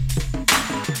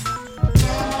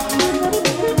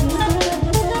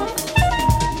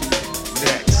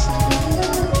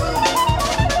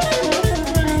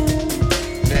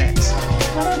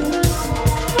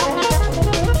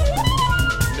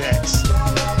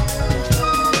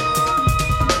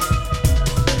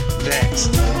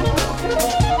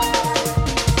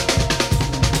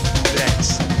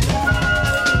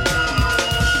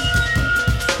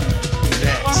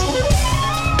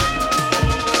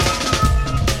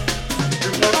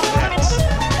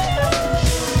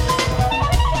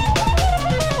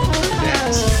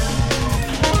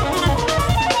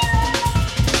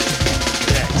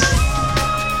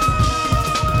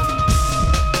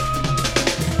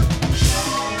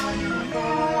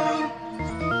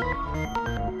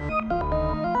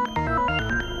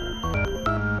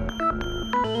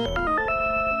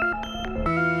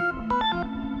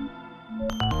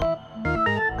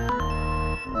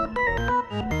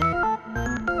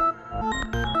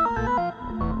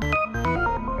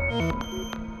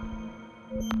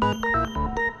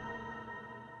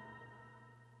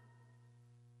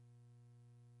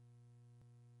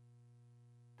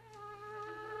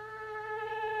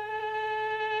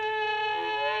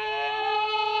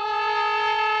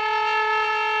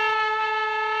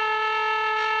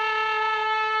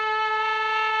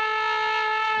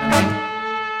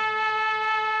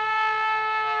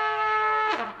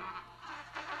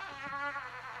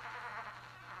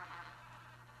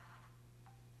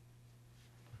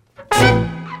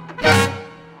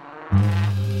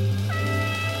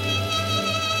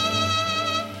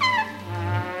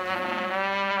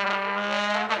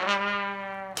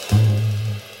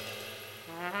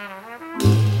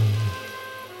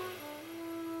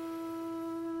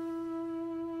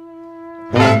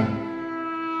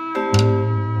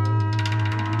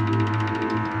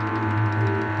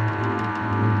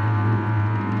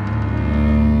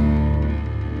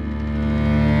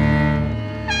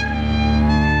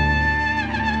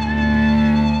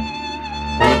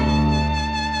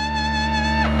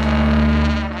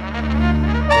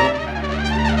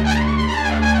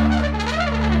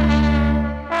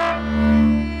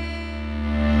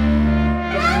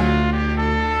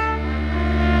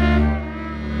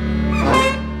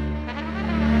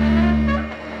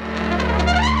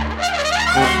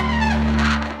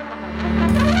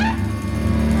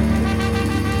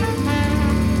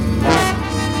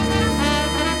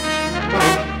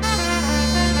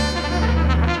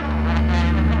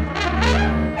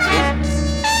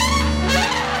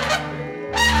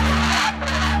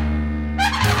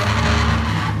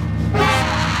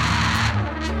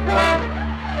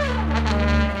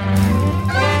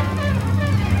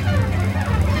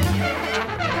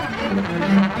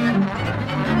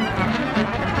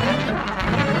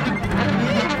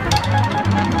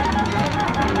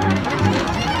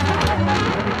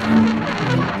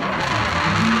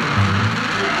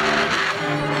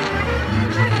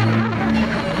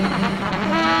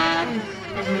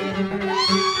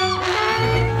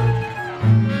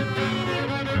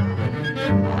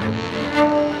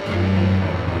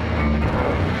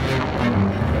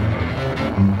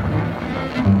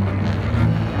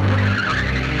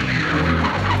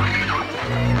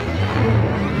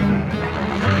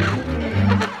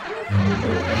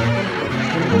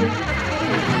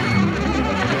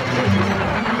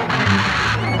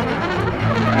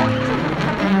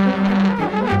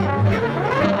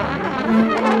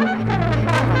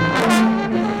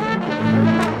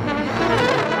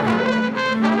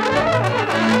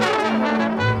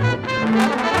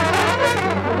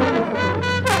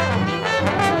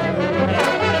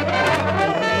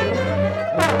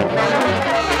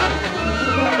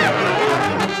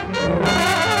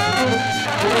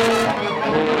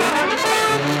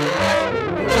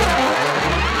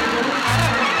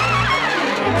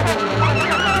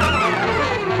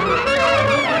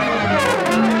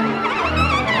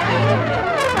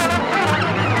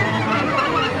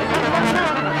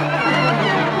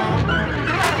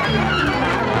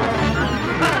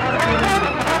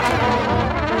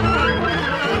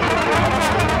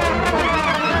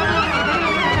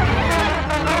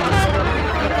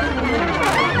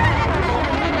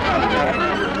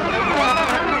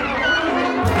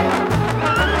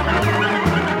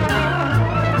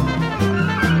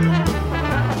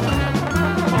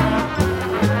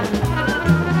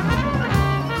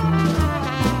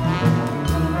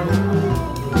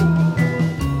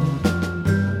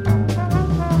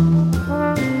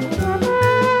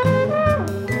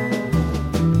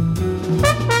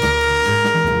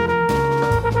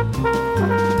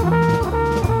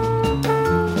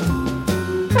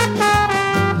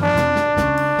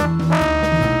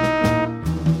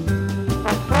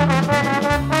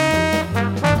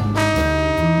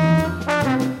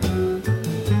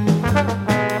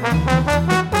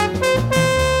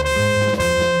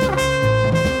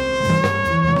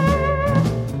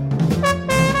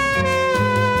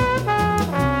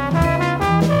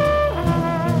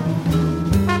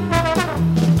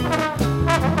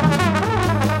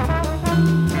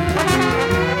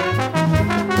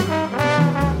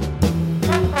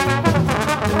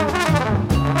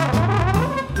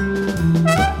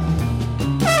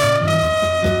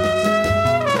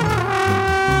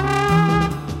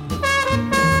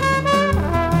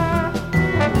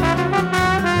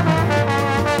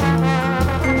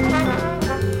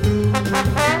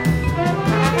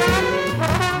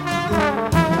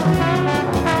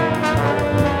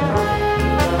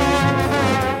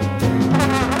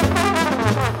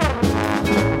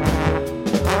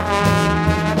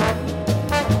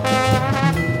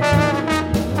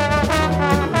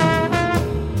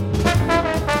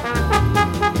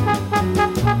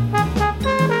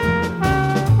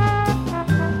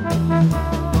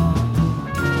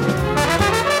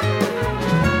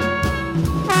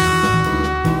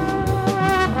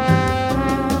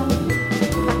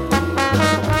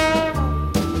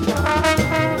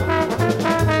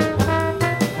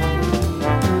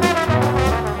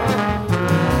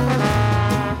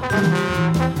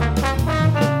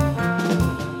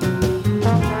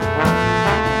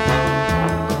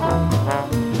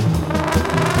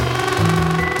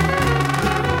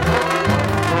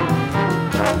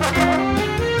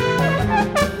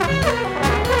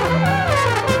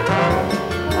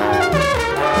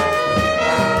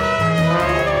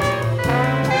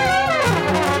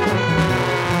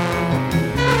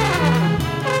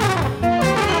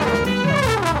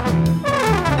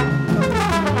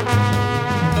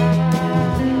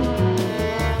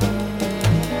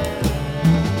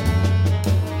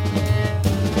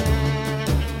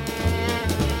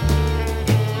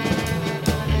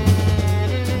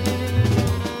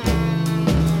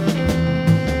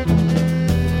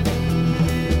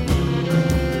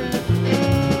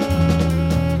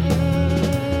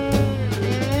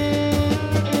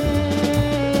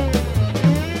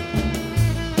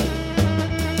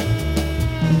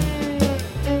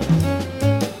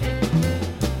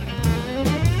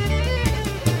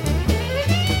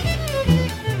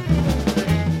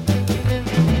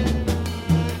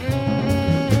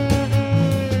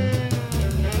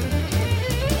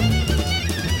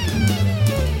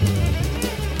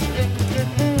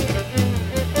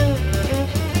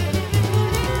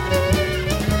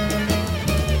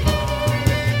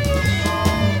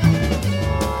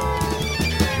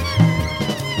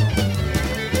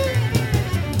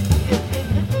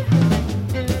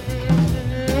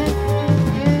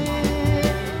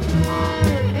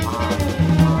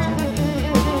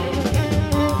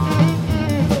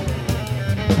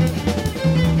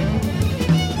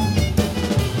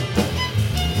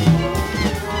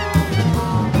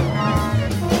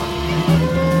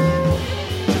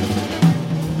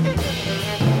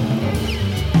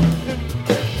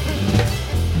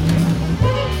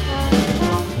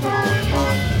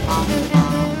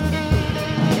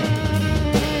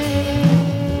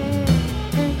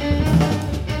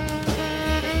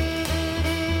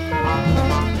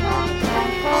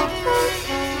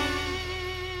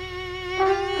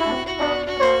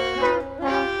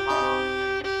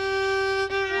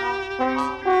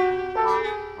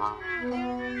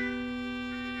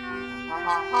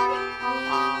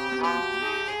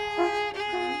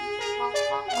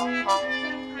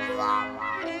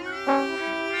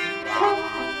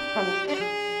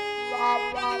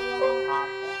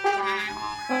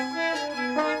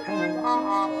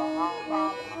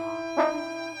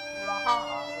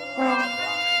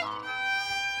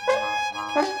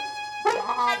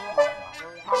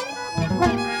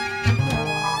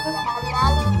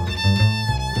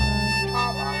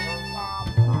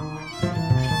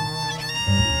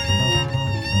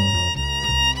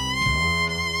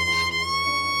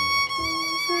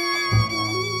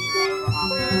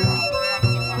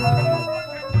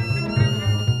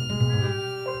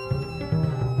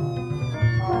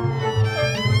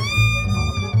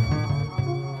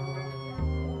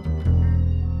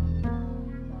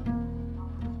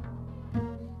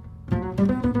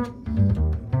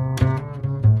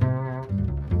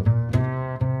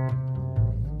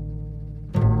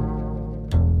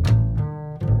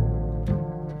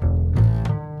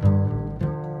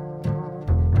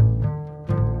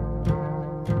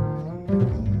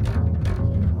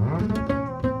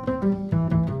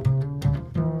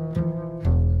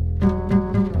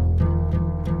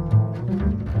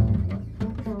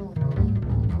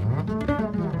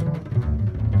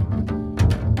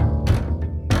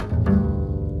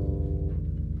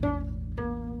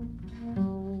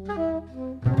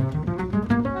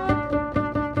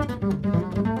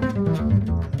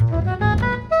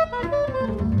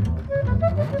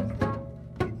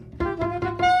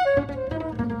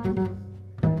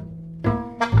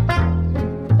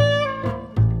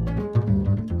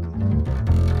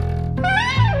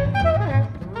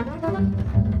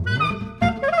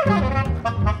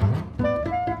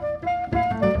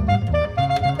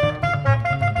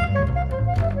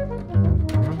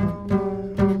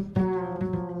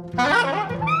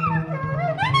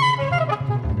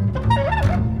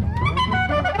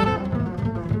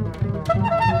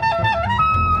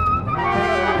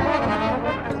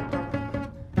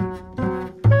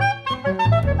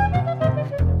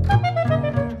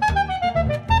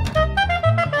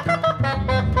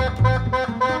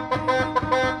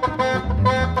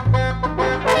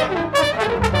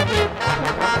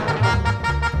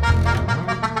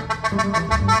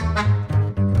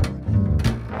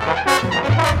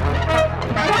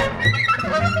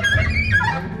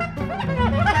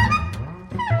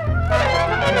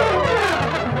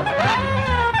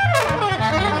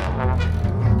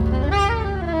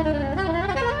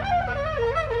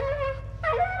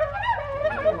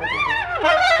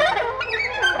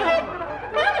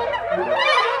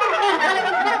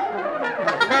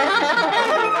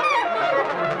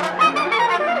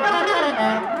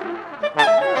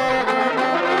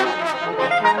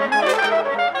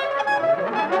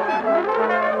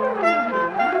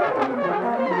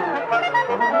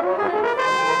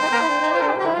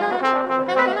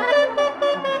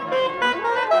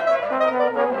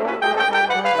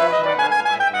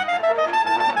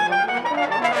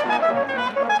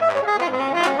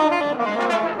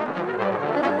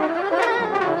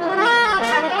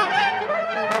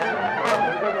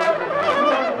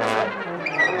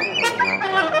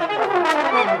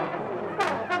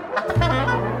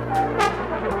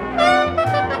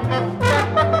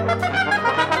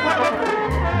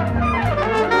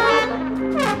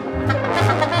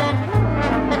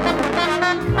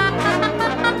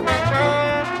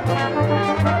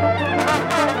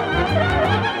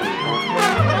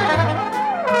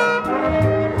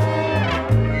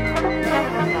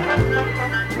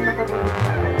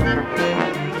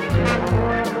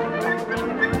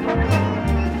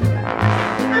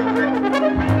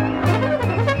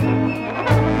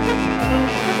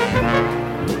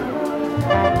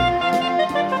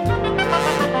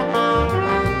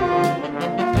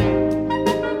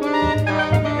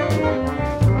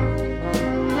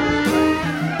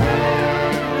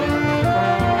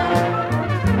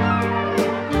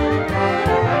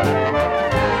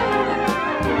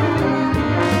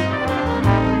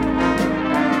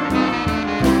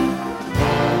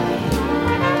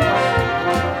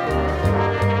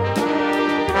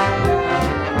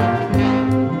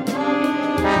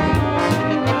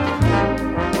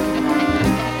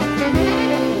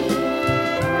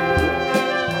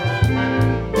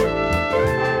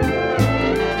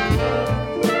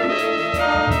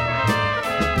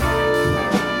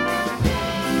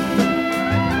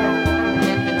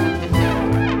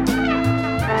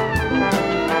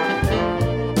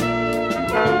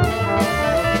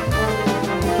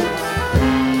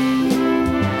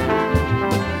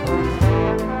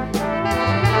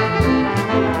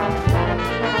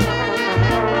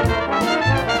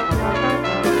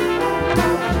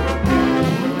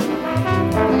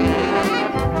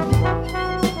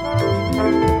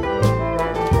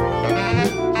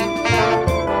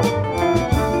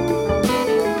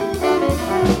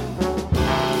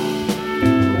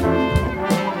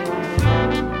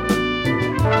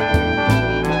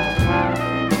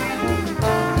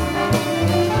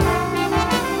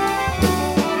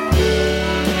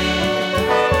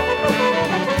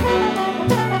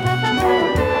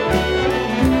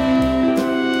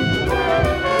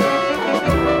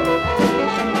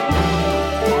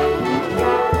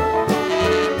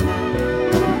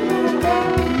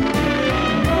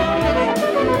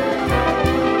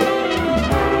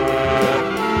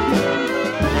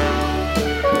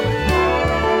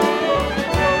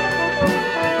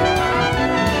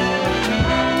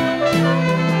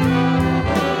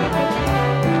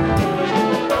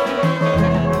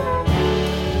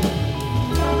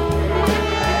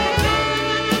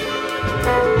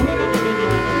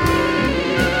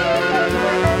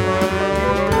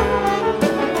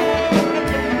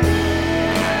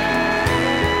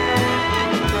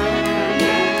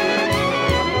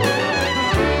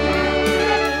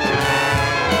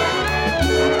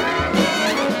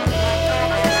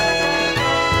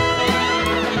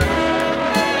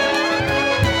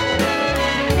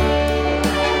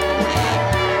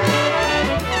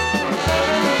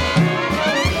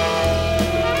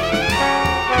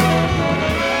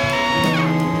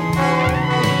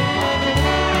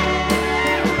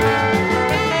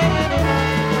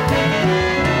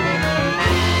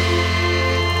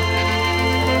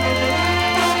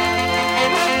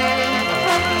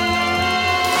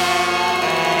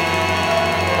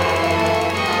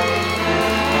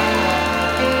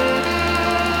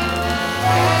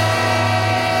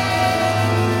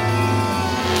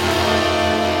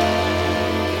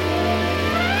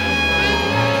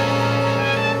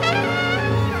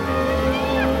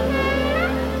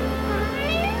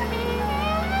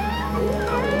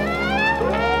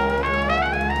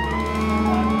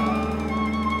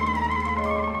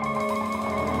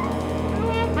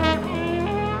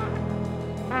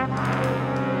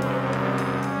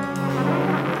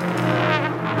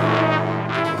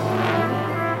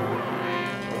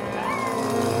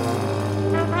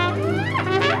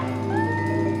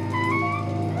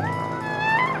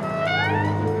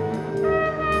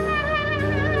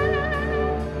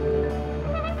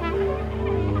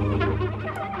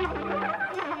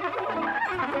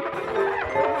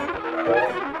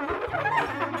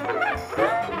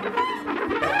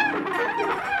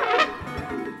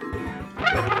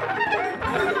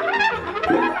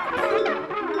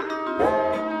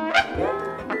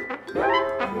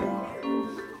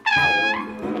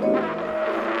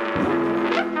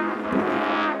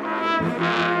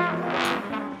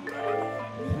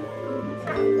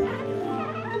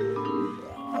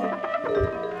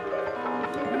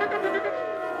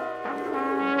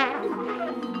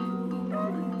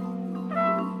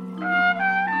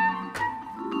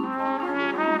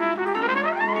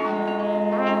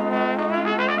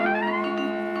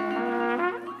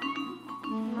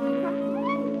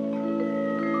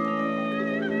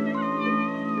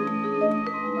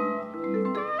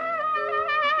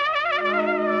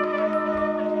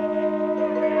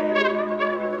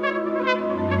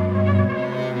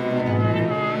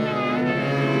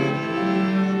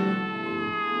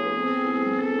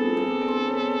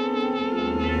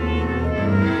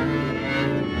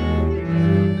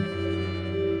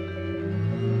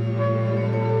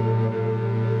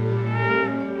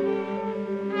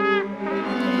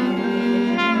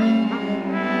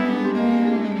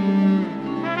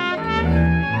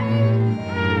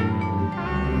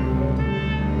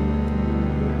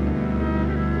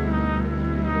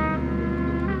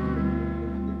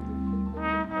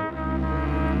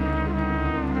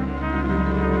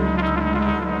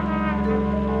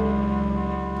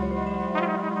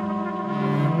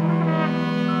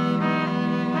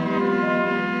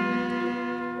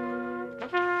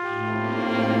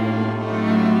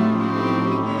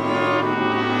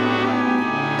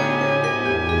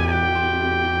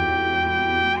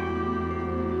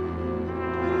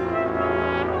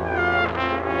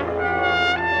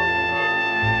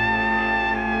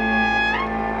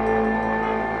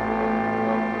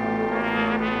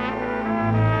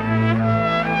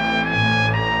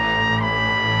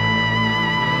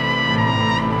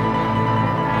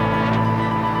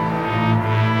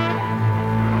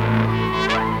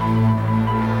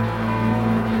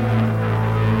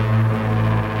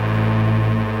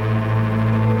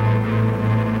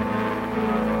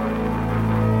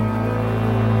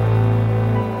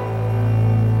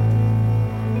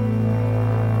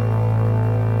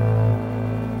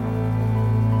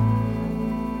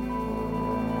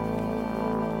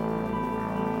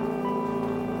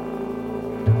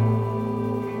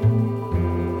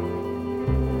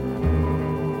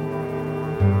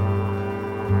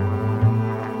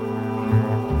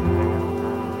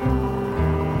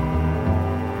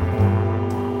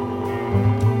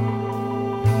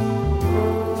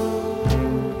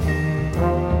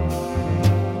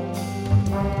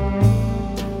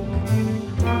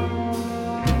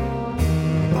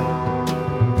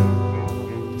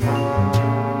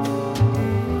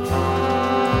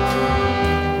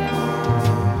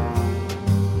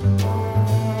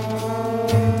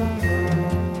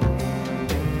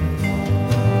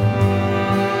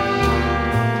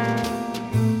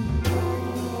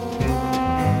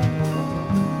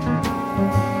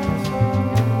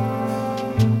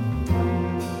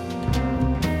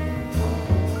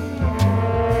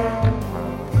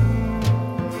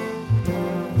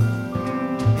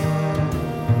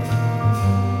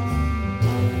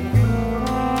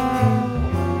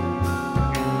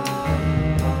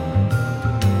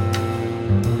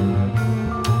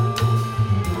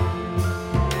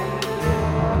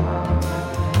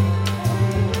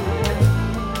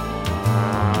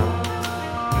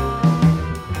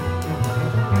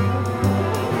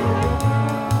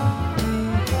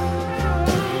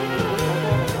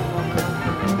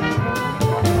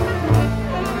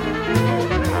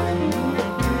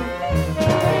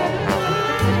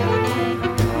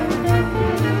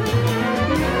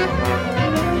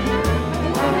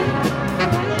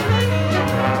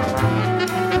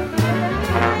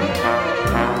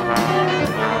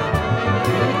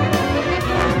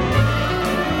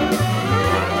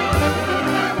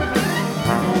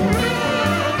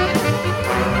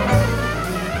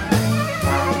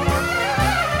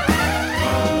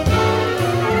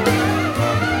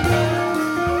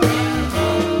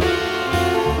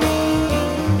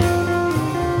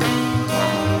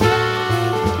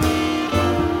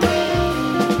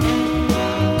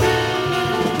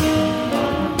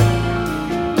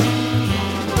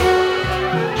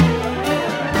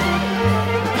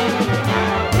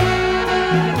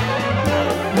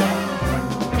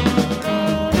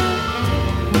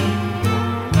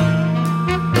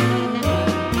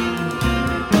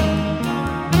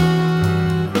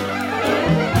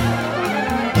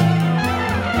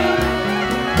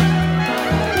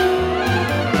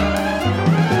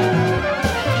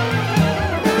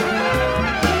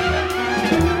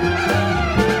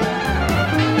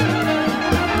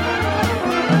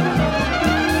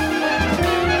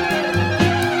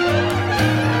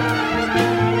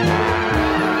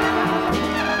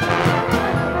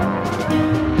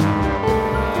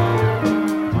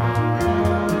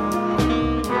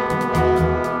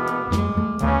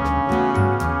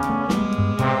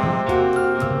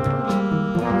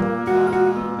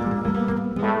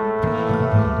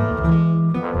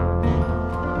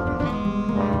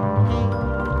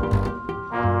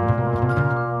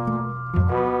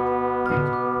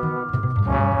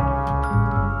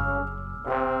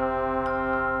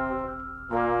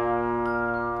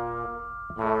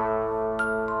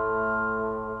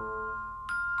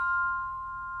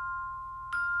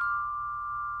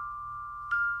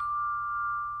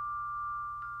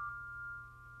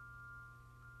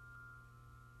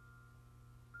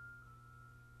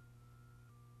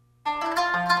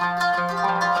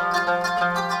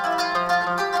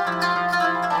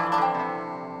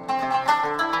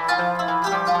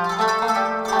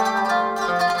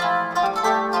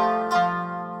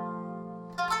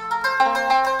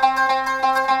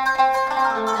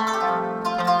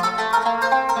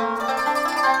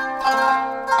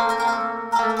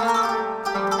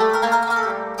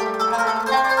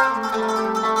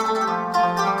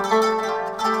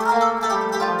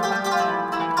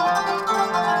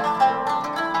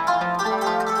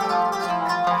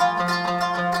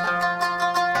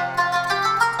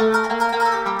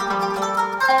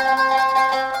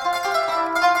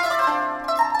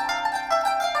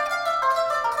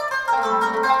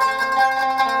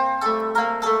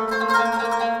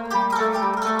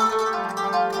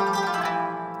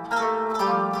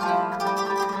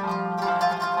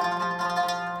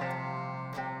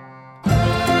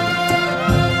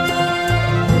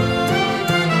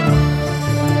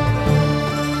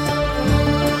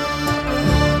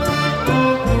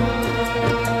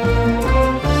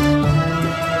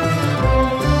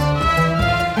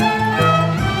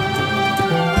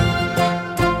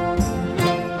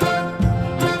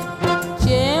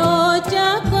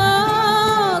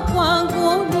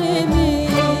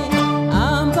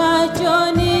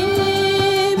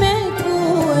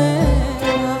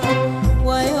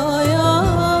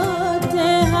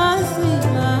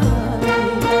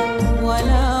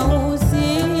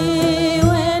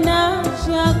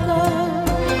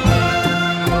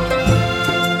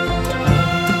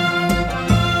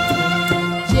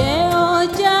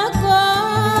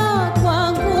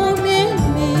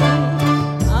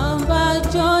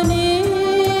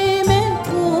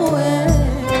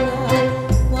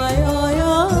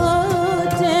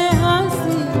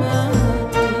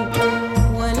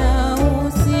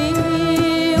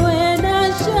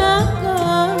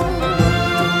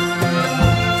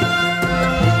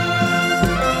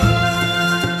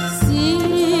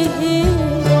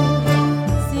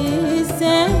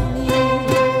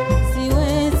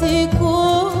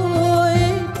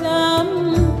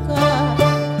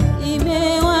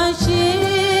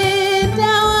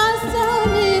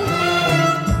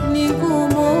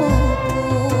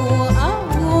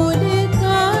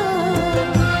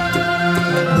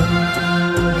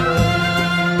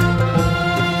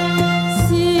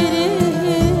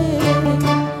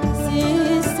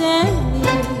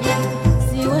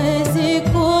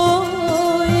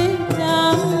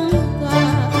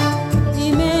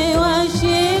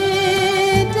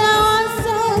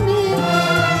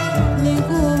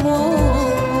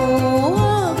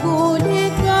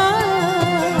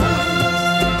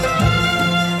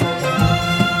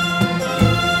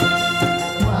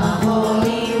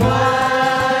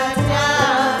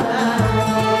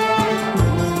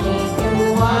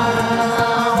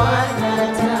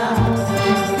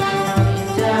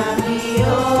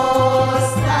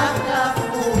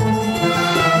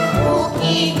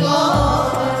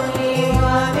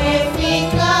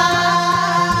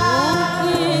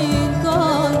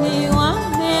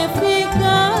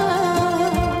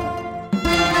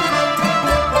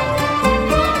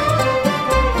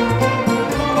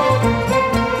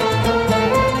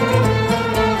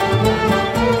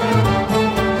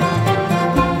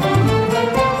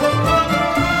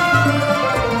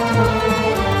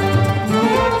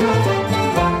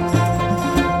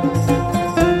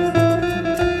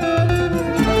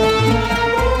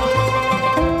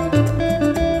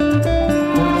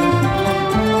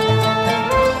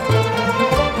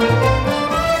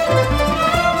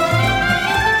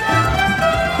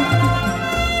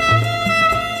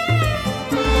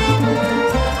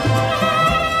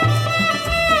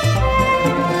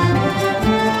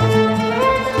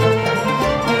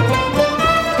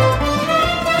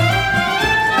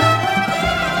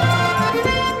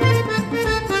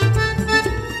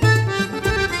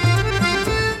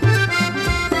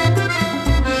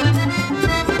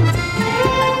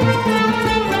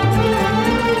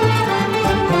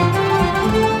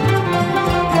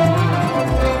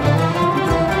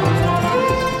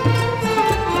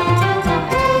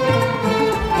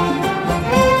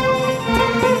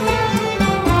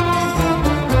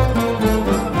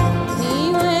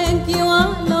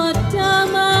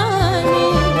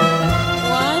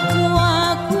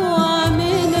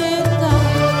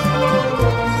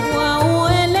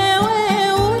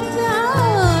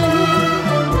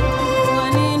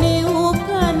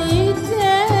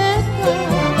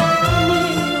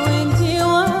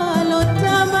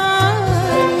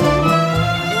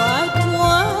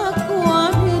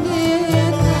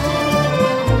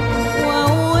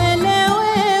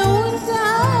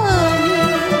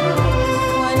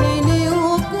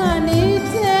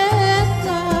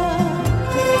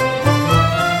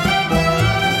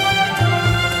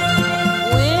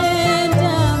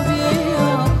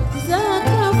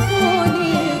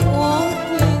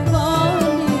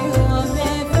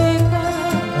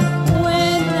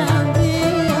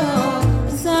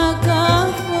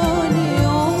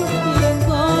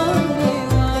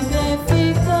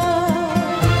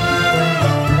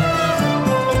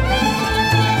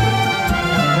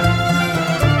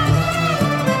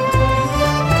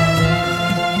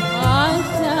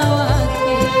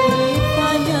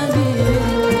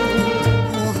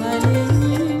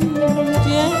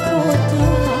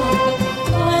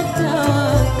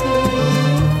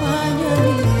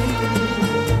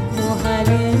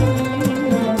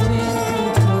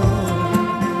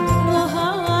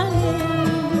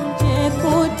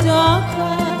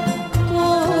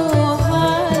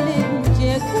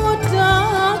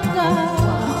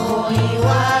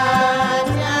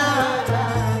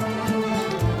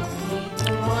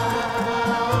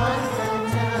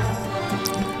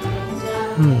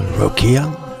 Rokia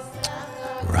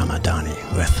Ramadani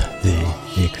with the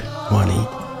Ikwani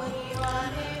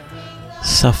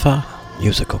Safa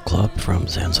Musical Club from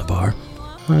Zanzibar.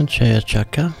 And Chaya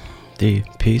Chaka, the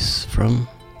piece from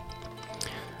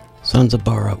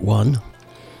Zanzibar 1,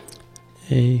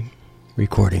 a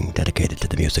recording dedicated to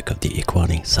the music of the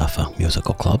Ikwani Safa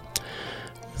Musical Club,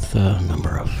 with a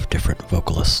number of different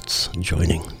vocalists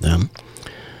joining them.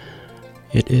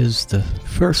 It is the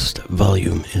first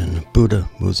volume in Buddha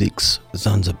Musik's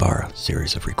Zanzibar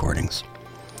series of recordings.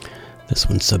 This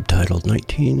one's subtitled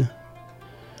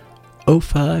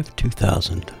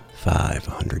 1905-2005,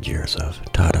 100 Years of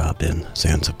Tarab in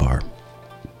Zanzibar.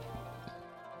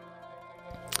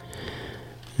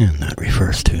 And that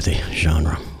refers to the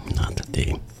genre, not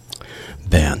the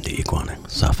band, the Ikwani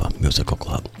Safa Musical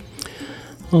Club,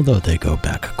 although they go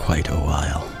back quite a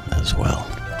while as well.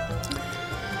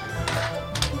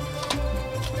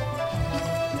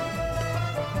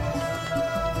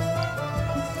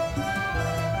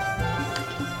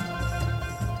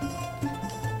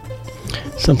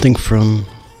 Something from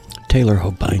Taylor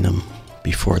Hobynum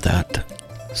before that,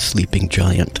 Sleeping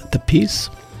Giant, the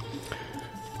piece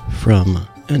from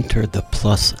Enter the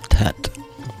Plus Tet.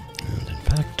 And in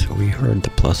fact, we heard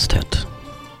the Plus Tet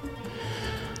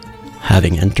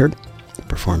having entered,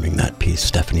 performing that piece,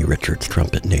 Stephanie Richards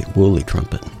trumpet, Nate Woolley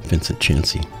trumpet, Vincent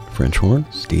Chansey French horn,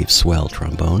 Steve Swell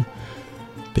trombone,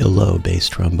 Bill Lowe bass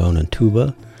trombone and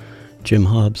tuba, Jim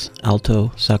Hobbs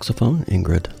alto saxophone,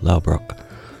 Ingrid Laubrock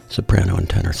soprano and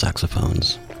tenor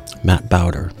saxophones, Matt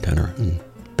Bowder tenor and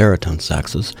baritone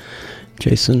saxes,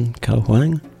 Jason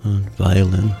Kauhuang on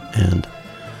violin and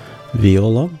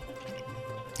viola,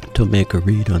 Tomeka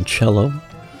Reed on cello,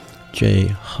 Jay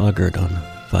Hoggard on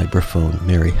vibraphone,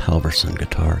 Mary Halverson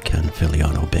guitar, Ken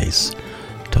Filiano bass,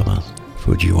 Thomas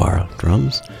Fujiwara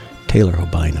drums, Taylor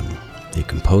Hobynum, the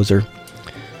composer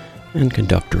and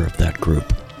conductor of that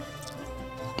group.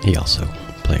 He also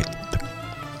played the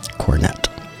cornet.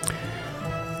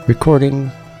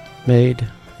 Recording made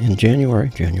in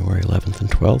January 11th and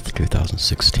 12th,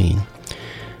 2016,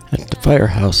 at the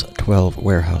Firehouse 12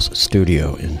 Warehouse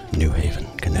Studio in New Haven,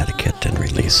 Connecticut, and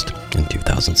released in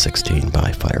 2016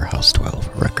 by Firehouse 12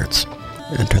 Records.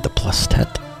 Enter the Plus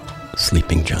Tet,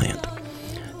 Sleeping Giant.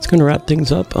 It's going to wrap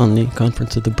things up on the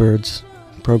Conference of the Birds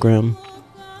program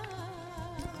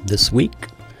this week.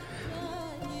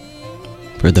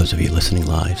 For those of you listening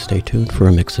live, stay tuned for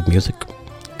a mix of music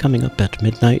coming up at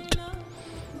midnight.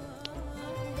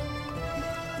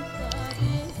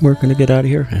 We're going to get out of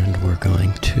here, and we're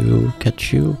going to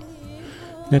catch you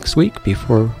next week.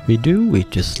 Before we do,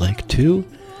 we'd just like to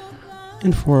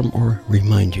inform or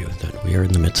remind you that we are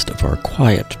in the midst of our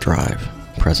quiet drive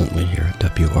presently here at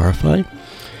WRFI.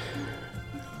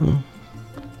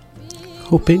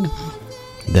 Hoping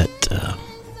that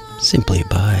simply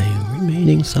by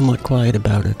remaining somewhat quiet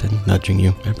about it and nudging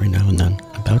you every now and then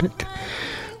about it,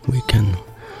 we can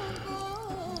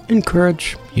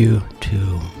encourage you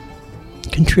to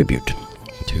contribute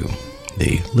to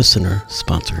the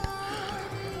listener-sponsored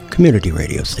community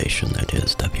radio station that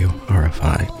is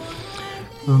WRFI.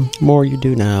 The more you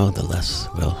do now, the less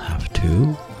we'll have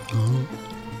to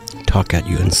talk at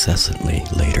you incessantly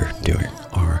later during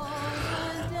our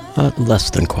less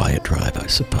than quiet drive, I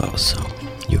suppose. So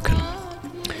you can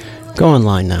go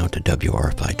online now to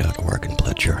WRFI.org and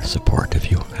pledge your support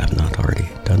if you have not already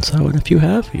done so. And if you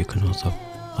have, you can also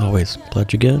always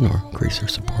pledge again or increase your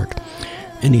support.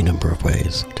 Any number of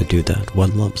ways to do that.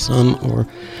 One lump sum or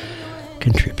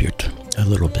contribute a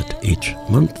little bit each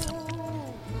month.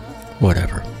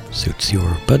 Whatever suits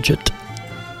your budget.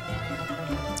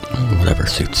 Whatever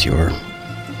suits your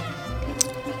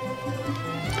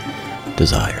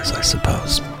desires, I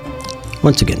suppose.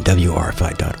 Once again,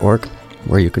 WRFI.org,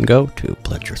 where you can go to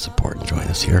pledge your support and join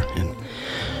us here in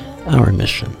our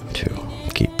mission to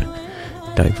keep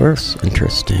diverse,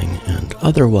 interesting, and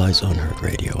otherwise unheard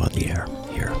radio on the air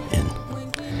here in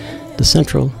the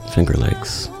Central Finger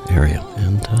Lakes area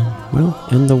and,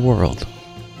 in the world.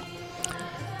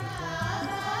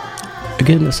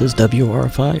 Again, this is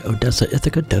WRFI, Odessa,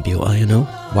 Ithaca, WINO,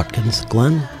 Watkins,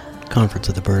 Glen. Conference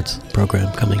of the Birds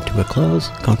program coming to a close.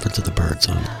 Conference of the Birds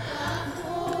on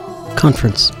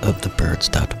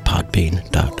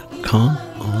conferenceofthebirds.podbean.com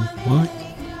online.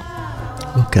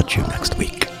 We'll catch you next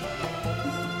week.